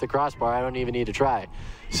 that's going to hit the crossbar. I don't even need to try.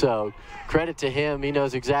 So credit to him. He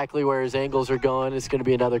knows exactly where his angles are going. It's going to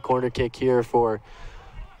be another corner kick here for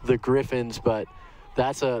the Griffins, but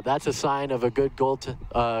that's a sign of a good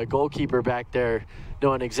goalkeeper back there,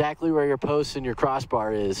 knowing exactly where your post and your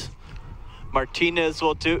crossbar is. Martinez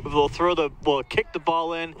will kick the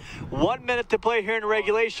ball in. 1 minute to play here in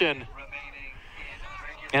regulation.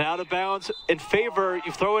 And out of bounds in favor,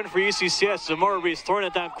 you throw in for UCCS. Zamora Reeves throwing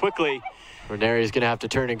it down quickly. Ranieri's going to have to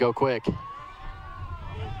turn and go quick.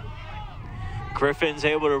 Griffins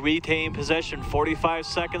able to retain possession. 45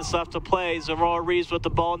 seconds left to play. Zamora Reeves with the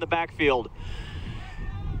ball in the backfield.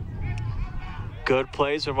 Good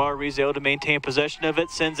play. Zamora Reeves able to maintain possession of it.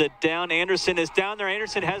 Sends it down. Anderson is down there.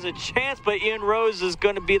 Anderson has a chance, but Ian Rose is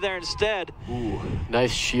going to be there instead. Ooh,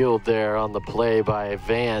 nice shield there on the play by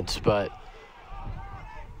Vance, but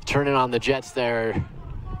turning on the Jets there.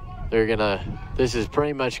 This is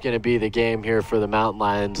pretty much going to be the game here for the Mountain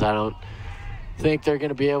Lions. I don't think they're going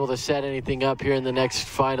to be able to set anything up here in the next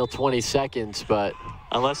final 20 seconds, but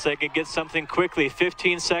unless they could get something quickly.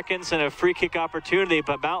 15 seconds and a free kick opportunity,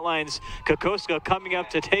 but Mountain Lions, Kukoska coming up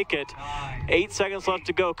to take it. 8 seconds left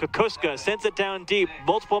to go. Kukoska sends it down deep.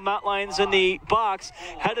 Multiple Mountain Lions in the box,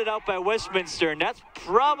 headed out by Westminster, and that's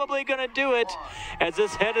probably going to do it as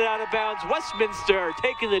it's headed out of bounds. Westminster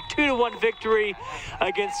taking the 2-1 victory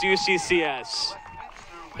against UCCS.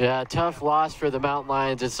 Yeah, tough loss for the Mountain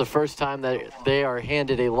Lions. It's the first time that they are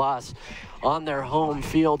handed a loss on their home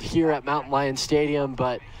field here at Mountain Lion Stadium,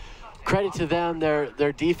 but credit to them.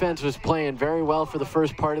 Their defense was playing very well for the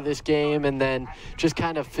first part of this game and then just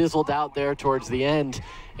kind of fizzled out there towards the end,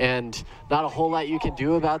 and not a whole lot you can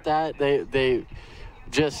do about that. They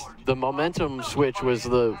just, the momentum switch was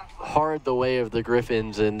the way of the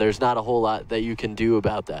Griffins, and there's not a whole lot that you can do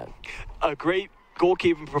about that. A great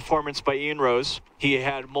goalkeeping performance by Ian Rose. He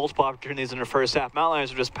had multiple opportunities in the first half. Mountain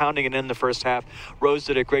Lions were just pounding it in the first half. Rose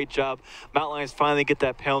did a great job. Mountain Lions finally get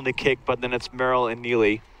that penalty kick, but then it's Merrill and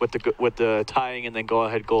Neely with the tying and then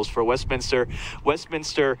go-ahead goals for Westminster.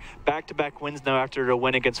 Westminster back-to-back wins now after the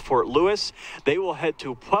win against Fort Lewis. They will head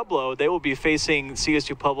to Pueblo. They will be facing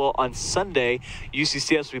CSU Pueblo on Sunday.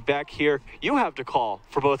 UCCS will be back here. You have to call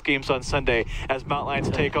for both games on Sunday as Mountain Lions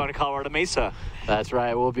take on Colorado Mesa. That's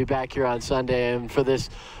right. We'll be back here on Sunday, and for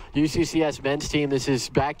this UCCS men's team, this is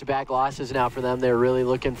back-to-back losses now for them. They're really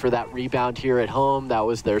looking for that rebound here at home. That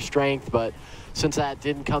was their strength, but since that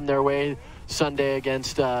didn't come their way, Sunday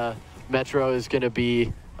against Metro is going to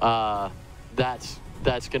be that's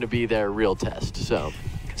going to be their real test.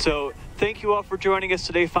 So thank you all for joining us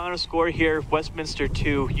today. Final score here: Westminster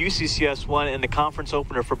 2, UCCS 1 in the conference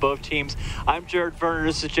opener for both teams. I'm Jared Verner.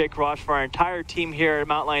 This is Jake Ross for our entire team here at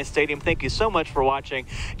Mountain Lion Stadium. Thank you so much for watching.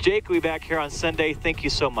 Jake will be back here on Sunday. Thank you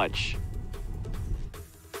so much.